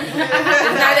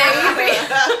that easy.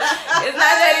 It's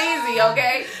not that easy,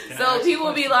 okay? So people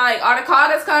will be like, are the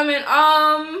Carters coming?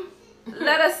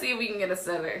 Let us see if we can get a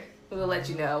sitter. We'll let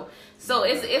you know. So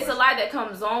it's a lot that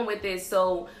comes on with it.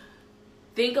 So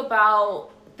think about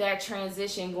that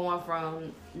transition going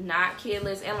from not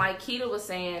kidless, and like Keita was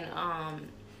saying,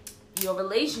 your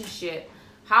relationship.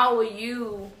 How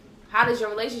does your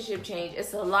relationship change?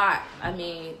 It's a lot. I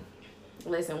mean,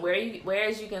 listen,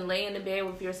 whereas you can lay in the bed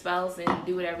with your spouse and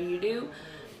do whatever you do,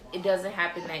 it doesn't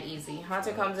happen that easy.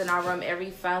 Hunter comes in our room every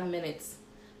 5 minutes.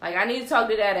 Like, I need to talk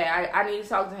to Daddy. I need to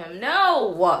talk to him.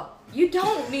 No, you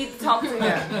don't need to talk to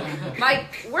him.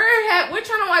 Like, we're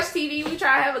trying to watch TV. We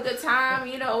try to have a good time,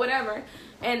 whatever.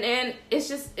 And then it's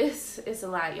just, it's a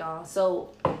lot, y'all. So,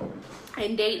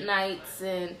 and date nights,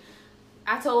 and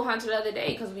I told Hunter the other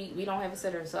day, because we don't have a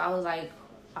sitter, so I was like,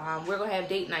 we're going to have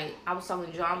date night. I was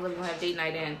talking to John, we're going to have date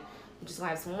night, and we're just going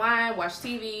to have some wine, watch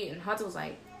TV, and Hunter was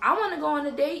like, I want to go on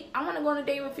a date. I want to go on a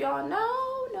date with y'all. No.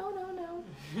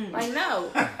 Like,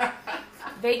 no.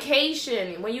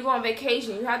 Vacation. When you go on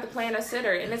vacation, you have to plan a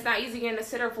sitter, and it's not easy getting a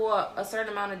sitter for a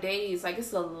certain amount of days. Like,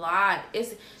 it's a lot.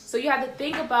 So you have to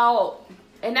think about,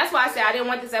 and that's why I said I didn't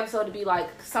want this episode to be like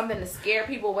something to scare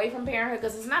people away from parenthood,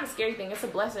 because it's not a scary thing. It's a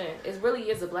blessing. It really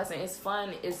is a blessing. It's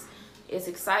fun. It's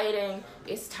exciting.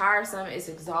 It's tiresome. It's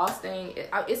exhausting.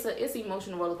 It's an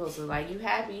emotional roller coaster. Like, you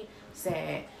happy,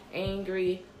 sad,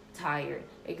 angry, tired,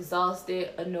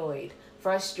 exhausted, annoyed,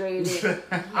 frustrated.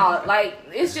 Like,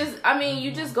 it's just, I mean,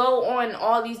 you just go on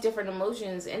all these different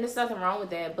emotions, and there's nothing wrong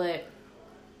with that. But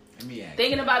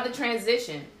thinking about the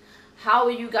transition, how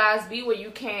will you guys be where you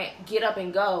can't get up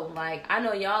and go? Like, I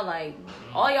know y'all like,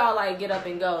 all y'all like get up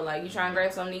and go. Like, you try and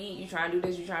grab something to eat, you try and do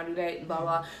this, you try and do that, blah,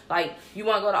 blah. Like, you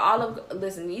want to go to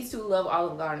listen, these two love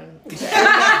Olive Garden. Listen.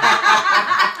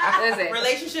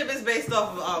 Relationship is based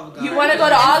off of Olive Garden. You want to go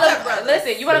to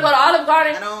Olive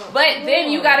Garden, but then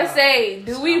you got to say,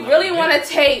 do we really want to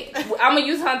take, I'm going to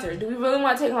use Hunter. Do we really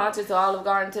want to take Hunter to Olive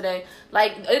Garden today?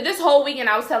 Like, this whole weekend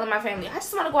I was telling my family, I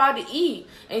just want to go out to eat.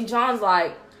 And John's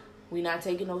like, we not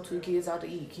taking no 2 kids out to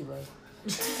eat, Kiba.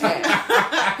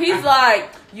 He's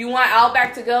like, you want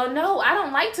Outback to go? No, I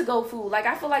don't like to-go food. Like,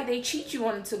 I feel like they cheat you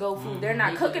on to-go food. They're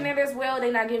not cooking it as well.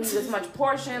 They're not giving you as much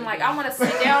portion. Like, I want to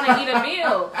sit down and eat a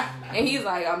meal. And he's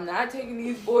like, I'm not taking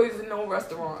these boys in no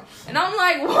restaurant. And I'm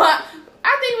like, what?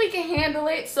 I think we can handle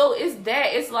it. So it's that.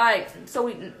 It's like,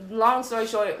 long story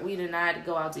short, we did not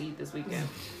go out to eat this weekend.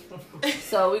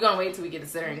 So we're going to wait till we get a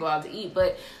sitter and go out to eat.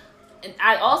 But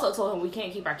I also told him we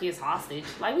can't keep our kids hostage.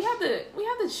 Like we have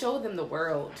to show them the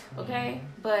world, okay?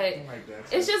 But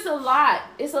it's just a lot.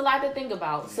 It's a lot to think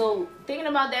about. So thinking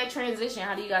about that transition,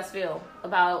 how do you guys feel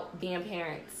about being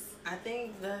parents? I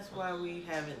think that's why we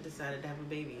haven't decided to have a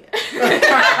baby yet.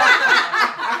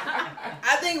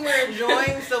 I think we're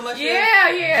enjoying so much.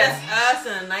 Just us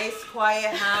in a nice,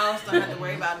 quiet house. Don't have to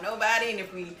worry about nobody. And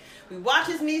if we watch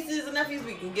his nieces and nephews,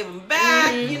 we can give them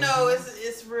back. You know,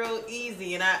 it's real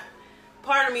easy. And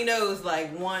part of me knows,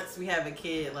 like, once we have a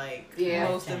kid, like,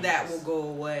 most of that will go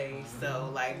away. So,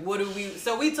 like,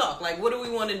 we talk, like, what do we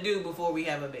want to do before we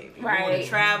have a baby? Right. We want to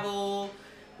travel.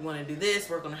 We want to do this,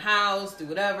 work on the house, do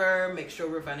whatever, make sure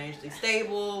we're financially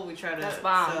stable. We try to. That's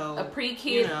fine. So, a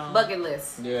pre-kid bucket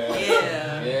list. Yeah.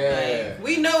 Like,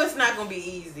 we know it's not gonna be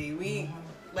easy. We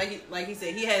like he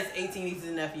said, he has 18 nieces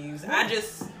and nephews. I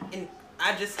just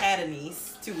had a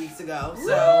niece 2 weeks ago,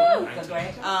 so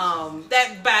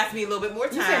that buys me a little bit more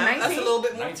time. Us a little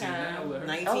bit more 19 time. now,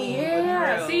 19. Oh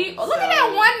yeah. See, look at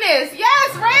that oneness.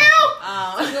 Yes, real.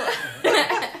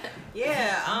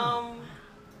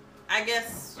 I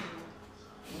guess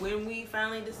when we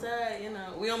finally decide,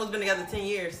 we almost been together 10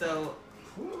 years, so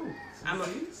I'm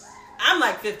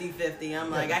like 50-50.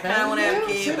 I'm like, I kind of want to have a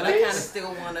kid, but I kind of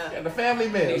still want to. Yeah, the family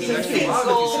meal.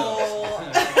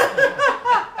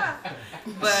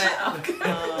 But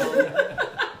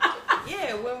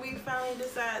when we finally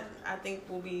decide, I think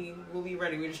we'll be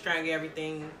ready. We're just trying to get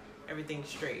everything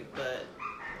straight. But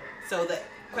so the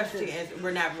question is,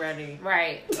 we're not ready.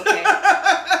 Right. Okay.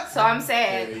 So I'm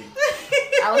sad.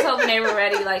 I was hoping they were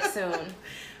ready like soon.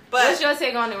 But what's your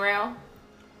take on it, Rail?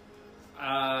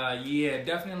 Yeah,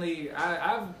 definitely.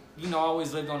 I've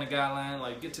always lived on the guideline,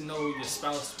 like, get to know your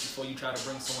spouse before you try to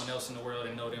bring someone else in the world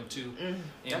and know them too.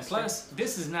 And plus,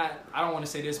 this is not, I don't want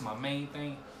to say this is my main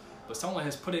thing, but someone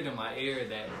has put it in my ear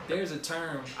that there's a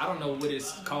term, I don't know what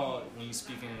it's called when you're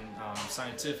speaking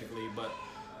scientifically, but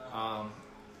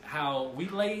how we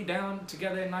lay down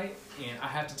together at night and I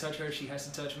have to touch her, she has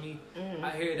to touch me.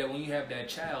 I hear that when you have that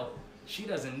child, she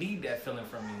doesn't need that feeling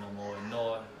from me no more,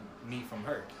 nor me from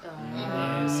her.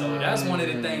 And so that's one of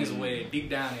the things where deep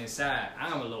down inside,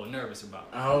 I'm a little nervous about.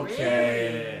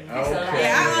 Okay.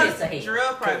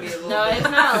 Drill probably a little No, bit. it's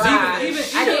not a lie.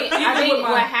 I think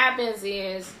what happens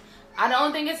is, I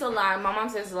don't think it's a lie. My mom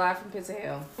says it's a lie from pits of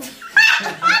hell.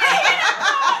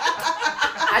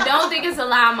 I don't think it's a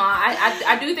lie, Ma.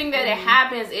 I do think that it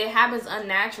happens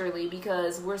unnaturally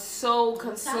because we're so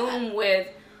consumed with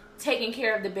taking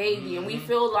care of the baby and we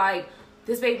feel like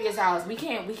this baby is ours. We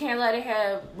can't let it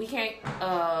have,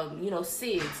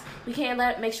 SIDS. We can't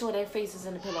make sure their face is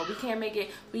in the pillow. We can't make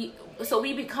it, so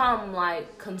we become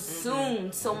like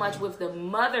consumed so much with the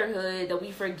motherhood that we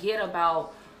forget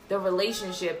about the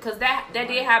relationship. Cause that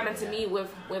did happen to me with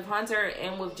Hunter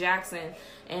and with Jackson.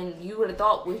 And you would have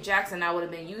thought with Jackson I would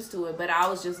have been used to it, but I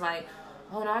was just like,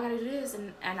 oh no, I gotta do this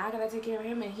and I gotta take care of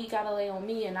him and he gotta lay on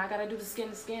me and I gotta do the skin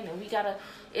to skin and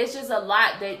it's just a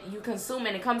lot that you consume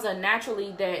and it comes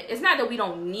unnaturally. That it's not that we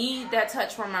don't need that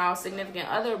touch from our significant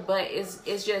other, but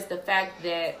it's just the fact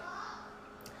that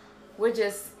we're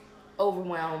just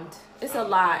overwhelmed. It's a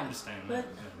lot. I understand that.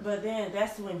 But then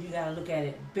that's when you gotta look at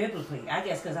it biblically. I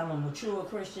guess because I'm a mature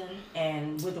Christian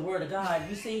and with the Word of God,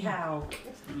 you see how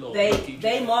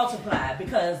they multiplied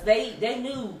because they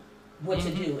knew what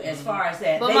to do as far as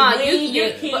that. But they Mom, weaned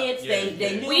their kids.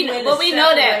 They knew when to but we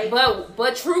know that. separate.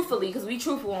 But truthfully, because we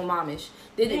truthful on Momish,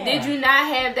 did you not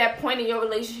have that point in your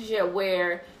relationship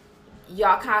where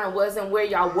y'all kind of wasn't where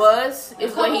y'all was?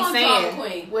 Is what he's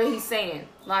saying. Where he's saying,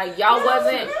 like y'all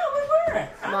wasn't. No, we weren't.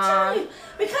 I'm telling you.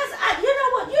 Because you know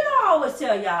what? I always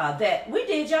tell y'all that we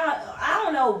did y'all. I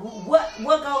don't know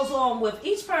what goes on with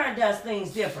each parent does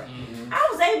things different. I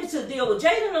was able to deal with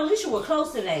Jaden and Alicia were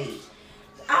close in age.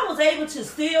 I was able to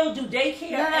still do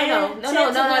daycare. No. That's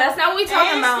not what we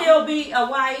talking about. And still be a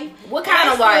wife. What kind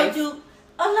of wife? Do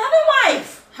a loving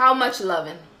wife. How much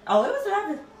loving? Oh, it was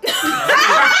loving. That's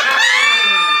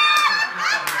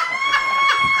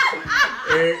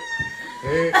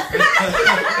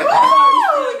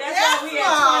why we at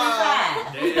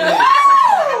 25.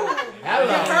 Hello.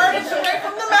 You heard it straight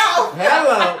from the mouth.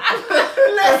 Hello.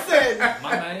 Listen.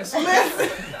 My man is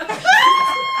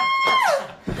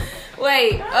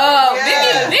Wait,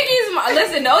 Vicky's mom,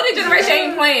 listen, the older generation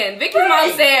ain't playing. Vicky's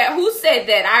mom said, who said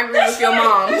that? I agree with your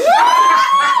mom.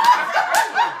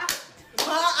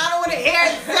 I don't want to hear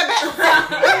it.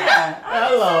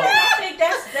 Hello. I think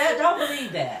that. Don't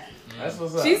believe that. That's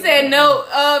what's up. She said no.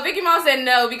 Vicky mom said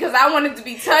no because I wanted to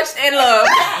be touched and loved.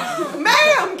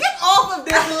 Ma'am, get off of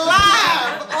this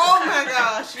live. Oh my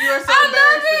gosh, you are so I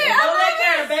love it. Don't let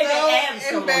her baby abs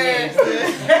come on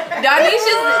there.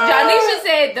 Janisha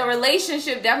said the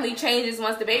relationship definitely changes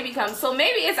once the baby comes. So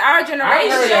maybe it's our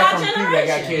generation. I heard that from people that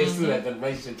got kids too, that the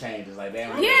relationship changes. Like,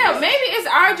 maybe it's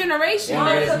our generation.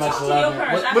 What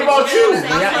about you?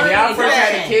 When y'all first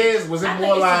had the kids, was it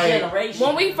more like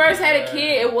when we first had a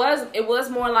kid? It was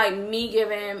more like me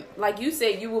giving, like you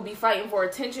said, you will be fighting for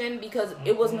attention, because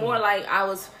it was more like I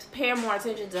was paying more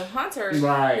attention to Hunter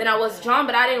than I was John,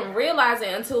 but I didn't realize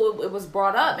it until it was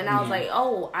brought up, and I was like,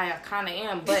 oh, I kind of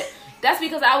am. But that's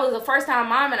because I was a first time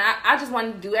mom, and I just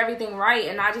wanted to do everything right,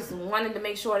 and I just wanted to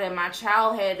make sure that my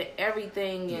child had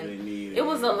everything, and it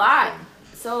was a lot.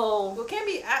 So well, can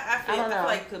be. I feel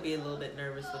like could be a little bit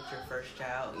nervous with your first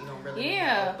child. You don't really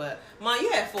know. But Mom,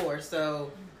 you had 4,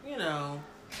 so you know.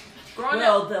 Growing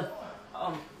up,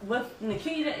 with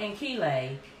Nikita and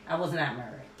Keeley, I was not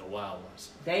married. The wild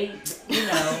ones. They, you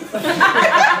know.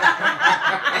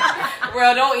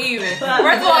 Well, don't even.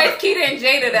 First of all, it's Keita and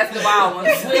Jada that's the wild ones.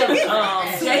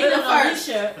 Jada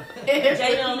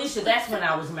and Alicia, that's when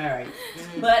I was married.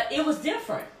 Mm-hmm. But it was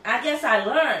different. I guess I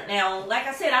learned. Now, like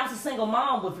I said, I was a single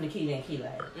mom with Nikita and Keeley.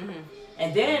 Mm-hmm.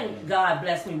 And then God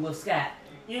blessed me with Scott.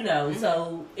 You know,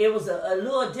 so it was a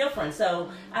little different. So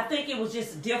I think it was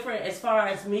just different as far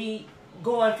as me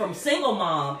going from single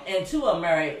mom and to a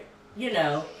married,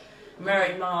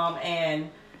 married mom. And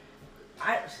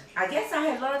I guess I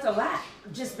had learned a lot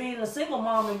just being a single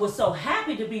mom, and was so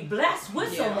happy to be blessed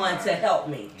with someone to help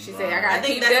me. She said, I gotta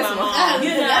keep this one. And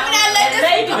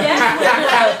maybe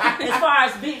that's what, as far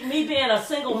as me being a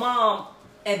single mom,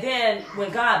 and then when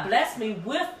God blessed me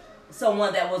with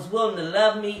someone that was willing to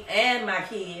love me and my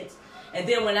kids, and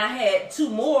then when I had 2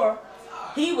 more,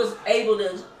 he was able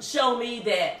to show me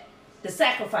that the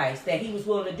sacrifice that he was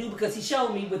willing to do, because he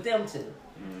showed me with them 2.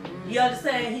 Mm-hmm. You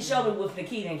understand? He showed me with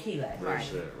Nikita and Keeley. Right.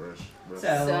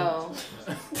 So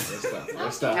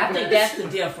I think that's the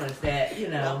difference, that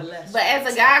But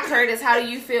as a guy, Curtis, how do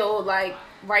you feel like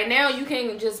right now? You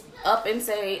can just up and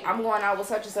say, I'm going out with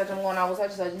such and such, I'm going out with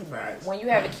such and such. Right. When you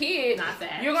have a kid,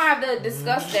 you're gonna have to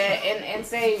discuss that and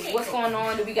say, what's going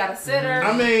on? Do we got a sitter?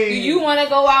 I mean, do you want to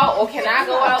go out, or can I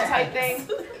go out type thing?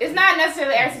 It's not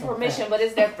necessarily asking permission, but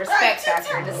it's that respect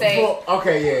factor to say,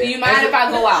 do you mind if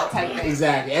I go out type thing?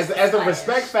 Exactly. As the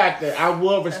respect factor, I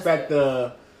will respect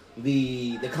the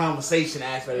conversation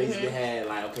aspect that needs to be had.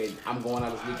 Like, okay, I'm going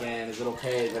out this weekend. Is it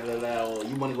okay? Or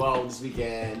you want to go out this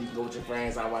weekend? You can go with your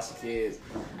friends. I'll watch the kids.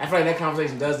 I feel like that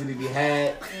conversation does need to be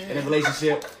had in a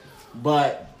relationship.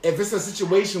 But if it's a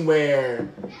situation where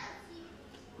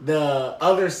the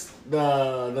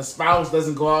spouse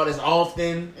doesn't go out as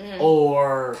often,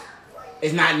 or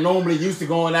is not normally used to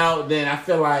going out, then I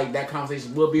feel like that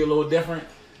conversation will be a little different.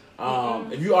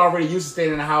 If you already used to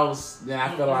staying in the house, then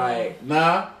I feel like,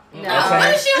 nah. No,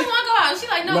 what if she don't want to go out? She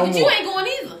like, no, but you ain't going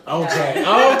either. Okay,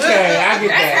 I get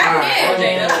that.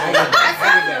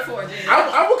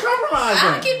 I would compromise that.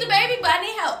 I would keep the baby, but I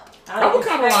need help. I would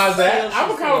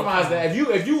compromise that.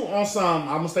 If you on some,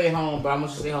 I'm gonna stay home, but I'm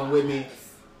gonna stay home with me.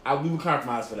 We would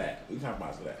compromise for that. We can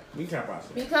compromise for that.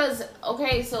 Because,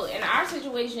 okay, so in our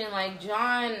situation, like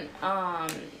John,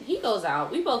 he goes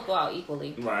out. We both go out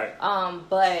equally. Right.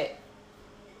 But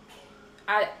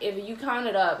if you count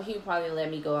it up, he would probably let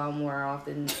me go out more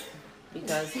often,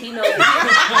 because he knows he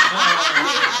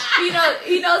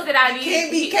knows that I need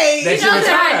it. He knows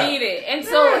that I need it. And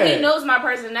so he knows my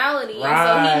personality. Right. And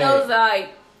so he knows,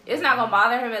 like, it's not gonna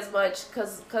bother him as much,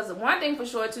 because one thing for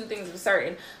sure, 2 things for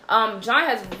certain. John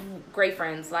has great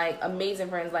friends, like amazing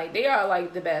friends, like they are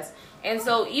like the best. And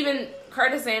so even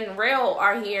Curtis and Rail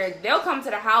are here. They'll come to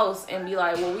the house and be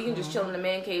like, well, we can just chill in the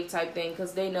man cave type thing,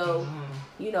 because they know,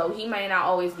 he may not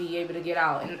always be able to get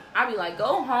out. And I'll be like,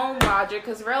 go home, Roger,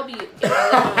 because Rail be in the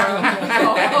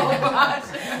living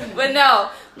room. But no,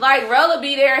 like Rail will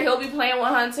be there. He'll be playing with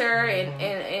Hunter,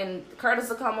 and Curtis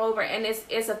will come over, and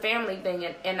it's a family thing.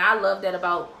 And I love that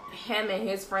about him and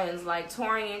his friends, like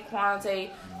Torian,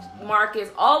 Quante, Marcus.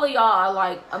 All of y'all are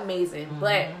like amazing.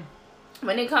 But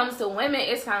when it comes to women,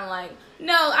 it's kind of like,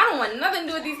 no, I don't want nothing to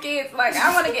do with these kids. Like,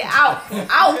 I want to get out.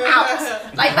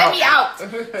 Like, let me out.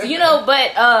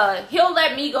 But he'll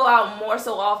let me go out more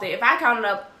so often. If I count it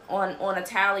up on a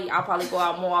tally, I'll probably go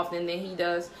out more often than he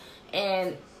does.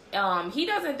 And he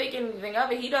doesn't think anything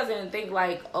of it. He doesn't think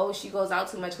like, oh, she goes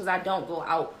out too much, because I don't go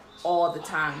out all the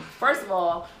time. First of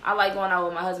all, I like going out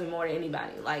with my husband more than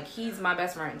anybody. Like, he's my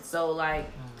best friend. So, like,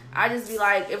 I just be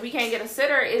like, if we can't get a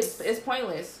sitter, it's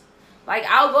pointless. Like,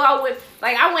 I'll go out with,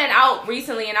 like, I went out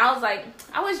recently and I was like,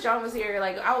 I wish John was here.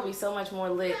 Like, I would be so much more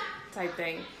lit type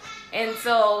thing. And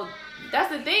so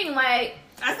that's the thing. Like,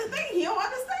 That's the thing. He don't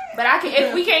understand. But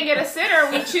if we can't get a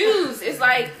sitter, we choose. It's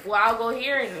like, well, I'll go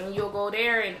here and you'll go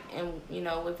there, and you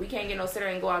know, if we can't get no sitter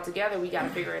and go out together, we got to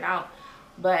figure it out.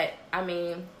 But I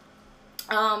mean,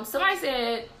 somebody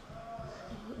said,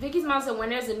 Vicky's mom said, when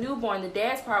there's a newborn, the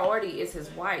dad's priority is his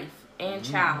wife and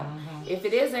child. If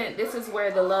it isn't, this is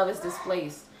where the love is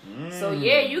displaced. So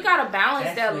yeah, you gotta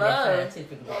balance that love.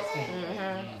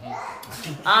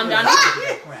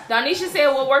 Donisha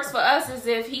said what works for us is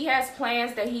if he has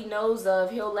plans that he knows of,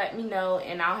 he'll let me know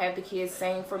and I'll have the kids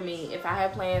same for me. If I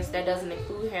have plans, that doesn't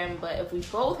include him, but if we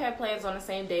both have plans on the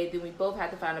same day, then we both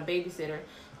have to find a babysitter.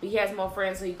 But he has more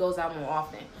friends, so he goes out more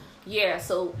often. Yeah,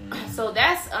 so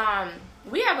that's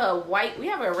we have a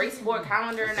race board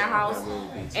calendar in the house,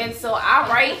 and so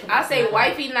I say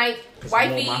wifey night,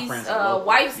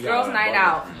 wife's girls night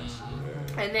out,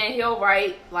 and then he'll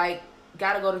write like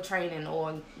gotta go to training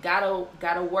or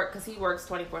gotta work because he works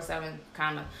 24/7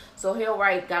 kinda. So he'll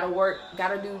write gotta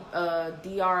do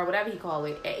DR or whatever he call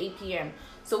it at 8 p.m.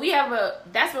 So we have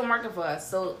that's been working for us.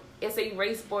 So it's a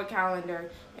race board calendar,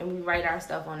 and we write our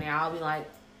stuff on there. I'll be like,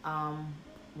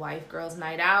 wife girls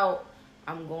night out.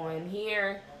 I'm going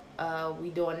here. We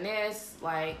doing this.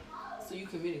 Like, so you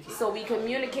communicate. So we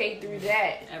communicate through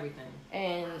that. Everything.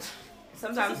 And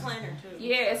sometimes it's a planner too.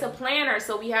 Yeah, it's a planner,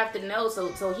 so we have to know.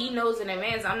 So he knows in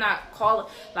advance. I'm not calling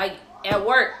like at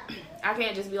work. I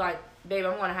can't just be like, babe,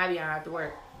 I'm going to Happy Hour after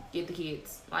work. Get the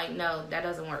kids. Like, no, that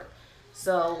doesn't work.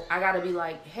 So I gotta be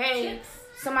like, hey,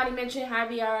 somebody mentioned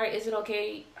Happy Hour. Is it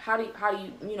okay? How do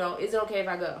you know? Is it okay if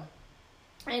I go?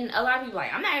 And a lot of people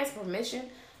like, I'm not asking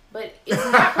permission. But it's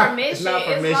not permission.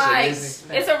 It's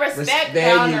like it's a respect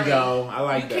boundary. There you go. I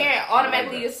like that. You can't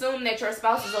automatically assume that your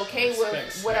spouse is okay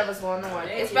with whatever's going on,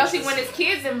 especially when it's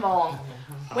kids involved.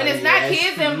 When it's not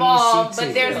kids involved,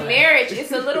 but there's marriage,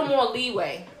 it's a little more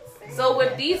leeway. So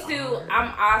with these two,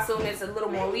 I assume it's a little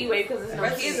more leeway because there's no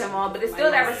kids involved, but it's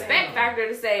still that respect factor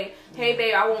to say, hey,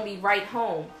 babe, I won't be right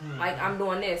home. Like, I'm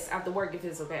doing this after work if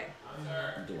it's okay.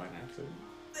 Do I have to?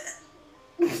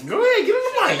 Go ahead, get on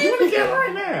the mic. You want to get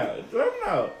right now. Let them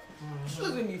know. She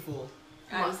looking at me fool.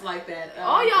 I just like that.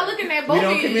 Oh, y'all looking at both of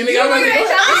you. Communicate. Wait,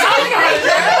 it's a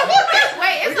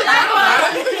lot going on.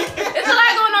 It's a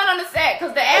lot going on the set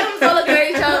because the Adams are looking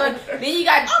at each other. Then you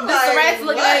got the Surratts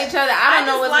looking at each other. I don't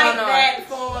know what's going on. That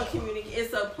form of communication.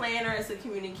 It's a planner. It's a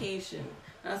communication.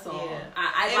 That's all. Yeah.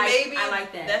 I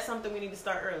like that. That's something we need to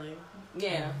start early.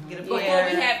 Yeah, before we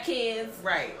have kids,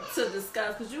 right? To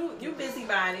discuss, because you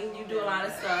busybody, you do a lot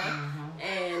of stuff,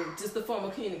 and just the form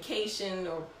of communication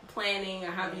or planning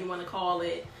or however you want to call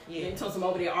it. Yeah, you told some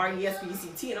over there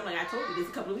RESPCT, and I'm like, I told you this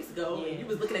a couple of weeks ago, and you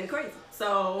was looking at me crazy.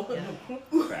 So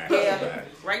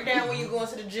write down when you're going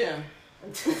to the gym.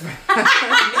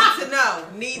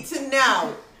 Need to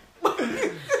know.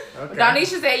 Okay.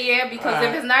 Donisha said because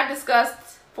if it's not discussed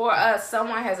for us,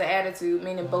 someone has an attitude,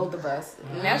 meaning both of us.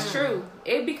 And that's true.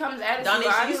 It becomes attitude.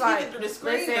 Donisha, you like, through the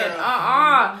screen, listen,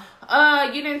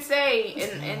 you didn't say.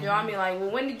 And John be like, well,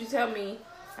 when did you tell me?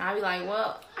 And I be like,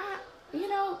 well,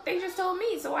 they just told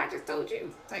me, so I just told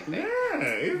you. Like,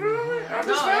 I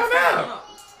just found out.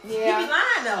 Yeah. He be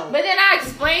lying though. But then I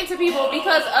explain to people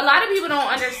because a lot of people don't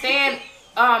understand.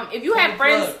 If you have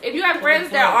friends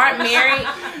that aren't married,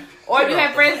 or if you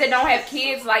have friends that don't have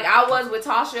kids, like I was with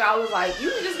Tasha, I was like, you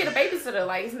can just get a babysitter,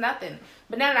 like it's nothing.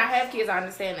 But now that I have kids, I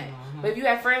understand that. But if you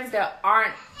have friends that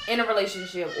aren't in a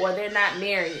relationship or they're not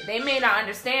married, they may not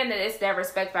understand that it's that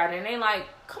respect factor, and they like,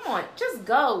 come on, just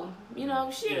go. She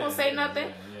ain't gonna say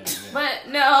nothing. But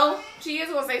no, she is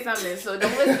gonna say something. So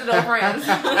don't listen to those friends. I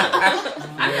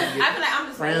feel like I'm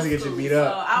just friends get you beat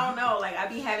up. So I don't know. Like I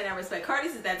be having that respect.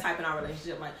 Curtis is that type in our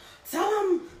relationship. Like, tell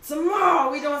him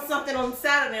tomorrow we doing something on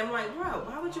Saturday. I'm like, bro,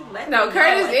 why would you let? No,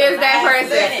 Curtis is that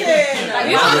person.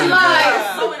 You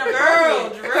so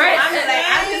inappropriate.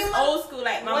 I'm just old school.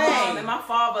 Like my mom and my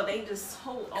father, they just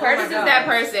Curtis is that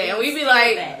person, and we be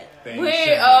like, we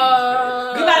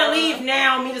gotta leave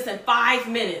now. Meet us in 5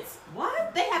 minutes.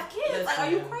 What? They have kids. Like, are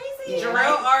you crazy?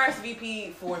 Jarrell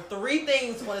RSVP for 3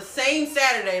 things on the same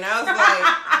Saturday, and I was like,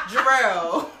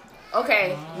 Jarrell.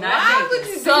 Okay. Why would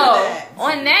you do that?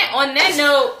 On that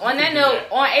note,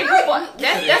 on April 4th,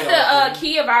 that's the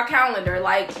key of our calendar.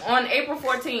 Like on April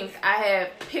 14th, I have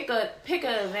pick a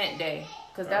event day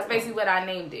because that's basically what I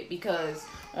named it. Because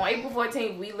on April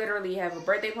 14th, we literally have a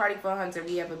birthday party for Hunter.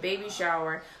 We have a baby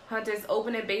shower. Hunter's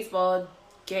opening baseball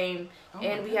game,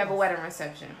 and we have a wedding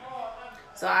reception.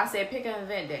 So I said pick an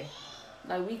event day.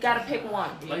 Like we gotta pick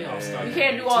one. We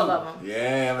can't do all of them.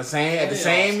 Yeah, the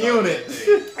same unit.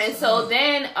 And so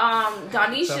then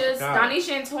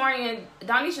Donisha and Torian,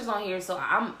 Donisha's on here, so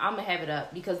I'm gonna have it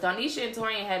up because Donisha and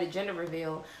Torian had a gender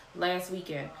reveal last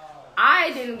weekend.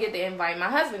 I didn't get the invite. My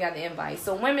husband got the invite.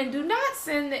 So women, do not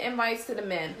send the invites to the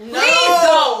men. No, Please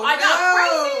don't. I got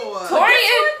crazy.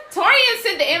 Torian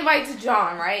sent the invite to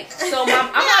John, right? So I'm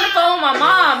on the phone with my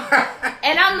mom,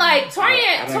 and I'm like,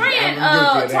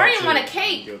 Torian want a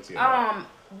cake.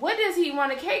 What does he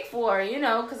want a cake for? You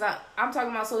know, because I'm talking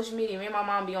about social media. Me and my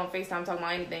mom be on FaceTime talking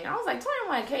about anything. I was like, Torian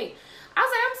want a cake. I was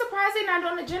like, I'm surprised they're not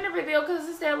doing a gender reveal because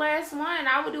it's their last one.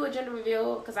 I would do a gender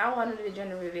reveal because I wanted a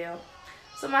gender reveal.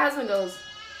 So my husband goes,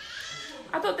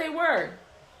 I thought they were.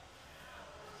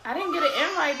 I didn't get an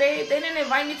invite, babe. They didn't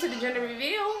invite me to the gender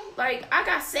reveal. Like, I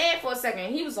got sad for a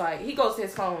second. He was like, he goes to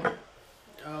his phone.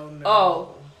 Oh,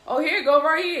 no. Oh, here you go,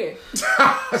 right here.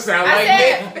 I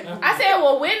said,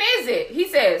 well, when is it? He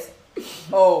says,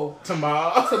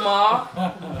 tomorrow. I said,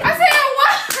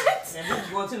 what? And then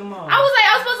you go to the mall. I was like,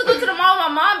 I was supposed to go to the mall with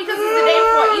my mom because it's the day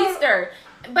before Easter.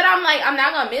 But I'm like, I'm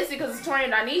not gonna miss it because it's Torian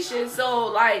and Donisha. So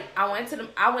like, I went to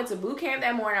boot camp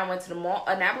that morning. I went to the mall,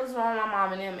 Annapolis Mall with my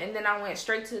mom and them, and then I went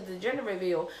straight to the gender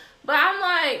reveal. But I'm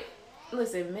like,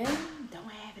 listen, men, don't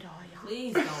have it all, y'all.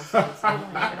 Please don't.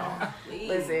 Don't have it all. Please.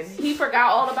 Listen, he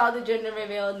forgot all about the gender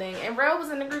reveal thing, and Rel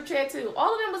was in the group chat too.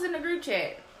 All of them was in the group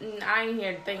chat. I ain't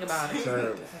here to think about it.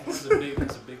 It's a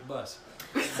big bus.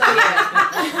 So yeah,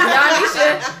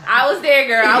 Donisha, I was there,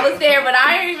 girl. I was there, but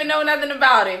I didn't even know nothing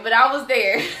about it. But I was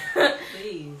there.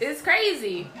 Please. It's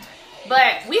crazy.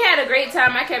 But we had a great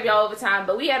time. I kept y'all over time,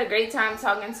 but we had a great time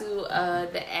talking to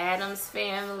the Adams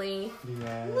family.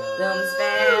 Adams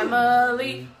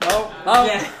family.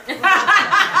 Yeah.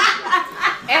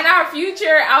 And our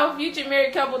future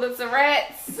married couple, the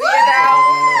Surratts. You know?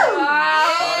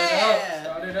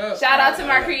 Start it up. Shout out to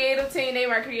my creative team. They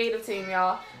my creative team,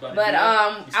 y'all. But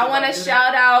I want to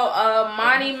shout out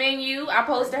Monty Menu. I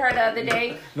posted her the other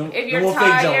day. If you're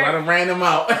tired, I done ran them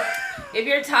out. if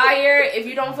you're tired, if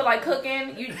you don't feel like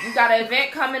cooking, you got an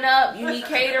event coming up, you need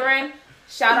catering.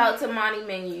 Shout out to Monty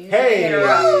Menu. You can hit her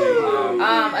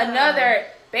up. Another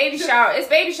baby shower. It's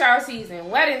baby shower season,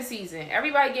 wedding season.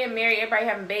 Everybody getting married. Everybody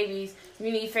having babies.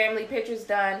 You need family pictures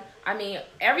done. I mean,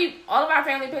 all of our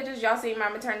family pictures, y'all see my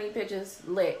maternity pictures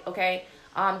lit, okay?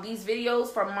 These videos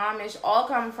from Momish all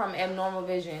come from Abnormal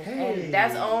Vision, and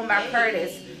that's owned by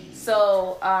Curtis.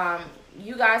 So,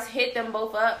 you guys hit them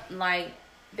both up. Like,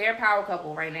 they're a power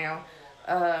couple right now.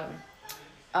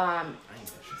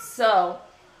 So,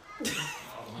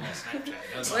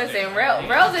 listen,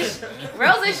 Rel's a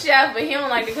chef, but he don't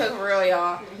like to cook for real,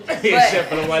 y'all. He a chef,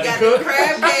 but don't like to cook.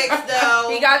 Crab cakes, though.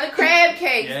 He got the crab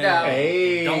cakes, though.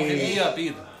 Hey. Don't hit me up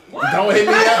either. Don't hit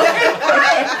me up.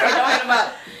 Don't hit him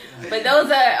up. But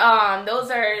those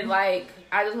are like,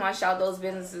 I just want to shout those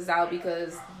businesses out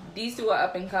because these two are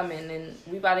up and coming, and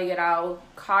we about to get our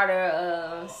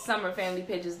Carter summer family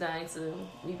pictures done. So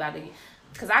we about to,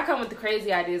 cause I come with the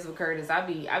crazy ideas with Curtis. I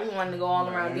be wanting to go all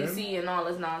around DC and all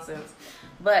this nonsense.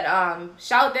 But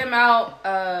shout them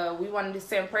out. We wanted to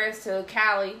send prayers to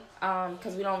Callie,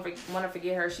 cause we don't want to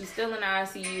forget her. She's still in the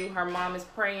ICU. Her mom is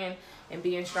praying and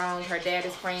being strong. Her dad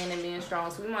is praying and being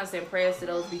strong. So we want to send prayers to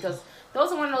those because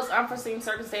those are one of those unforeseen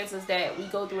circumstances that we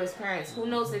go through as parents. Who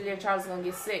knows that their child is going to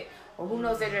get sick? Or who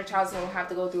knows that their child is going to have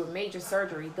to go through a major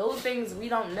surgery? Those things we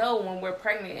don't know when we're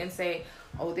pregnant and say,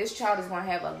 oh, this child is going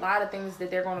to have a lot of things that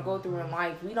they're going to go through in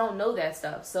life. We don't know that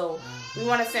stuff. So we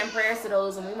want to send prayers to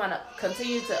those, and we want to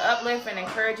continue to uplift and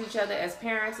encourage each other as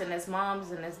parents and as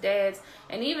moms and as dads.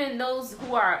 And even those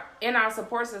who are in our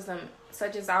support system,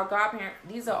 such as our godparents.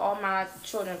 These are all my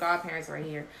children godparents right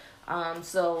here.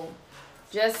 So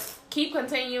just keep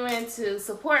continuing to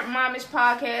support Momish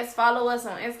Podcast. Follow us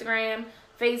on Instagram,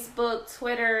 Facebook,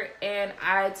 Twitter, and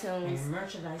iTunes. And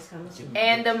merchandise coming soon.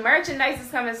 And the merchandise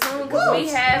is coming soon because we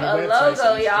have a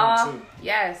logo, y'all.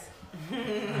 Yes.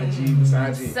 IG.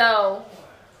 So,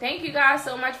 thank you guys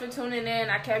so much for tuning in.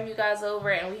 I kept you guys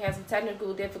over, and we had some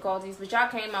technical difficulties, but y'all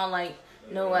came out like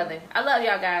no other. I love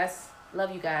y'all guys.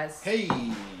 Love you guys. Hey.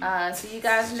 See you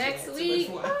guys next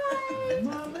week. Bye.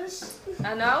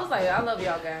 I know. I was like, I love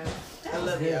y'all guys. I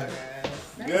love y'all guys.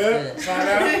 Good. Find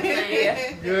out.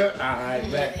 Yeah. Good. All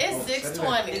right. Back. It's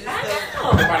 6:20.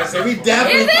 I'm about to say we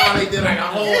definitely probably did like a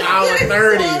whole hour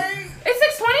 30.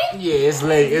 It's 6:20. Yeah, it's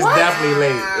late. It's definitely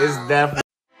late. It's definitely.